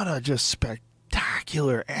 what a just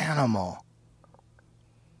spectacular animal.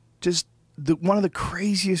 Just one of the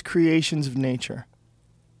craziest creations of nature.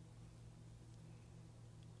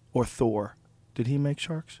 Or Thor. Did he make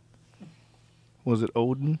sharks? Was it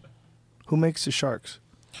Odin? Who makes the sharks?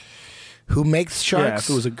 Who makes sharks? Yeah, if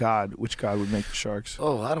it was a god, which god would make the sharks?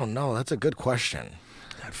 Oh, I don't know. That's a good question.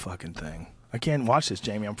 That fucking thing. I can't watch this,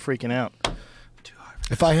 Jamie. I'm freaking out.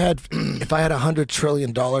 If I had $100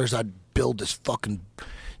 trillion, I'd build this fucking,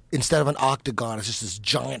 instead of an octagon, it's just this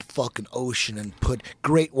giant fucking ocean, and put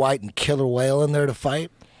great white and killer whale in there to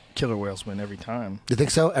fight. Killer whales win every time. You think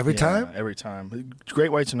so? Every time? Every time.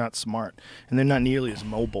 Great whites are not smart, and they're not nearly as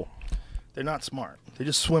mobile. They're not smart. They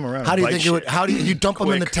just swim around. How do you and think bite it would? shit. How do you dump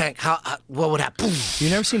them in the Quick. tank? How what would happen? You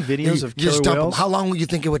never seen videos of You just killer dump 'em. whales? How long would you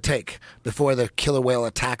think it would take before the killer whale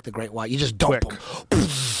attacked the great white? You just dump Quick. them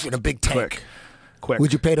in a big tank. Quick.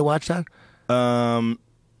 Would you pay to watch that?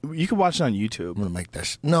 You can watch it on YouTube. I'm gonna make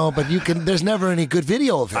this. No, but you can. There's never any good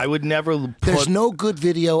video of it. I would never put... There's no good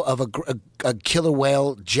video of a killer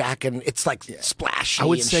whale jacking. It's like splashy. I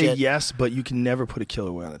would and say shit. yes, but you can never put a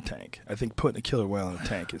killer whale in a tank. I think putting a killer whale in a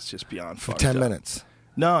tank is just beyond for fucked 10 up. minutes.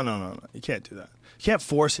 No. You can't do that. You can't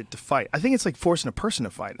force it to fight. I think it's like forcing a person to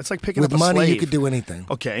fight. It's like picking With up a money, slave. you could do anything.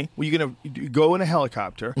 Okay, well, you go in a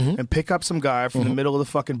helicopter and pick up some guy from the middle of the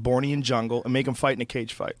fucking Bornean jungle and make him fight in a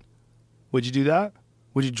cage fight. Would you do that?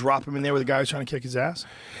 Would you drop him in there with a guy who's trying to kick his ass?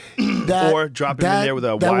 Or drop him in there with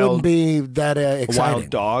a that wild... wouldn't be that exciting.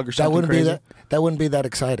 dog or something that wouldn't crazy? Be that wouldn't be that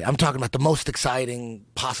exciting. I'm talking about the most exciting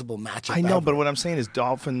possible matchup. I know, ever. but what I'm saying is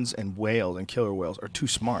dolphins and whales and killer whales are too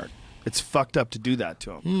smart. It's fucked up to do that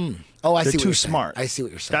to them. Oh, I They're see what too you're saying. smart. I see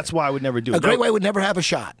what you're saying. That's why I would never do it. A great white would never have a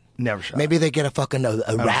shot. Never shot. Maybe they get a fucking a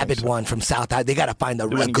think rabid so. one from South. They got to find a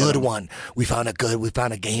wouldn't good get 'em. one. We found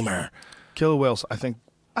a gamer. Killer whales, I think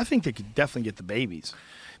they could definitely get the babies.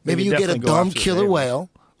 They Maybe could you get a definitely go dumb after the killer baby. whale,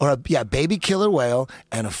 or a baby killer whale,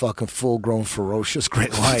 and a fucking full-grown ferocious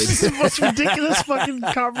great white. This is the most ridiculous fucking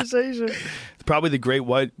conversation. Probably the great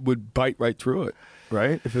white would bite right through it,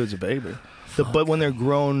 right? If it was a baby. But when they're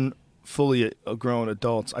fully grown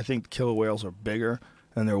adults, I think killer whales are bigger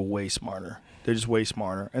and they're way smarter. They're just way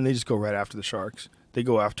smarter, and they just go right after the sharks. They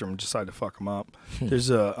go after them and decide to fuck them up. There's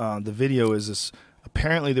the video is this.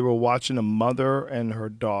 Apparently, they were watching a mother and her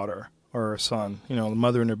daughter or her son. You know, the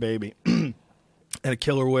mother and her baby, and a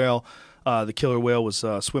killer whale. The killer whale was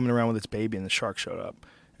swimming around with its baby, and the shark showed up.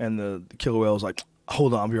 And the killer whale was like,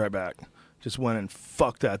 "Hold on, I'll be right back." Just went and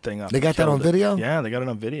fucked that thing up. They got that on video? Yeah, they got it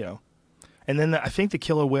on video. And then I think the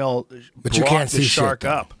killer whale But you brought can't the see shark shit,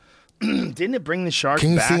 though. up. Didn't it bring the shark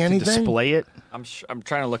Can you back see to anything? display it? I'm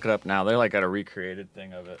trying to look it up now. They like got a recreated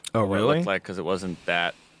thing of it. Oh, What it really? looked like because it wasn't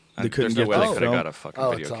that. They couldn't there's no get way the they could have film? got a fucking Oh,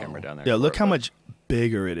 video it's all- camera down there. Yeah, for look it, how but much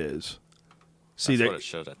bigger it is. See, That's what it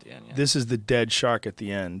shows at the end. Yeah. this is the dead shark at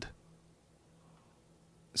the end.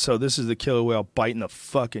 So this is the killer whale biting the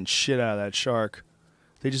fucking shit out of that shark.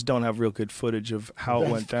 They just don't have real good footage of how it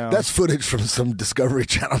went down. That's footage from some Discovery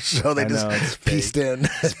Channel show they I know, it's just pieced in.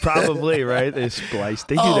 It's probably right. They spliced.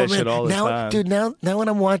 They do that shit all the now, time. Dude, now when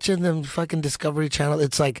I'm watching the fucking Discovery Channel,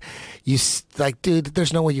 it's like dude,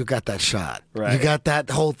 there's no way you got that shot. Right. You got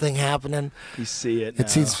that whole thing happening. You see it now. It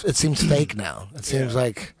seems fake now. It seems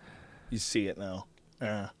like You see it now.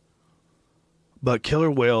 Yeah. But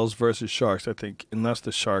killer whales versus sharks, I think, unless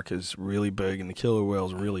the shark is really big and the killer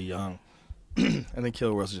whale's really young, I think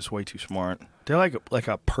killer whales are just way too smart. They're like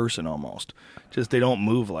a person almost. Just they don't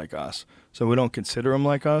move like us, so we don't consider them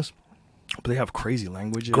like us. But they have crazy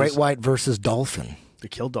languages. great white versus dolphin. They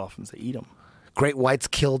kill dolphins. They eat them. Great whites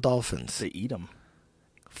kill dolphins. They eat them.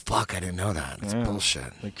 Fuck, I didn't know that. It's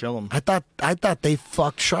bullshit. They kill them. I thought they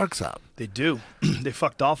fucked sharks up. They do. They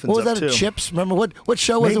fuck dolphins What was up that? too. Chips? Remember what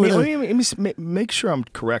show was it? With Let me make sure I'm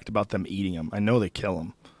correct about them eating them. I know they kill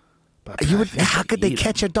them. But how could they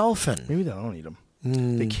catch a dolphin? Maybe they don't eat them.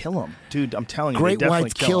 They kill them, dude. I'm telling you, Great they definitely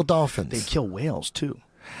whites kill 'em. dolphins. They kill whales too.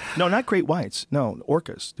 No, not great whites. No,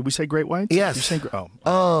 orcas. Did we say great whites? Yes. You say, oh,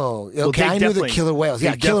 Oh, okay. Well, they I knew the definitely- killer whales. they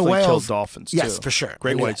Yeah, killer definitely whales. kill dolphins. Yes, too. for sure.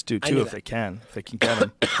 Great I knew whites that. do I too knew if that. they can get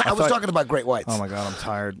them. I was talking about great whites. Oh my god, I'm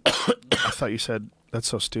tired. I thought you said that's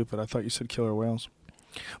so stupid. I thought you said killer whales.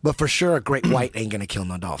 But for sure, a great white ain't gonna kill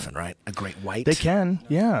no dolphin, right? A great white. They can,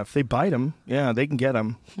 yeah. If they bite them, yeah, they can get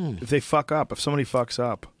them. Hmm. If they fuck up, if somebody fucks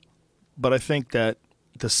up. But I think that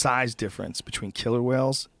the size difference between killer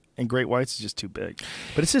whales and great whites is just too big.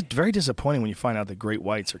 But it's just very disappointing when you find out that great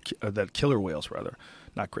whites that killer whales rather,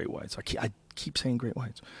 not great whites. I keep saying great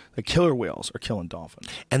whites. The killer whales are killing dolphins.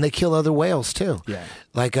 And they kill other whales too. Yeah.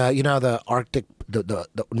 Like the Arctic, the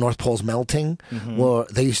North Pole's melting. Mm-hmm. Well,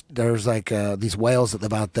 there's like these whales that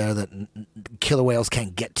live out there that killer whales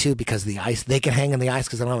can't get to because of the ice. They can hang in the ice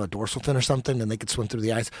because they don't have a dorsal fin or something, and they can swim through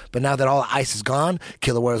the ice. But now that all the ice is gone,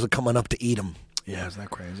 killer whales are coming up to eat them. Yeah, isn't that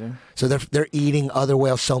crazy? So they're eating other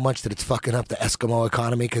whales so much that it's fucking up the Eskimo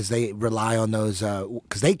economy because they rely on those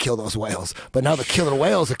because they kill those whales. But now the killer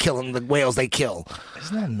whales are killing the whales they kill.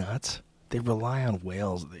 Isn't that nuts? They rely on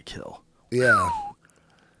whales that they kill. Yeah.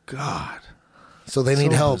 God. So they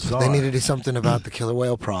need help. Bizarre. They need to do something about the killer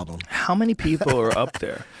whale problem. How many people are up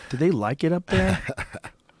there? Do they like it up there?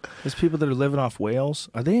 There's people that are living off whales.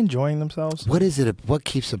 Are they enjoying themselves? What is it? What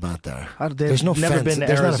keeps them out there? There's no fence. been to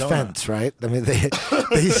There's Arizona. not a fence, right? I mean, they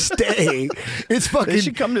stay. It's fucking. They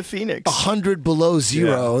should come to Phoenix. 100 below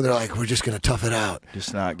zero. Yeah. They're like, we're just gonna tough it out.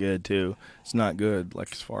 It's not good too. It's not good.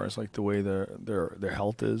 Like as far as like the way their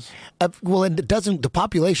health is. Well, and it doesn't. The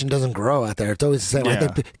population doesn't grow out there. It's always the same. Yeah. I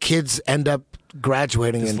think kids end up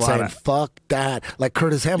graduating and saying, fuck that. Like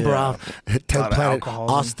Curtis Hembroff, 10th Planet,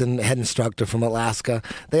 Austin head instructor from Alaska.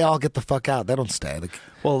 They all get the fuck out. They don't stay.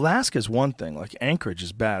 Well, Alaska's one thing. Like Anchorage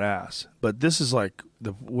is badass. But this is like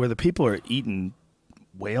where the people are eating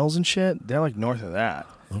whales and shit. They're like north of that.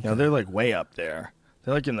 Okay. You know, they're like way up there.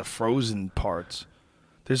 They're like in the frozen parts.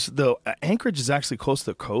 Anchorage is actually close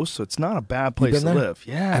to the coast, so it's not a bad place to live.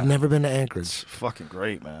 Yeah. I've never been to Anchorage. It's fucking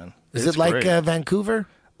great, man. Is it like Vancouver?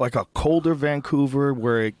 Like a colder Vancouver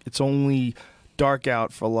where it's only dark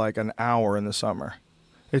out for like an hour in the summer.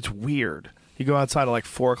 It's weird. You go outside at like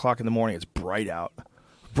 4 o'clock in the morning, it's bright out.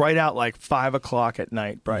 Bright out like 5 o'clock at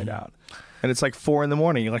night, bright out. And it's like 4 in the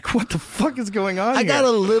morning. You're like, what the fuck is going on I here? got a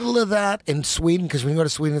little of that in Sweden because when you go to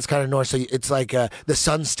Sweden, it's kind of north. So it's like the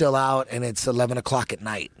sun's still out and it's 11 o'clock at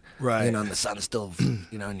night. Right. You know, and the sun's still,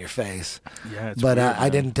 in your face. Yeah, it's but weird, I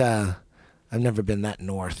didn't, I've never been that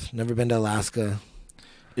north. Never been to Alaska.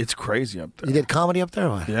 It's crazy up there. You did comedy up there?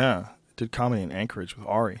 Or what? Yeah. Did comedy in Anchorage with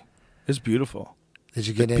Ari. It's beautiful. Did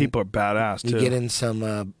you get in? People are badass, too. You get in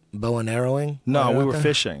some bow and arrowing? No, we were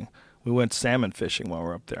fishing. We went salmon fishing while we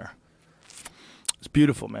were up there. It's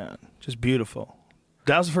beautiful, man. Just beautiful.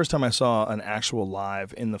 That was the first time I saw an actual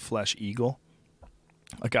live in the flesh eagle,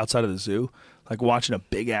 like outside of the zoo. Like watching a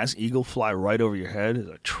big ass eagle fly right over your head is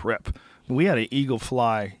a trip. We had an eagle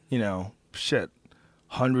fly,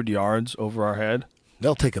 100 yards over our head.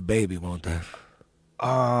 They'll take a baby, won't they?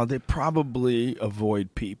 They probably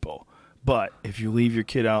avoid people. But if you leave your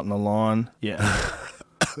kid out in the lawn, yeah.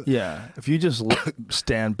 Yeah. If you just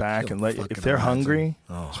stand back and if they're hungry,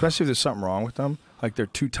 especially if there's something wrong with them, like they're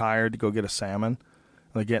too tired to go get a salmon,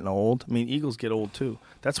 they're getting old. I mean, eagles get old too.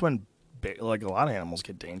 That's when like a lot of animals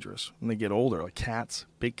get dangerous when they get older. Like cats,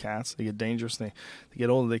 big cats, they get dangerous. They get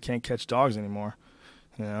older, they can't catch dogs anymore.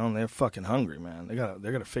 And they're fucking hungry, man.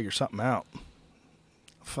 They're gonna figure something out.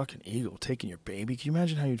 A fucking eagle taking your baby. Can you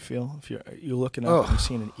imagine how you'd feel if you're looking up and you're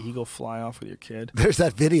seeing an eagle fly off with your kid? There's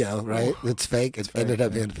that video, right? It's fake. It ended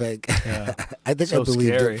up being fake. Yeah. I think so I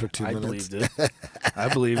believed scary. it for 2 minutes. I believed it. I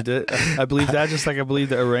believed it. I believed that just like I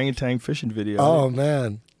believed the orangutan fishing video. Oh,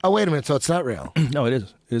 man. Oh, wait a minute. So it's not real? No, it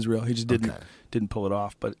is. It is real. He just didn't pull it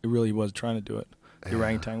off, but it really was trying to do it. The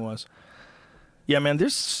orangutan was. Yeah, man,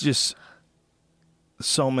 there's just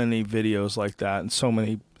so many videos like that and so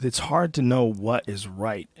many. It's hard to know what is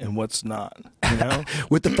right and what's not,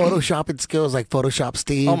 With the photoshopping skills like Photoshop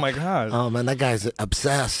Steve. Oh, my God. Oh, man, that guy's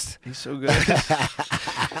obsessed. He's so good.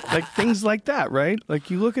 Like things like that, right? Like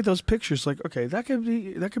you look at those pictures like, okay, that could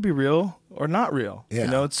be real or not real.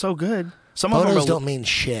 Yeah. It's so good. Some Photos of them don't mean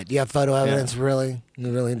shit. You have photo evidence, really?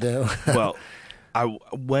 You really do? Well,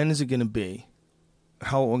 when is it going to be?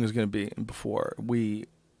 How long is it going to be before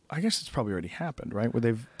I guess it's probably already happened, right? Where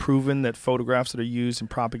they've proven that photographs that are used in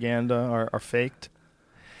propaganda are faked.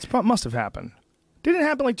 It must have happened. Didn't it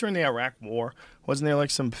happen like during the Iraq War? Wasn't there like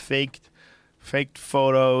some faked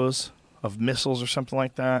photos of missiles or something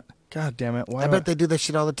like that? God damn it! I bet they do that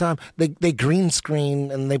shit all the time. They green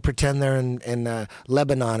screen and they pretend they're in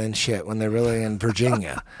Lebanon and shit when they're really in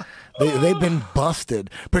Virginia. They've been busted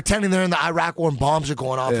pretending they're in the Iraq War and bombs are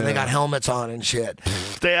going off and they got helmets on and shit.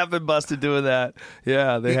 They have been busted doing that.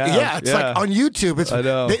 Yeah, they have. Yeah, it's like on YouTube. I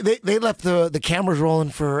know. They left the cameras rolling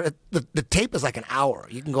for the tape is like an hour.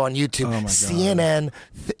 You can go on YouTube. Oh my God. CNN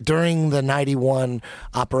during the '91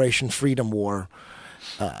 Operation Freedom War.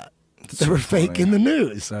 They were faking the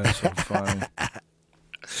news. That is so funny.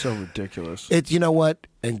 So ridiculous. You know what?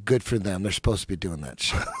 And good for them. They're supposed to be doing that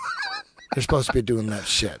shit. They're supposed to be doing that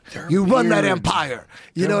shit. You run that empire.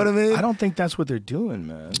 You know what I mean? I don't think that's what they're doing,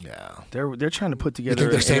 man. Yeah. They're trying to put together. You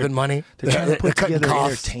think they're saving money? They're trying to put together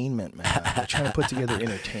costs. entertainment, man. They're trying to put together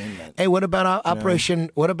entertainment. Hey, what about Operation?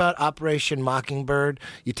 What about Operation Mockingbird?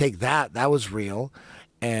 You take that. That was real,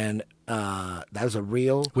 and that was a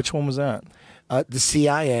real. Which one was that? The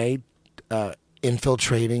CIA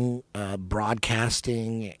infiltrating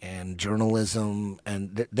broadcasting and journalism,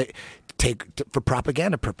 and they take for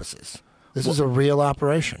propaganda purposes. This is a real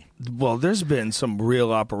operation. Well, there's been some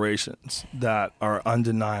real operations that are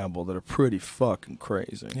undeniable, that are pretty fucking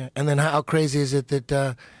crazy. Yeah. And then how crazy is it that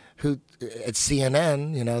at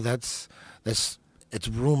CNN, it's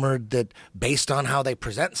rumored that based on how they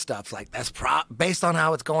present stuff, like based on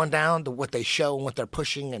how it's going down, what they show and what they're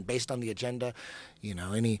pushing, and based on the agenda,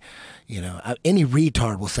 any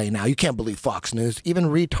retard will say now, you can't believe Fox News. Even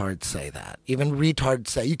retards say that. Even retards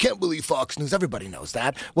say, you can't believe Fox News. Everybody knows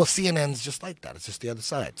that. Well, CNN's just like that. It's just the other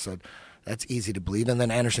side. So that's easy to believe. And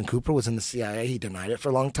then Anderson Cooper was in the CIA. He denied it for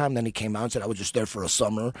a long time. Then he came out and said, I was just there for a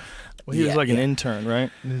summer. Well, he was like an intern,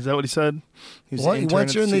 right? Is that what he said? He was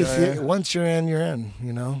once you're in the CIA, once you're in, you're in, and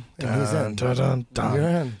he's in. You're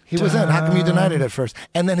in. He was in. How come you denied it at first?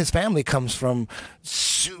 And then his family comes from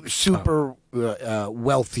super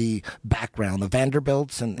wealthy background, the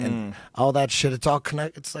Vanderbilts and all that shit. It's all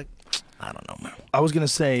connected. It's like, I don't know, man. I was going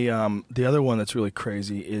to say the other one that's really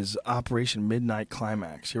crazy is Operation Midnight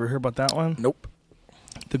Climax. You ever heard about that one? Nope.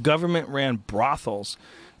 The government ran brothels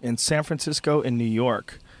in San Francisco and New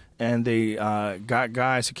York, and they got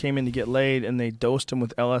guys who came in to get laid, and they dosed them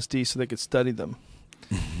with LSD so they could study them.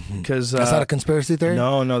 Because is that a conspiracy theory?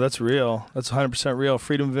 No, that's real. That's 100% real.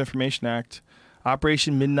 Freedom of Information Act.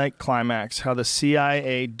 Operation Midnight Climax, how the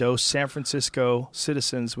CIA dosed San Francisco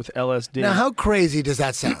citizens with LSD. Now, how crazy does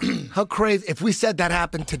that sound? How crazy? If we said that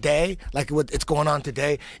happened today, like it's going on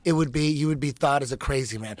today, you would be thought as a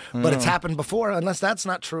crazy man. But it's happened before, unless that's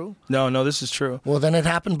not true. No, this is true. Well, then it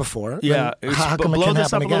happened before. Yeah. How come blow it can this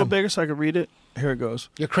happen up again? a little bigger so I can read it. Here it goes.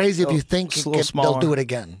 You're crazy if you think they'll do it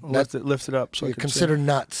again. Lift it up so you're considered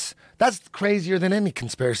nuts. That's crazier than any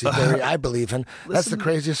conspiracy theory I believe in. That's the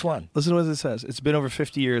craziest one. Listen to what it says. It's been over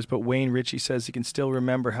 50 years, but Wayne Ritchie says he can still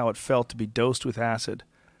remember how it felt to be dosed with acid.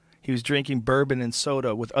 He was drinking bourbon and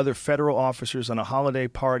soda with other federal officers on a holiday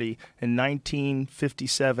party in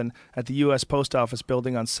 1957 at the U.S. Post Office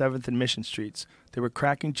building on 7th and Mission Streets. They were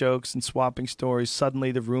cracking jokes and swapping stories.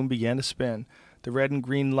 Suddenly, the room began to spin. The red and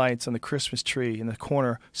green lights on the Christmas tree in the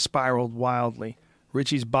corner spiraled wildly.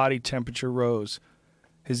 Ritchie's body temperature rose.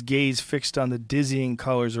 His gaze fixed on the dizzying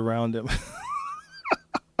colors around him.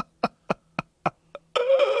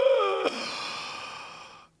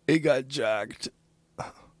 He got jacked.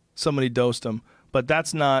 Somebody dosed him. But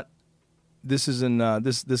that's not... This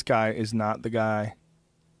guy is not the guy.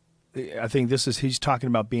 I think he's talking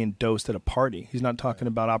about being dosed at a party. He's not talking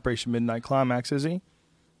about Operation Midnight Climax, is he?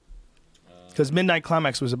 Because Midnight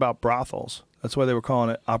Climax was about brothels. That's why they were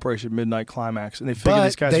calling it Operation Midnight Climax. And they figured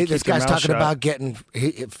these guys this guy's talking about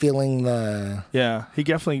feeling the... Yeah, he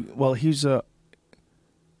definitely... Well, he's a...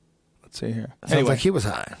 Let's see here. Sounds like he was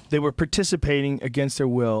high. They were participating against their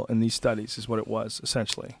will in these studies is what it was,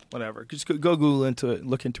 essentially. Whatever. Just go Google into it.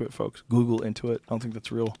 Look into it, folks. Google into it. I don't think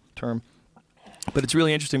that's a real term. But it's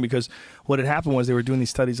really interesting because what had happened was they were doing these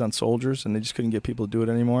studies on soldiers and they just couldn't get people to do it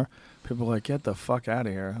anymore. People were like, get the fuck out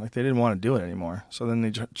of here. Like, they didn't want to do it anymore. So then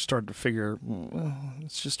they started to figure, well,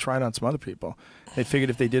 let's just try it on some other people. They figured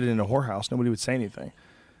if they did it in a whorehouse, nobody would say anything.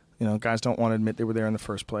 Guys don't want to admit they were there in the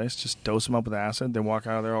first place. Just dose them up with acid. They walk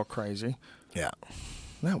out of there all crazy. Yeah.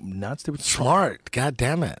 Isn't that nuts? They would smart. God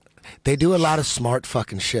damn it. They do a lot of smart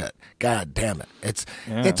fucking shit. God damn it.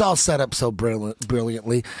 It's all set up so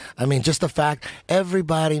brilliantly. I mean, just the fact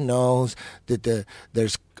everybody knows that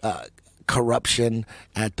there's corruption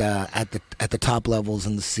at the top levels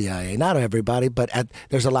in the CIA. Not everybody, but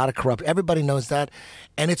there's a lot of corruption. Everybody knows that,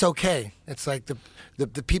 and it's okay. It's like the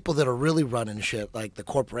people that are really running shit, like the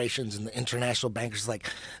corporations and the international bankers, like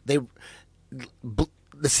the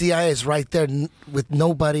CIA is right there with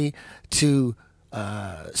nobody to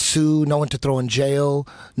sue, no one to throw in jail,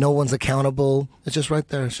 no one's accountable. It's just right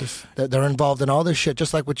there. It's just they're involved in all this shit,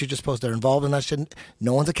 just like what you just posted. They're involved in that shit.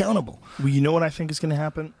 No one's accountable. Well, you know what I think is going to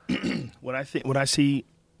happen? What I see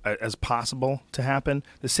as possible to happen,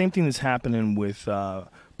 the same thing that's happening with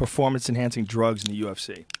performance-enhancing drugs in the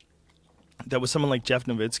UFC. That was someone like Jeff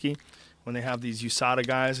Nowitzki, when they have these USADA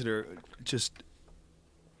guys that are just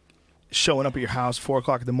showing up at your house 4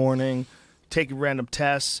 o'clock in the morning, taking random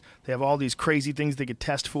tests. They have all these crazy things they could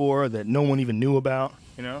test for that no one even knew about,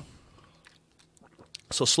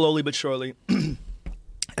 So slowly but surely,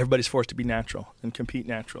 everybody's forced to be natural and compete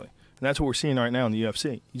naturally. And that's what we're seeing right now in the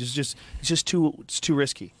UFC. It's just too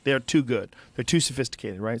risky. They're too good. They're too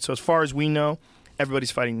sophisticated, right? So as far as we know, everybody's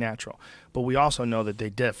fighting natural. But we also know that they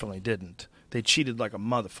definitely didn't. They cheated like a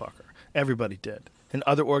motherfucker. Everybody did. In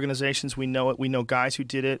other organizations, we know it. We know guys who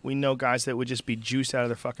did it. We know guys that would just be juiced out of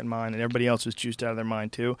their fucking mind, and everybody else was juiced out of their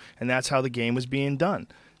mind too. And that's how the game was being done.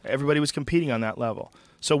 Everybody was competing on that level.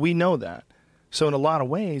 So we know that. So in a lot of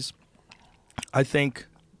ways, I think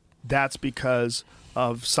that's because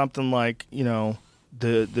of something like,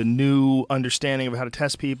 the new understanding of how to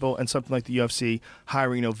test people, and something like the UFC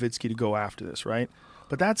hiring Nowitzki to go after this, right?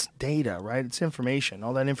 But that's data, right? It's information.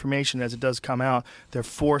 All that information, as it does come out, they're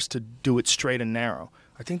forced to do it straight and narrow.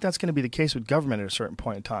 I think that's going to be the case with government at a certain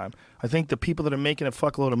point in time. I think the people that are making a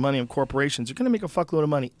fuckload of money in corporations are going to make a fuckload of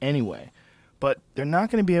money anyway. But they're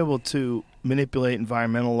not going to be able to manipulate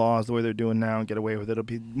environmental laws the way they're doing now and get away with it. It'll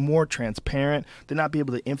be more transparent. They'll not be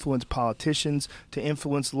able to influence politicians, to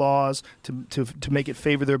influence laws, to make it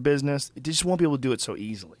favor their business. They just won't be able to do it so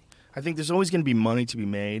easily. I think there's always going to be money to be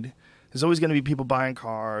made. There's always going to be people buying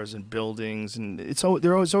cars and buildings, and there's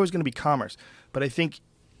always going to be commerce. But I think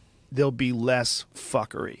there'll be less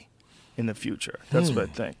fuckery in the future. That's what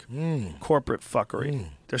I think. Corporate fuckery.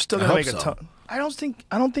 They're still going to make a ton. I don't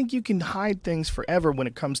think you can hide things forever when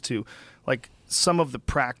it comes to like some of the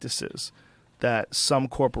practices that some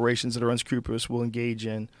corporations that are unscrupulous will engage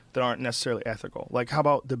in that aren't necessarily ethical. Like how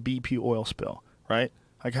about the BP oil spill, right?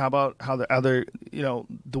 Like how about how the other,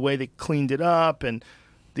 the way they cleaned it up, and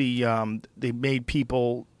they made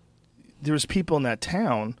people. There was people in that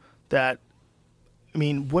town that. I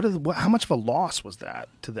mean, how much of a loss was that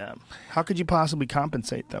to them? How could you possibly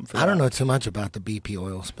compensate them for that? I don't know too much about the BP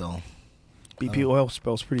oil spill. BP oil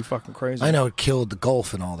spill is pretty fucking crazy. I know it killed the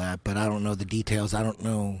Gulf and all that, but I don't know the details. I don't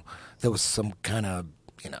know there was some kind of,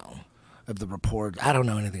 of the report. I don't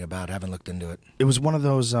know anything about it. I haven't looked into it. It was one of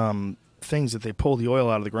those things that they pull the oil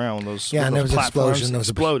out of the ground. And there was an explosion. There was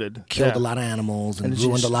exploded. Killed a lot of animals and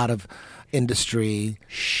ruined a lot of industry.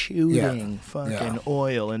 Shooting fucking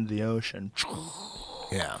oil into the ocean.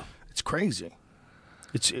 Yeah. It's crazy.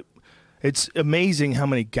 It's amazing how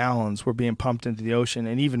many gallons were being pumped into the ocean,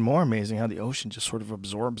 and even more amazing how the ocean just sort of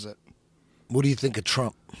absorbs it. What do you think of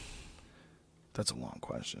Trump? That's a long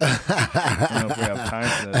question. I don't know if we have time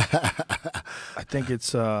for this. I think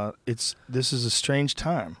this is a strange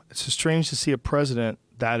time. It's strange to see a president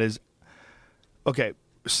that is okay.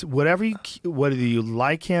 Whether you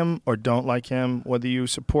like him or don't like him, whether you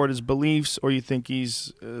support his beliefs or you think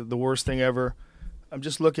he's the worst thing ever. I'm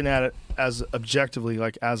just looking at it as objectively,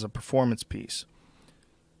 like as a performance piece.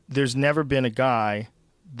 There's never been a guy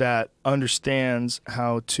that understands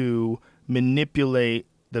how to manipulate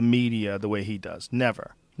the media the way he does.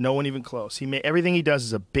 Never. No one even close. Everything he does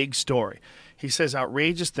is a big story. He says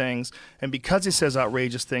outrageous things, and because he says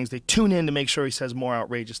outrageous things, they tune in to make sure he says more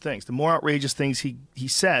outrageous things. The more outrageous things he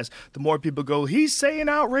says, the more people go, he's saying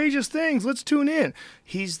outrageous things, let's tune in.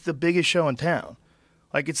 He's the biggest show in town.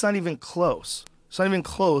 Like, it's not even close. It's not even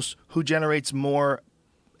close who generates more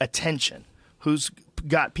attention, who's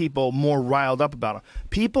got people more riled up about him.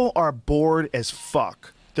 People are bored as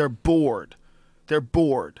fuck. They're bored. They're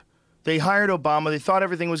bored. They hired Obama. They thought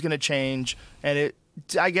everything was going to change, and it,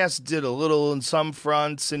 I guess, did a little in some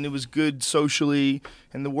fronts, and it was good socially,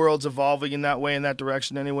 and the world's evolving in that way, in that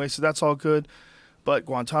direction anyway, so that's all good. But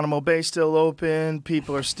Guantanamo Bay's still open.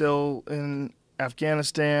 People are still in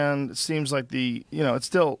Afghanistan. It seems like it's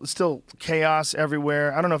still chaos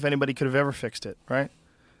everywhere. I don't know if anybody could have ever fixed it, right?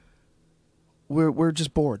 We're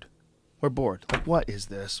just bored. We're bored. Like, what is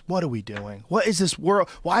this? What are we doing? What is this world?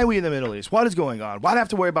 Why are we in the Middle East? What is going on? Why do I have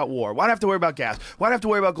to worry about war? Why do I have to worry about gas? Why do I have to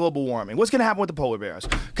worry about global warming? What's going to happen with the polar bears?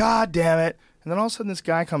 God damn it. And then all of a sudden this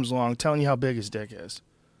guy comes along telling you how big his dick is.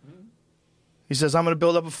 He says, I'm going to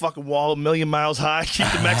build up a fucking wall 1,000,000 miles high, keep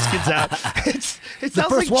the Mexicans out. It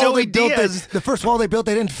sounds like Joey Diaz. The first wall they built,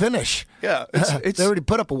 they didn't finish. Yeah. They already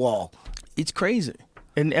put up a wall. It's crazy.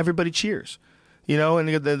 And everybody cheers. And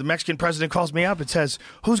the Mexican president calls me up and says,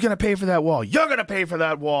 who's going to pay for that wall? You're going to pay for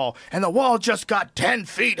that wall. And the wall just got 10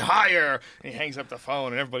 feet higher. And he hangs up the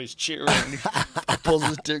phone and everybody's cheering. He pulls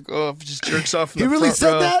his dick off, just jerks off. He really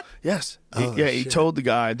said that? Yes. He told the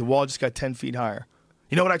guy the wall just got 10 feet higher.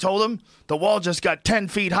 You know what I told him? The wall just got 10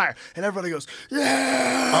 feet higher. And everybody goes,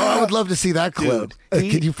 yeah. Oh, I would love to see that clip.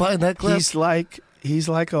 Dude, can you find that clip? He's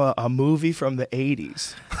like a movie from the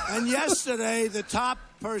 80s. And yesterday, the top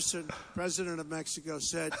person, president of Mexico,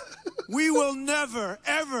 said, we will never,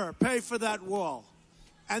 ever pay for that wall.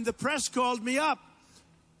 And the press called me up.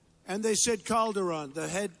 And they said Calderon, the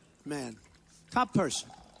head man, top person.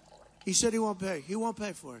 He said he won't pay. He won't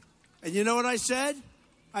pay for it. And you know what I said?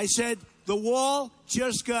 I said, the wall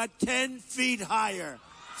just got 10 feet higher.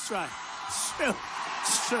 That's right.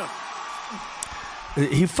 It's true.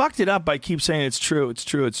 He fucked it up by keep saying it's true, it's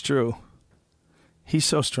true, it's true. He's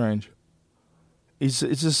so strange. It's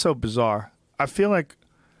just so bizarre. I feel like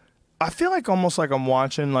I feel like almost like I'm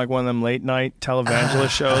watching like one of them late night televangelist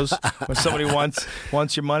shows when somebody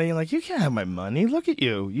wants your money. Like, you can't have my money. Look at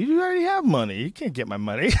you. You already have money. You can't get my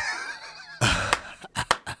money.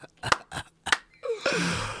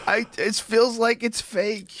 It feels like it's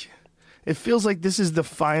fake. It feels like this is the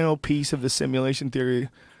final piece of the simulation theory.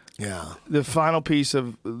 Yeah. The final piece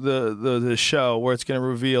of the show where it's going to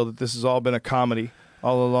reveal that this has all been a comedy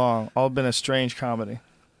all along. All been a strange comedy.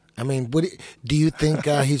 I mean, do you think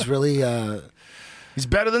he's really... He's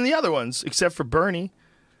better than the other ones, except for Bernie.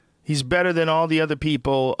 He's better than all the other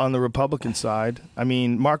people on the Republican side. I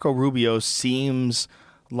mean, Marco Rubio seems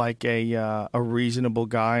like a reasonable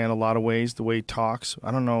guy in a lot of ways, the way he talks.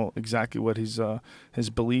 I don't know exactly what his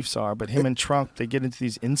beliefs are, but him and Trump, they get into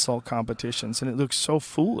these insult competitions, and it looks so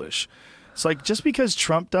foolish. It's like, just because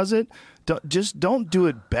Trump does it, don't do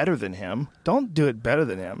it better than him. Don't do it better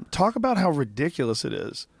than him. Talk about how ridiculous it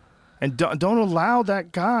is. And don't allow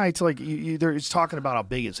that guy to, like, he's talking about how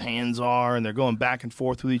big his hands are, and they're going back and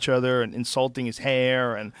forth with each other and insulting his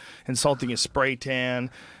hair and insulting his spray tan.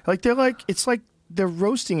 It's like they're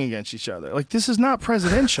roasting against each other. Like, this is not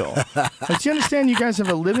presidential. Like, do you understand? You guys have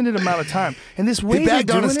a limited amount of time. And this way he bagged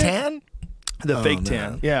on his tan? The fake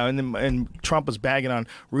tan. Yeah, and Trump was bagging on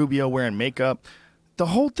Rubio wearing makeup. The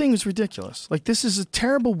whole thing is ridiculous. Like, this is a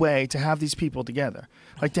terrible way to have these people together.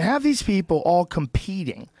 Like, to have these people all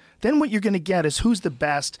competing. Then what you're going to get is who's the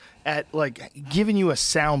best at, like, giving you a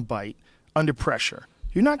sound bite under pressure.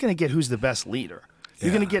 You're not going to get who's the best leader.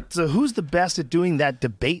 You're going to get to who's the best at doing that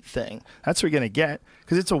debate thing. That's what you're going to get,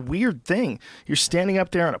 because it's a weird thing. You're standing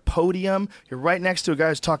up there on a podium. You're right next to a guy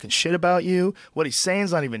who's talking shit about you. What he's saying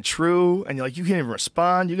is not even true, and you can't even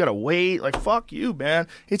respond. You got to wait. Like, fuck you, man.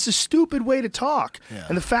 It's a stupid way to talk. Yeah.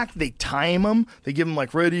 And the fact that they time them, they give them,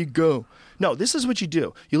 like, ready, go. No, this is what you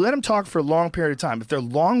do. You let them talk for a long period of time. If they're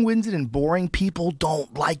long-winded and boring, people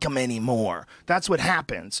don't like them anymore. That's what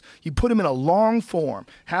happens. You put them in a long form.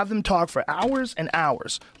 Have them talk for hours and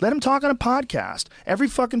hours. Let them talk on a podcast. Every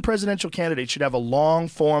fucking presidential candidate should have a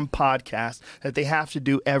long-form podcast that they have to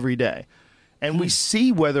do every day. And we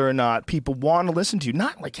see whether or not people want to listen to you.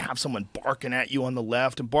 Not like have someone barking at you on the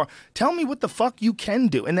left and tell me what the fuck you can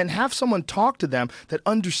do. And then have someone talk to them that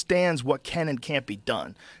understands what can and can't be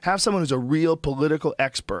done. Have someone who's a real political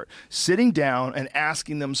expert sitting down and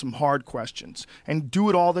asking them some hard questions. And do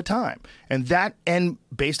it all the time. And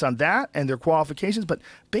based on that and their qualifications, but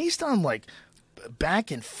based on, like, back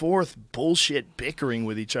and forth bullshit bickering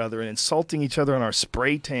with each other and insulting each other on our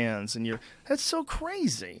spray tans, and that's so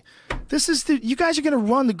crazy. You guys are going to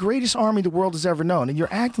run the greatest army the world has ever known, and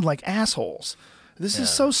you're acting like assholes. This is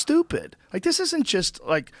so stupid. Like, this isn't just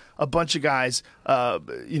like a bunch of guys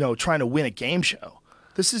trying to win a game show.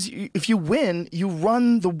 This is, if you win, you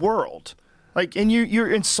run the world. Like, and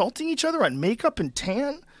you're insulting each other on makeup and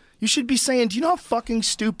tan. You should be saying, do you know how fucking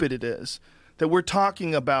stupid it is that we're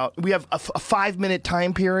talking about? We have a 5-minute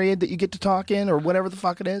time period that you get to talk in, or whatever the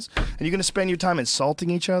fuck it is, and you're going to spend your time insulting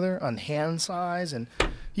each other on hand size, and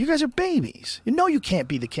you guys are babies. You know you can't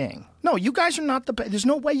be the king. No, you guys are not the best. There's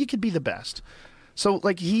no way you could be the best. So,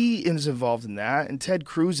 like, he is involved in that, and Ted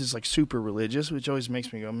Cruz is, like, super religious, which always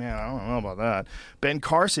makes me go, man, I don't know about that. Ben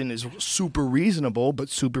Carson is super reasonable, but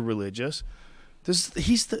super religious.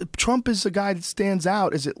 Trump is the guy that stands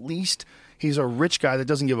out as at least he's a rich guy that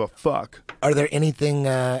doesn't give a fuck. Are there any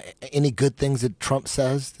good things that Trump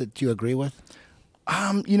says that you agree with?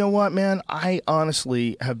 You know what, man? I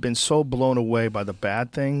honestly have been so blown away by the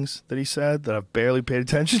bad things that he said that I've barely paid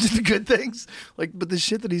attention to the good things. Like, but the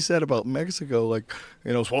shit that he said about Mexico, like,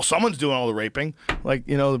 well, someone's doing all the raping. Like,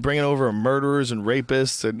 bringing over murderers and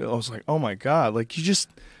rapists. And I was like, oh my God. Like,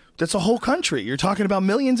 that's a whole country. You're talking about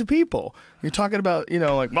millions of people. You're talking about,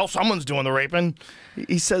 well, someone's doing the raping.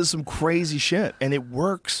 He says some crazy shit. And it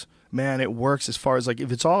works, man. It works as far as, like,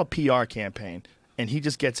 if it's all a PR campaign. And he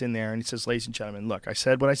just gets in there and he says, ladies and gentlemen, look, I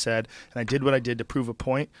said what I said, and I did what I did to prove a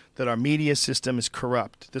point that our media system is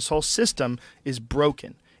corrupt. This whole system is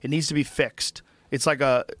broken. It needs to be fixed. It's like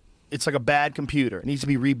a bad computer. It needs to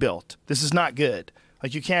be rebuilt. This is not good.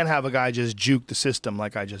 Like, you can't have a guy just juke the system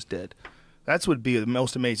like I just did. That's would be the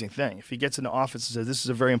most amazing thing. If he gets into office and says, this is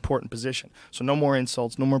a very important position. So no more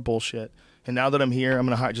insults, no more bullshit. And now that I'm here, I'm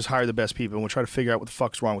going to just hire the best people, and we'll try to figure out what the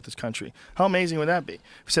fuck's wrong with this country. How amazing would that be? If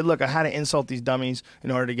he said, look, I had to insult these dummies in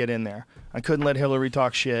order to get in there. I couldn't let Hillary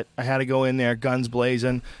talk shit. I had to go in there, guns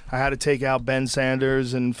blazing. I had to take out Ben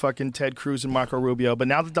Sanders and fucking Ted Cruz and Marco Rubio. But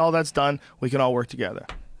now that all that's done, we can all work together.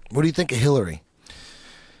 What do you think of Hillary?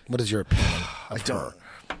 What is your opinion of her?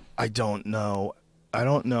 I don't know. I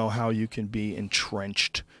don't know how you can be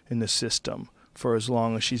entrenched in the system for as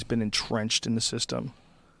long as she's been entrenched in the system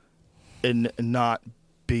and not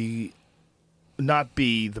not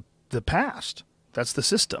be the past. That's the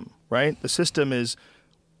system, right? The system is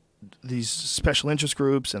these special interest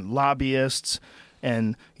groups and lobbyists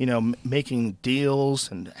and, making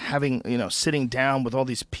deals and having, sitting down with all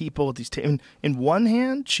these people at these in one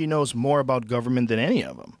hand, she knows more about government than any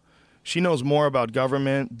of them. She knows more about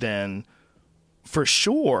government than, for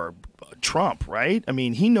sure, Trump, right? I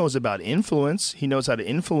mean, he knows about influence. He knows how to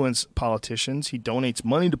influence politicians. He donates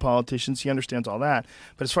money to politicians. He understands all that.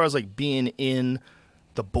 But as far as like being in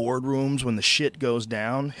the boardrooms when the shit goes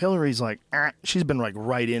down, Hillary's like, she's been like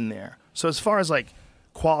right in there. So as far as like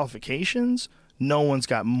qualifications, no one's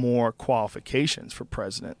got more qualifications for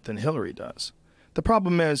president than Hillary does. The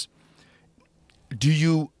problem is,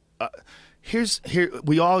 we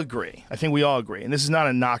all agree. I think we all agree, and this is not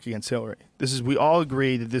a knock against Hillary. We all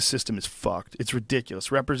agree that this system is fucked. It's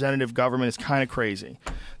ridiculous. Representative government is kind of crazy.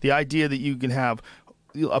 The idea that you can have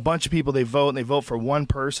a bunch of people, they vote, and they vote for one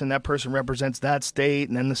person. That person represents that state,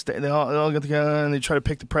 and then the state, they all get together and they try to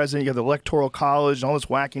pick the president. You got the Electoral College and all this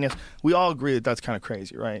wackiness. We all agree that that's kind of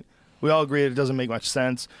crazy, right? We all agree that it doesn't make much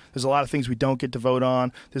sense. There's a lot of things we don't get to vote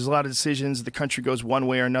on. There's a lot of decisions the country goes one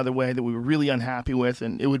way or another way that we were really unhappy with,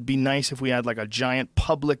 and it would be nice if we had like a giant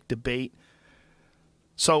public debate.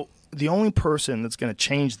 So the only person that's going to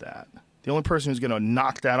change that, the only person who's going to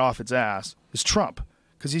knock that off its ass is Trump,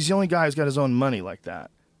 because he's the only guy who's got his own money like that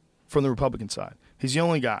from the Republican side. He's the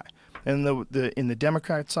only guy. And in the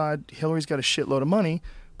Democrat side, Hillary's got a shitload of money,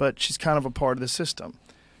 but she's kind of a part of the system.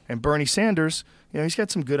 And Bernie Sanders, he's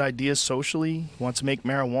got some good ideas socially. He wants to make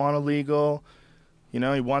marijuana legal. He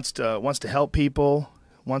wants to help people.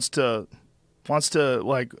 Wants to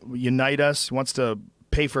like unite us. He wants to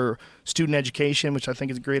pay for student education, which I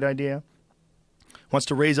think is a great idea. Wants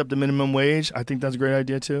to raise up the minimum wage. I think that's a great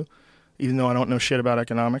idea too, even though I don't know shit about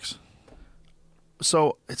economics.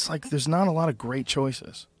 So it's like there's not a lot of great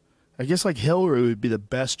choices. I guess like Hillary would be the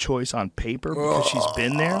best choice on paper because she's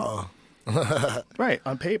been there. Right,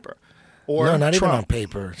 on paper. Or no, not Trump. even on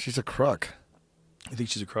paper. She's a crook. You think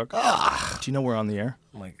she's a crook? Do you know we're on the air?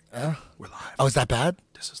 I'm like, we're live. Oh, is that bad?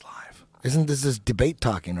 This is live. Isn't this debate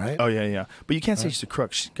talking, right? Oh, yeah. But you can't say she's a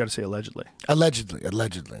crook. She's got to say allegedly.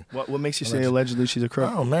 Allegedly. What makes you say allegedly she's a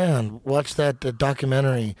crook? Oh, man. Watch that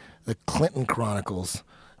documentary, The Clinton Chronicles,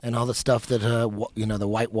 and all the stuff that, the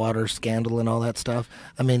Whitewater scandal and all that stuff.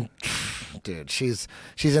 I mean, dude, she's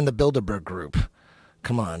in the Bilderberg group.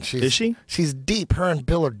 Come on. Is she? She's deep. Her and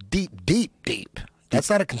Bill are deep, deep, deep. That's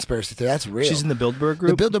not a conspiracy theory. That's real. She's in the Bilderberg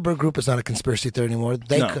group? The Bilderberg group is not a conspiracy theory anymore.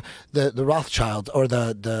 The Rothschilds or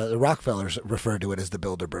the Rockefellers refer to it as the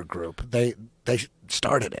Bilderberg group. They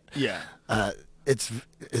started it. Yeah.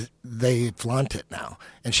 They flaunt it now.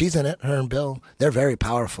 And she's in it, her and Bill. They're very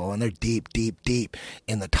powerful, and they're deep, deep, deep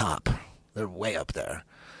in the top. They're way up there.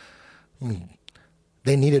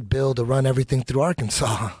 They needed Bill to run everything through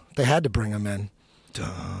Arkansas. They had to bring him in.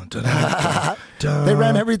 Dun, dun, dun, dun. They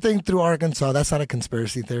ran everything through Arkansas. That's not a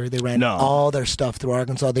conspiracy theory. They ran all their stuff through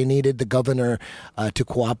Arkansas. They needed the governor to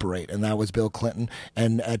cooperate, and that was Bill Clinton.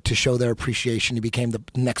 And to show their appreciation, he became the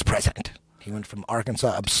next president. He went from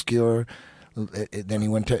Arkansas, obscure, then he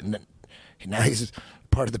went to, now he's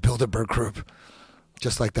part of the Bilderberg group.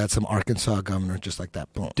 Just like that, some Arkansas governor, just like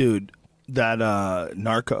that. Boom. Dude, that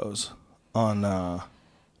Narcos on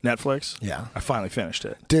Netflix. Yeah, I finally finished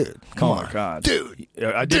it. Dude, come on. Oh my god, dude.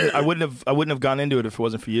 I wouldn't have gone into it if it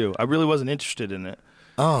wasn't for you. I really wasn't interested in it.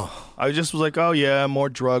 Oh, I just was like, oh yeah, more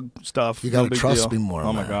drug stuff. You gotta trust me more.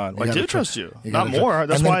 Oh man. my god, I do trust you. You Not more.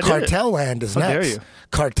 That's why I did it. Cartel Land is next. How dare you?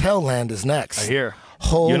 Cartel Land is next. I hear.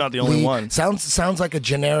 Holy, you're not the only one. Sounds like a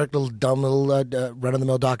generic little dumb little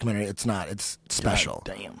run-of-the-mill documentary. It's not. It's special.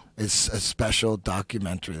 God damn. It's a special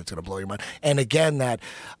documentary that's going to blow your mind. And again, that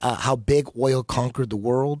how big oil conquered the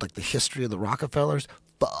world, like the history of the Rockefellers.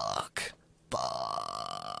 Fuck.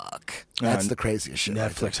 That's the craziest shit.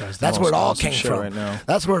 Netflix has that's where it all came from. Right now.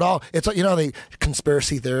 That's where it all. It's the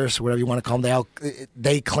conspiracy theorists, whatever you want to call them.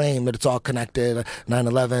 They claim that it's all connected.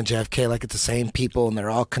 9/11, JFK, like it's the same people, and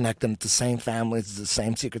they're all connected. It's the same families. It's the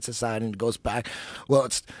same secret society, and it goes back. Well,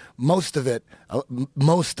 it's most of it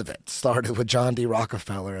started with John D.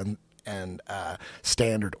 Rockefeller and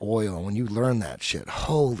Standard Oil. And when you learn that shit,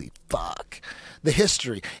 holy fuck. The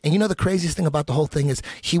history. And the craziest thing about the whole thing is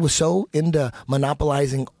he was so into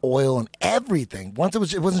monopolizing oil and everything. Once it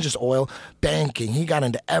wasn't just oil, banking. He got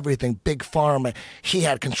into everything, big pharma. He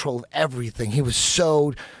had control of everything.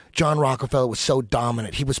 John Rockefeller was so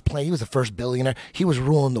dominant. He was the first billionaire. He was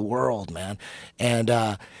ruling the world, man. And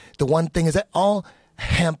the one thing is that all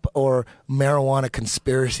hemp or marijuana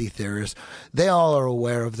conspiracy theorists, they all are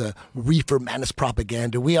aware of the reefer madness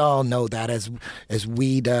propaganda. We all know that as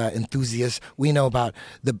weed enthusiasts. We know about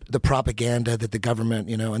the propaganda that the government,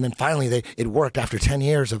 and then finally it worked after 10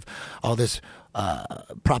 years of all this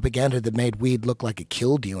propaganda that made weed look like it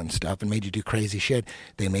killed you and stuff and made you do crazy shit.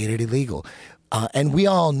 They made it illegal. And we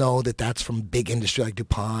all know that that's from big industry like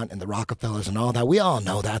DuPont and the Rockefellers and all that. We all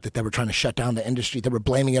know that they were trying to shut down the industry. They were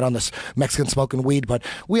blaming it on the Mexican smoking weed. But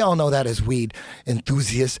we all know that as weed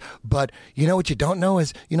enthusiasts. But what you don't know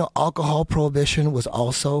is, alcohol prohibition was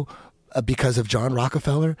also because of John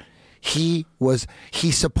Rockefeller. He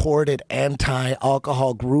supported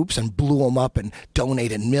anti-alcohol groups and blew them up and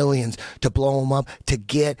donated millions to blow them up to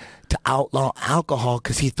get to outlaw alcohol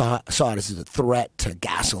because he saw it as a threat to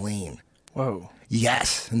gasoline. Whoa.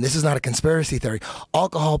 Yes, and this is not a conspiracy theory.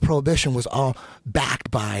 Alcohol prohibition was all backed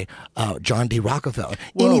by John D. Rockefeller.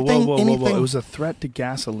 Whoa. It was a threat to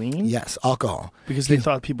gasoline? Yes, alcohol. Because they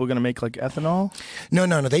thought people were going to make like ethanol? No.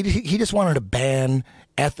 He just wanted to ban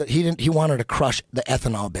he wanted to crush the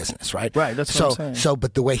ethanol business, right? Right, that's what I'm saying.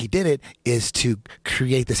 But the way he did it is to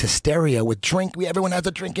create this hysteria with drink. Everyone has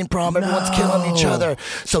a drinking problem. Everyone's killing each other.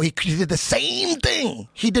 So he did the same thing.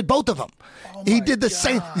 He did both of them. He did the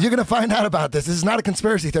same. You're going to find out about this. This is not a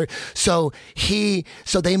conspiracy theory. So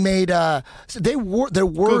they made there were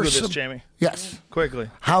Google this, Jamie. Yes.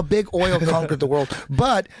 Quickly. How big oil conquered the world.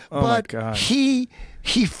 But he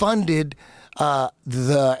funded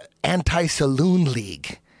the Anti-Saloon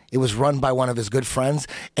League. It was run by one of his good friends,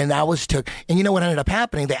 and that was and you know what ended up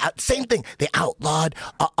happening? Same thing. They outlawed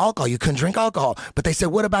alcohol. You couldn't drink alcohol, but they said,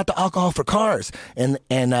 "What about the alcohol for cars?" And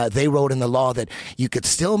they wrote in the law that you could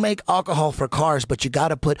still make alcohol for cars, but you got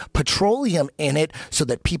to put petroleum in it so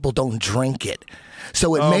that people don't drink it.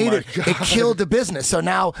 So it killed the business. So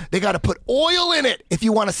now they got to put oil in it if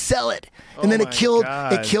you want to sell it, and then it killed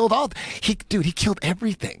all. He killed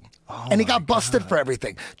everything. And he got busted for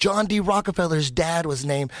everything. John D. Rockefeller's dad was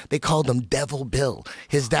named, they called him Devil Bill.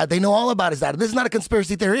 His dad, they know all about his dad. This is not a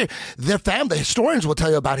conspiracy theory. Their family, the historians will tell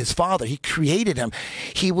you about his father. He created him.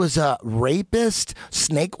 He was a rapist,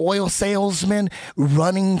 snake oil salesman,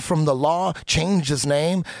 running from the law, changed his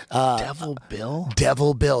name. Devil Bill?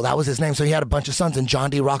 Devil Bill. That was his name. So he had a bunch of sons, and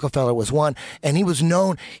John D. Rockefeller was one. And he was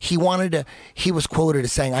known, he was quoted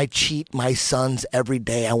as saying, "I cheat my sons every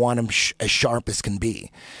day. I want them as sharp as can be."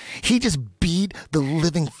 He just beat the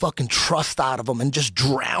living fucking trust out of them and just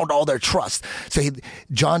drowned all their trust. So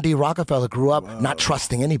John D. Rockefeller grew up not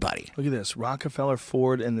trusting anybody. Look at this. Rockefeller,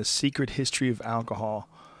 Ford, and the secret history of alcohol.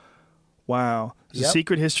 Wow. There's a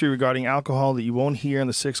secret history regarding alcohol that you won't hear in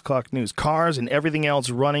the 6 o'clock news. Cars and everything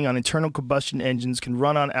else running on internal combustion engines can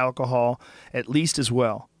run on alcohol at least as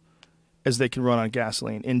well as they can run on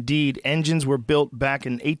gasoline. Indeed, engines were built back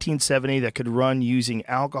in 1870 that could run using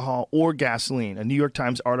alcohol or gasoline. A New York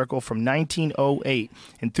Times article from 1908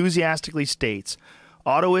 enthusiastically states,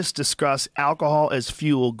 "Autoists discuss alcohol as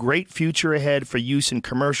fuel. Great future ahead for use in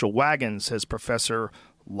commercial wagons," says Professor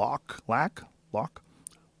Locke. What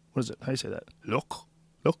is it? How do you say that? Locke.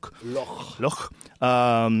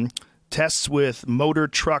 Tests with motor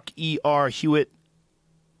truck E.R. Hewitt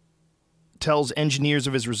tells engineers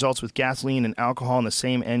of his results with gasoline and alcohol in the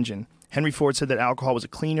same engine. Henry Ford said that alcohol was a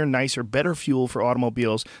cleaner, nicer, better fuel for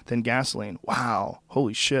automobiles than gasoline. Wow.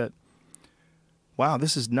 Holy shit. Wow,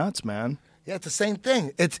 this is nuts, man. Yeah, it's the same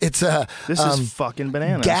thing. This is fucking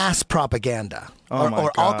bananas. Gas propaganda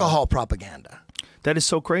or alcohol propaganda. That is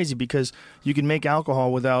so crazy because you can make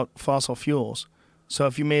alcohol without fossil fuels. So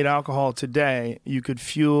if you made alcohol today, you could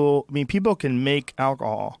fuel... I mean, people can make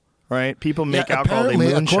alcohol. Right? People make alcohol, they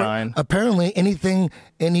moonshine. Apparently,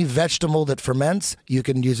 any vegetable that ferments, you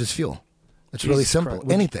can use as fuel. It's really simple.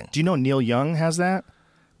 Anything. Do you know Neil Young has that?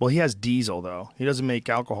 Well, he has diesel, though. He doesn't make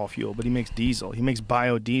alcohol fuel, but he makes diesel. He makes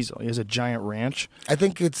biodiesel. He has a giant ranch. I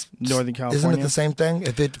think it's... Northern California. Isn't it the same thing?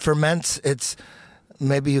 If it ferments, it's...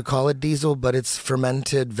 Maybe you call it diesel, but it's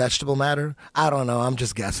fermented vegetable matter. I don't know. I'm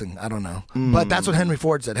just guessing. I don't know. But that's what Henry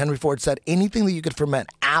Ford said. Henry Ford said anything that you could ferment,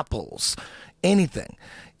 apples, anything,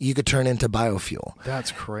 you could turn into biofuel.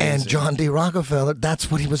 That's crazy. And John D. Rockefeller, that's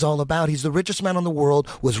what he was all about. He's the richest man in the world,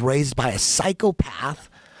 was raised by a psychopath.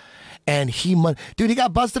 And he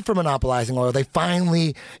got busted for monopolizing oil. They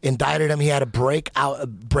finally indicted him. He had to break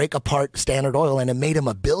apart Standard Oil, and it made him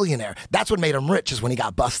a billionaire. That's what made him rich, is when he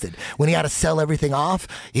got busted. When he had to sell everything off,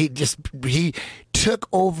 he took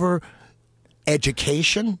over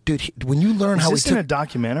education. Dude, when you learn how... Is this in a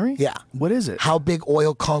documentary? Yeah. What is it? How Big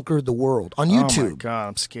Oil Conquered the World on YouTube. Oh my God,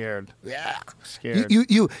 I'm scared. Yeah. Scared.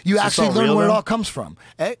 You actually learn where it all comes from.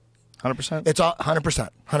 100%? It's all 100%.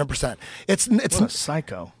 100%. It's what a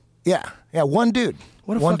psycho. Yeah, one dude.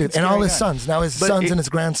 What a one fucking dude, and all scary his guy. sons. Now his sons and his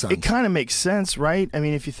grandsons. It kind of makes sense, right? I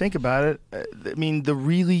mean, if you think about it, I mean, the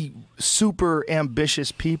really super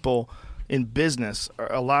ambitious people in business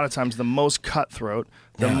are a lot of times the most cutthroat,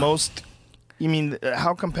 the most. You mean,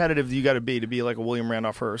 how competitive do you got to be like a William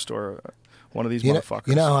Randolph Hearst or one of these motherfuckers?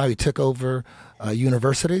 You know how he took over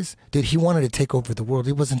universities? Dude, he wanted to take over the world.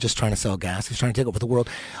 He wasn't just trying to sell gas. He was trying to take over the world.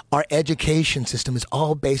 Our education system is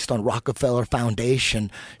all based on Rockefeller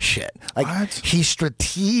Foundation shit. Like, he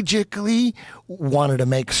strategically wanted to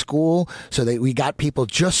make school so that we got people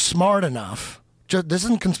just smart enough. This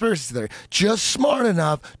isn't conspiracy theory. Just smart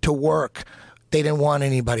enough to work. They didn't want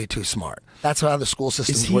anybody too smart. That's how the school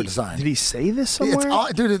systems were designed. Did he say this somewhere?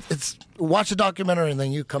 It's watch the documentary and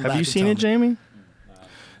then you come back. Have you seen it, Jamie?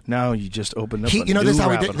 No, you just opened up. This is how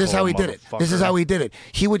he did it. This is how he did it.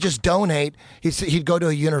 He would just donate. He'd go to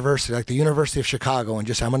a university, like the University of Chicago, and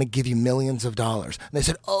just, I'm going to give you millions of dollars. And they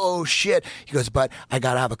said, oh shit. He goes, but I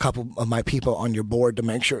got to have a couple of my people on your board to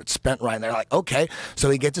make sure it's spent right. And they're like, okay. So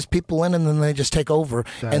he gets his people in, and then they just take over.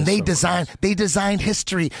 And they designed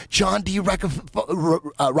history. John D.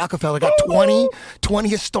 Rockefeller got 20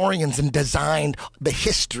 historians and designed the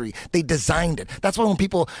history. They designed it. That's why when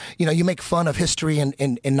people, you make fun of history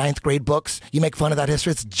in ninth grade books, you make fun of that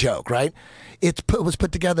history. It's a joke, right? It was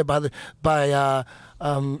put together by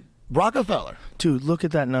Rockefeller. Dude, look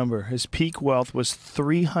at that number. His peak wealth was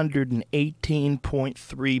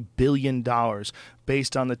 $318.3 billion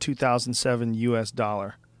based on the 2007 U.S.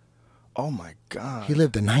 dollar. Oh, my God. He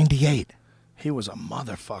lived to 98. He was a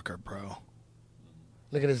motherfucker, bro.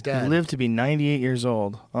 Look at his dad. He lived to be 98 years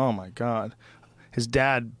old. Oh, my God. His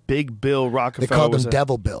dad, Big Bill Rockefeller. They called him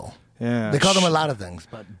Devil Bill. Yeah. They called him a lot of things,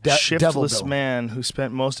 but shiftless man who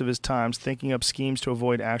spent most of his time thinking up schemes to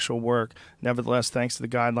avoid actual work. Nevertheless, thanks to the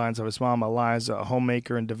guidelines of his mom, Eliza, a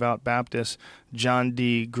homemaker and devout Baptist, John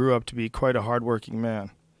D. grew up to be quite a hardworking man.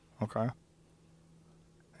 Okay.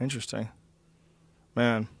 Interesting.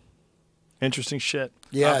 Man. Interesting shit.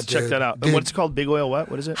 Yeah, check that out. Dude, what's it called? Big Oil what?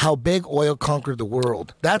 What is it? How Big Oil Conquered the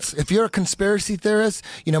World. That's, if you're a conspiracy theorist,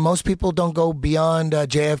 most people don't go beyond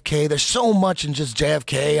JFK. There's so much in just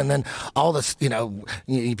JFK, and then all this,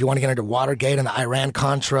 if you want to get into Watergate and the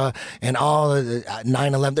Iran-Contra and all the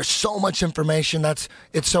 9/11, there's so much information. It's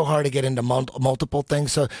so hard to get into multiple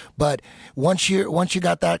things. So, but once you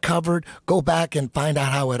got that covered, go back and find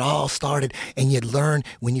out how it all started, and you learn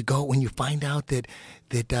when you find out that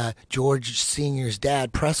George Sr.'s dad,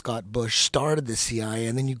 Prescott Bush, started the CIA,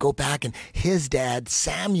 and then you go back and his dad,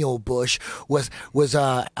 Samuel Bush, was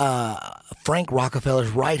Frank Rockefeller's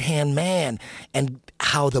right-hand man, and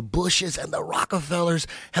how the Bushes and the Rockefellers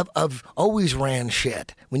have always ran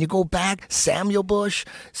shit. When you go back, Samuel Bush,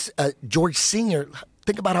 George Sr.,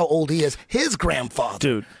 think about how old he is. His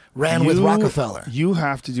grandfather ran with Rockefeller. You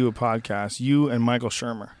have to do a podcast, you and Michael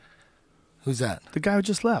Shermer. Who's that? The guy who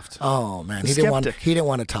just left. Oh man, he didn't want to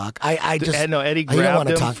talk. Eddie grabbed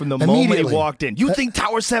him from the moment he walked in. You think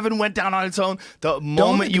Tower 7 went down on its own the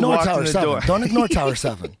moment you walked in the door? Don't ignore Tower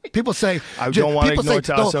 7. People say I don't want to ignore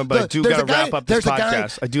Tower 7, but I do got to wrap up this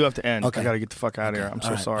podcast. I do have to end. Okay. I got to get the fuck out of here. I'm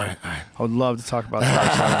so sorry. All right. I would love to talk about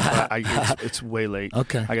Tower 7, but it's way late.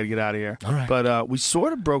 Okay, I got to get out of here. All right. But we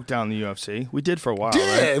sort of broke down the UFC. We did for a while.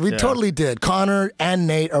 We totally did. Connor and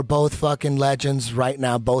Nate are both fucking legends right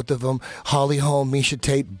now. Both of them. Holly Holm, Miesha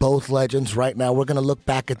Tate, both legends right now. We're going to look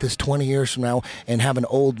back at this 20 years from now and have an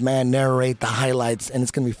old man narrate the highlights, and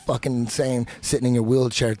it's going to be fucking insane sitting in your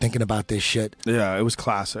wheelchair thinking about this shit. Yeah, it was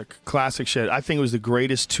classic. Classic shit. I think it was the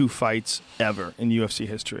greatest 2 fights ever in UFC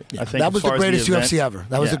history. Yeah, I think that was the greatest UFC ever.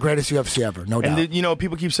 That was the greatest UFC ever, no doubt. And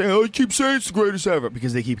people keep saying, I keep saying it's the greatest ever,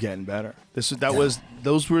 because they keep getting better.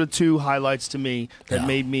 Those were the 2 highlights to me that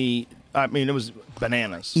made me, it was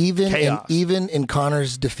bananas. Chaos. Even in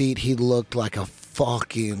Connor's defeat, he looked like a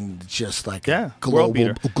fucking just like a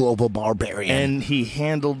global barbarian. And he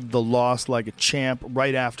handled the loss like a champ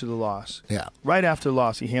right after the loss. Yeah. Right after the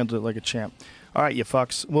loss, he handled it like a champ. All right, you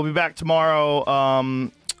fucks. We'll be back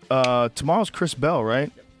tomorrow. Tomorrow's Chris Bell,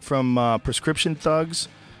 right? From Prescription Thugs.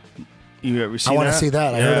 You ever seen that? I want to see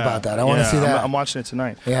that. I heard about that. I want to see that. I'm watching it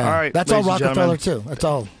tonight. Yeah. All right. That's all Rockefeller, too. That's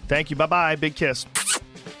all. Thank you. Bye-bye. Big kiss.